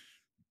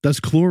 Does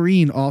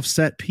chlorine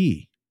offset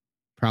pee?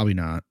 Probably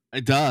not.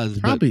 It does.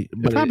 But it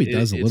probably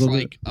does a little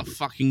bit. It's like a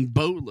fucking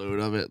boatload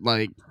of it,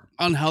 like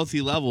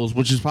unhealthy levels,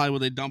 which is probably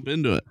what they dump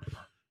into it.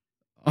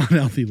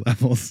 Unhealthy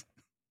levels.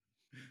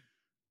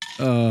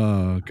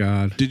 Oh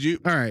God. Did you?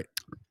 All right.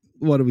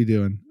 What are we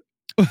doing?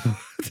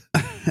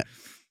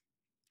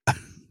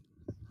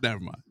 Never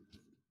mind.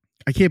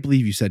 I can't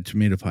believe you said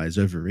tomato pie is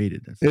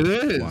overrated. It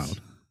is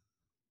wild.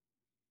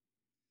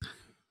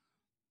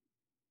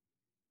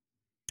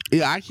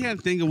 Yeah, I can't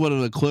think of what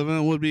an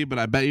equivalent would be, but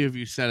I bet you if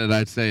you said it,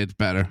 I'd say it's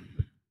better.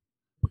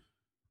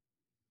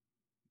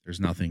 There's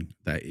nothing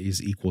that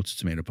is equal to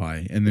tomato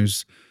pie. And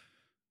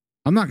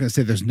I'm not going to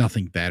say there's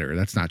nothing better.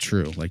 That's not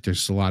true. Like,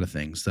 there's a lot of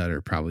things that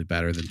are probably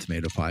better than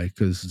tomato pie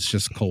because it's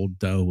just cold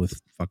dough with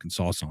fucking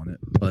sauce on it.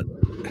 But,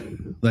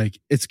 like,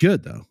 it's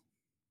good, though.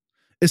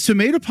 Is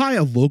tomato pie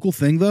a local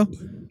thing, though?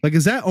 Like,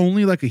 is that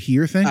only, like, a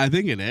here thing? I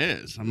think it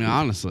is. I mean,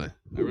 honestly,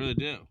 I really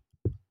do.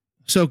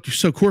 So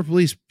Core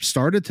Police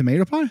started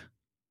tomato pie?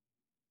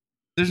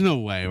 There's no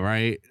way,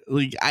 right?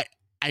 Like,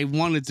 I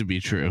want it to be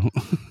true.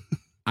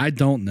 I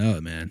don't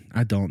know, man.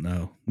 I don't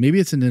know.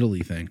 Maybe it's an Italy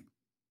thing.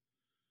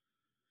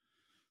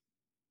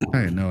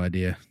 I had no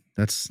idea.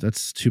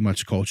 That's too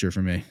much culture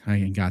for me. I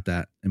ain't got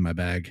that in my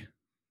bag.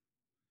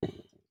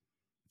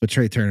 But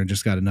Trey Turner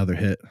just got another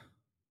hit.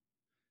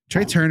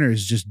 Trey Turner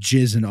is just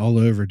jizzing all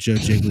over Joe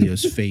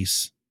Giglio's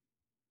face.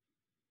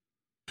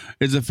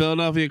 It's a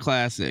Philadelphia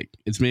classic.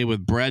 It's made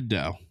with bread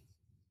dough.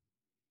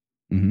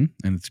 Mm-hmm.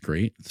 And it's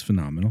great. It's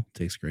phenomenal.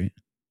 Tastes great.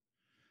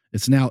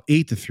 It's now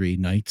 8-3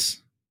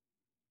 Knights.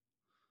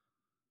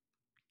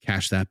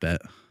 Cash that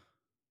bet.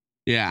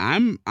 Yeah,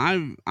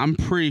 I'm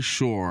pretty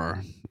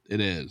sure it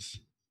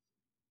is.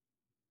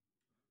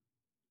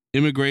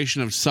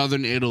 Immigration of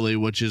Southern Italy,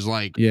 which is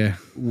like I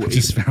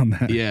just found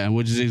that. Yeah,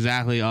 which is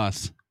exactly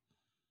us.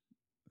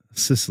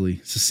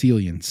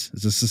 Sicilians.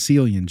 It's a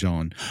Sicilian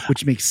John,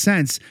 which makes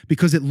sense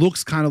because it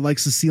looks kind of like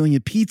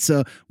Sicilian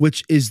pizza,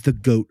 which is the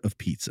goat of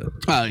pizza.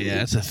 Oh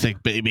yeah, it's a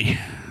thick baby.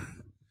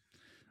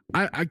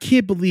 I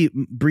can't believe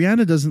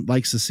Brianna doesn't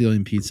like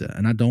Sicilian pizza,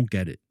 and I don't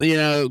get it. You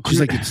know, she's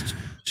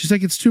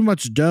like it's too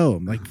much dough.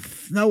 I'm like,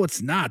 no,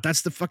 it's not.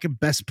 That's the fucking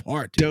best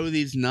part. Dude. Dough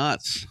these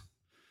nuts.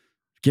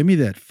 Give me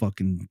that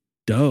fucking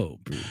dough,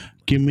 bro.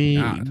 Give me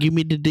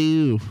the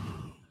dough.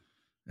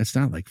 It's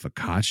not like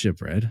focaccia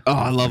bread. Oh,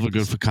 I love a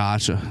good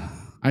focaccia.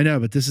 I know,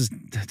 but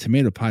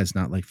tomato pie is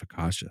not like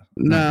focaccia.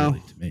 No, not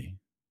really to me.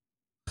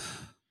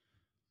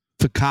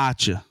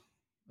 Focaccia.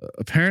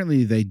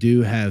 Apparently, they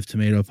do have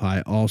tomato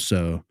pie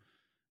also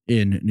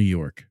in New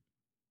York.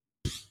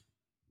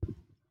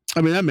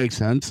 I mean, that makes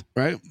sense,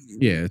 right?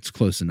 Yeah, it's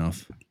close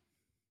enough.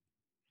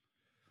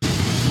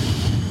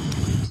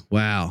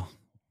 Wow.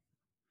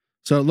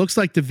 So it looks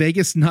like the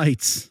Vegas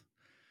Knights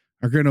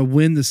are going to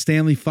win the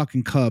Stanley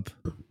fucking Cup.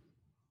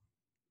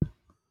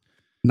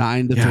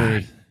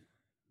 9-3.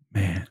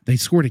 Man, they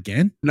scored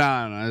again? No,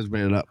 I just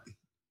made it up.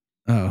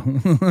 Oh.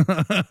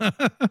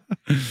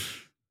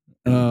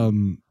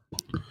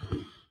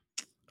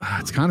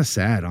 It's kind of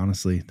sad,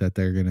 honestly, that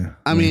they're gonna.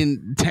 I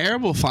mean,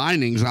 terrible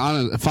finals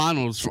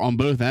on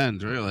both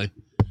ends. Really,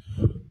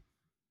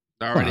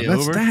 they're already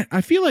over.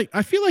 I feel like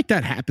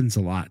that happens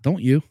a lot,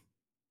 don't you?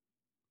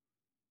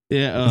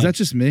 Yeah. Is that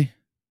just me?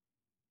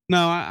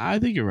 No, I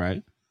think you're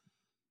right.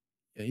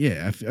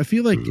 Yeah, I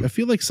feel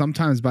like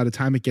sometimes by the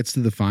time it gets to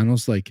the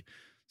finals, like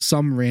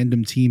some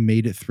random team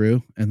made it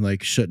through and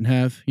like shouldn't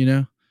have, you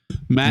know.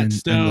 Matt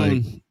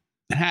Stone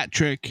hat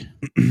trick.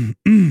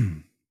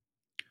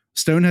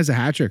 Stone has a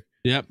hat trick.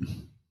 Yep.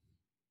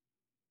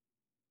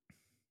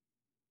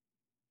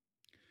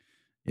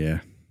 Yeah.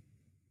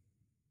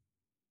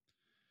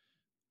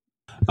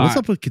 What's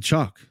up with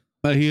Kachuk?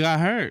 But he got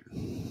hurt.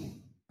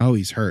 Oh,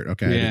 he's hurt.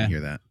 Okay, yeah. I didn't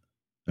hear that.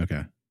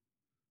 Okay,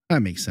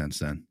 that makes sense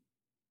then.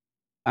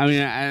 I mean,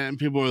 and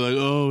people were like,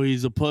 "Oh,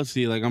 he's a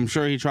pussy." Like, I'm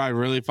sure he tried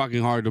really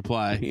fucking hard to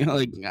play. You know,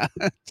 like,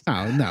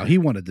 no, he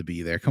wanted to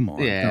be there. Come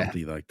on, yeah. Don't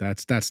be like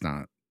that's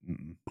not.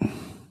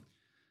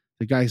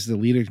 The guy's the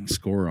leading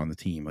scorer on the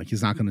team. Like,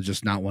 he's not going to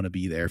just not want to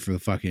be there for the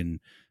fucking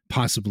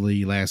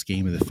possibly last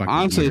game of the fucking.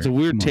 Honestly, year. It's a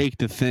weird take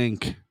to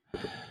think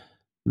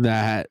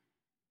that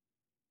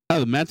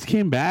the Mets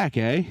came back,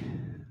 eh?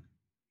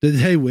 Did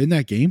they win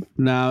that game?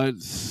 No,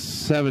 it's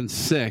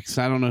 7-6.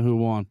 I don't know who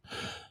won.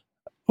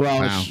 Well,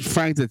 Wow. it's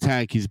Frank the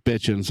Tank. He's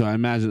bitching, so I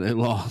imagine they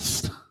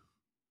lost.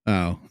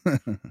 Oh.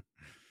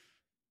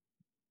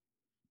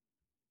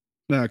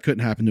 No, it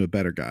couldn't happen to a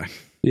better guy.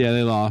 Yeah,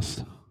 they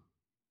lost.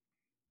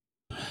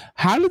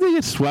 How did they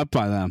get swept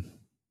by them?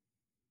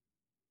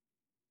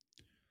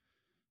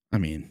 I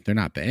mean, they're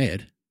not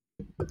bad.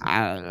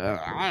 I don't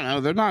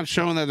know. They're not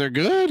showing that they're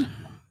good.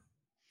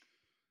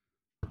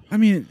 I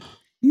mean,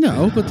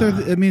 no, but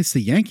it's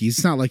the Yankees.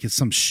 It's not like it's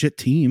some shit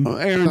team. Oh,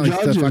 Aaron It's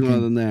not Judge like was one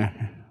of them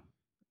there.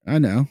 I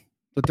know,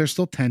 but they're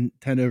still 10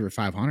 over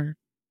 500.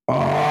 Oh,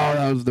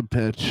 that was the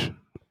pitch.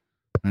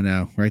 I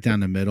know, right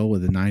down the middle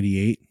with a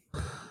 98.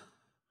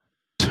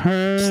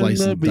 Turn Slice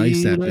the and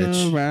dice that beat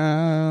bitch.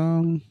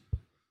 around.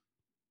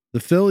 The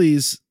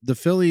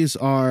Phillies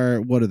are,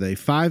 what are they?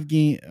 5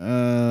 game.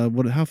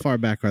 How far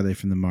back are they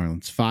from the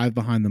Marlins? 5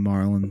 behind the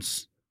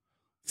Marlins,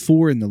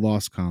 4 in the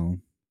loss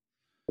column.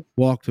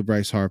 Walk to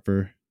Bryce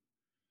Harper.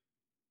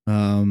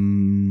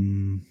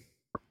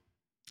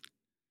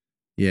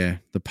 Yeah,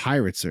 the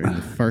Pirates are in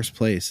the first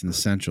place in the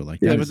Central. Like,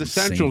 Yeah, that but is the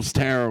insane. Central's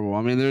terrible.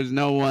 I mean, there's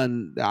no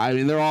one. I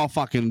mean, they're all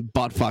fucking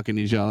butt fucking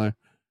each other.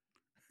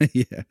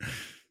 Yeah.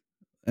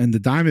 And the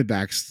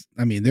Diamondbacks,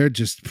 I mean, they're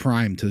just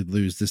primed to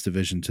lose this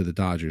division to the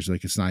Dodgers.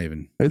 Like, it's not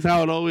even. That's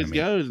how it always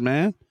goes,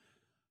 man.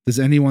 Does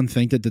anyone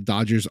think that the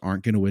Dodgers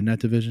aren't going to win that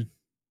division?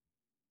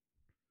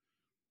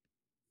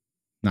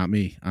 Not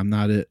me. I'm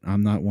not it.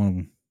 I'm not one of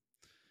them.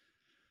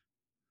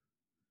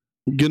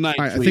 Good night,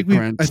 All right, sweet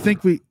prince.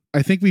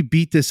 I think we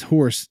beat this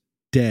horse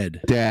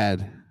dead.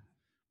 Dad.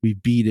 We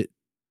beat it.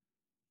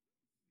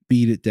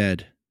 Beat it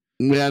dead.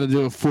 We had to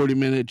do a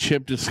 40-minute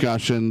chip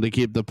discussion to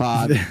keep the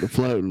pod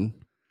floating.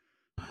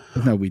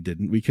 No, we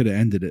didn't. We could have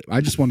ended it.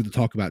 I just wanted to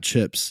talk about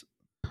chips.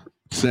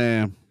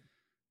 Sam.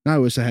 I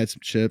wish I had some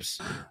chips.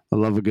 I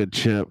love a good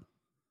chip.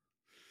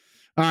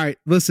 All right,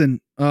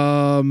 listen.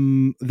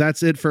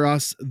 That's it for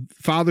us.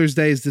 Father's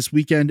Day is this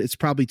weekend. It's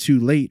probably too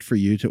late for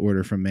you to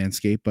order from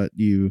Manscaped, but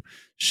you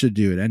should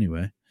do it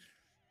anyway.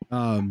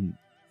 To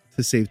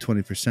save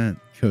 20%,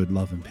 code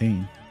Love and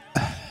Pain.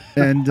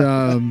 And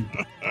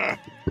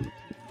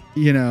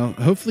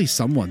hopefully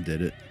someone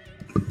did it.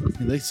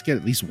 Let's get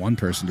at least one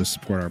person to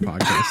support our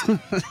podcast.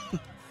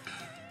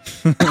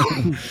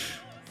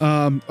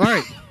 All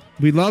right.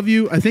 We love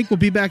you. I think we'll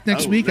be back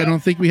next week. No. I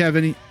don't think we have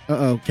any.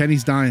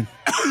 Kenny's dying.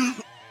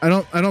 I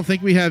don't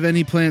think we have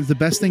any plans. The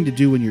best thing to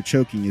do when you're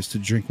choking is to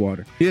drink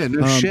water. Yeah,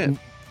 no shit,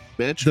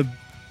 bitch.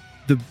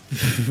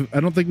 I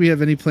don't think we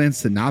have any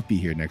plans to not be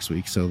here next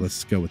week, so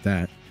let's go with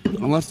that.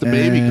 Unless the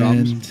baby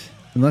comes.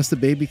 Unless the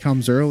baby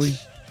comes early,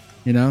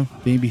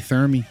 baby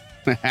Thermy.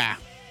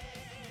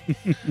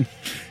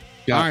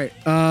 Yeah. All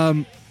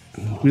right.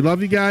 We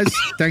love you guys.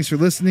 Thanks for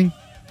listening.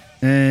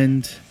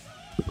 And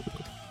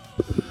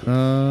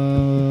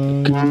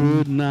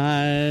good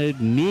night,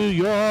 New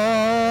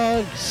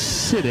York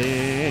City.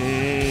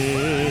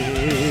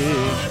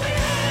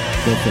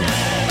 Go Phillies.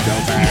 Go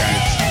back.